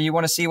listener and you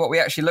want to see what we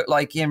actually look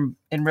like in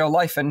real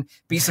life and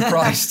be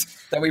surprised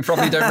that we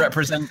probably don't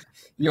represent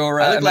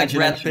your I look like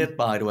Brad imagination. Pitt,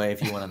 by the way,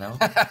 if you want to know.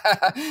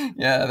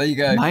 Yeah, there you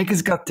go. Mike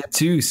has got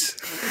tattoos.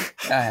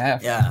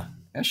 Yeah.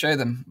 I'll show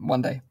them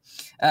one day.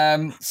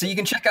 So you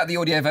can check out the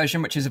audio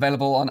version, which is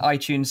available on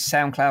iTunes,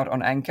 SoundCloud,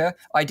 on Anchor.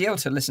 Ideal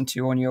to listen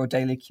to on your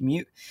daily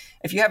commute.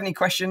 If you have any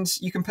questions,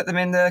 you can put them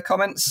in the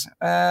comments,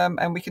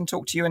 and we can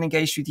talk to you and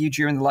engage with you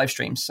during the live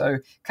stream. So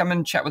come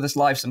and chat with us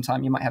live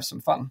sometime. You might have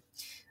some fun.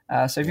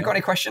 So if you've got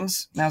any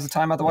questions, now's the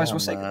time. Otherwise, we'll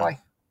say goodbye.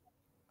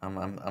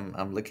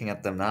 I'm looking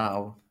at them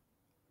now.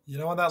 You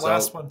know, on that So-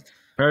 last one.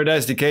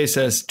 Paradise Decay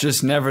says,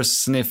 just never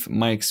sniff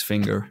Mike's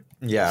finger.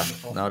 Yeah,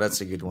 no,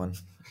 that's a good one.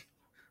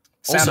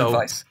 Sound Also,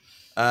 advice.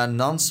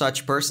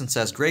 Non-such person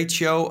says, great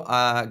show.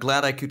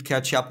 Glad I could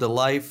catch up the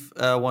live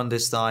one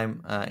this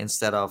time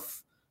instead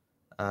of,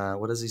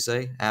 what does he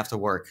say? After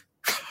work.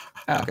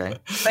 Oh. Okay.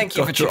 Thank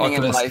you for Dr. tuning in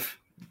Oculus. live.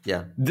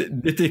 Yeah.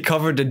 Did they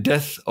cover the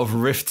death of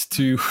Rift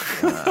 2?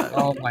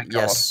 Oh my God.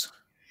 Yes.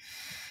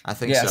 I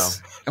think Yes.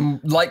 so. And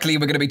likely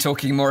we're going to be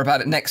talking more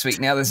about it next week.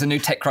 Now there's a new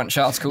TechCrunch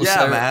article. Yeah,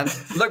 so man.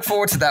 Look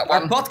forward to that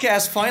Our one.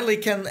 podcast finally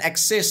can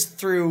exist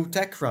through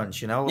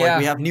TechCrunch, you know? Yeah. Like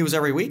we have news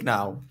every week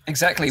now.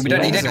 Exactly. We don't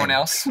need amazing. anyone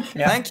else.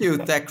 Yeah. Thank you,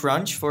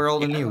 TechCrunch, for all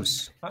the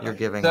news you're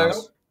giving So-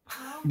 us.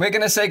 We're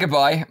going to say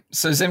goodbye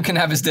so Zim can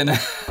have his dinner.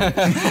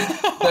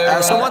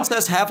 So, Someone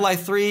says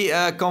Half-Life 3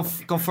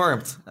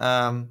 confirmed.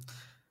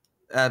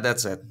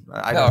 That's it.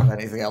 I don't have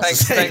anything else thanks,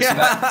 to say. thanks for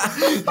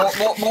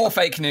that. more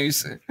fake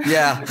news.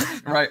 Yeah.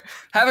 Right.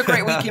 Have a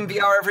great week in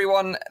VR,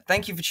 everyone.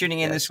 Thank you for tuning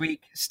in this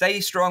week. Stay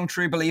strong,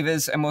 true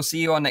believers, and we'll see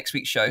you on next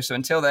week's show. So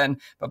until then,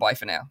 bye-bye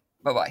for now.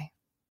 Bye-bye.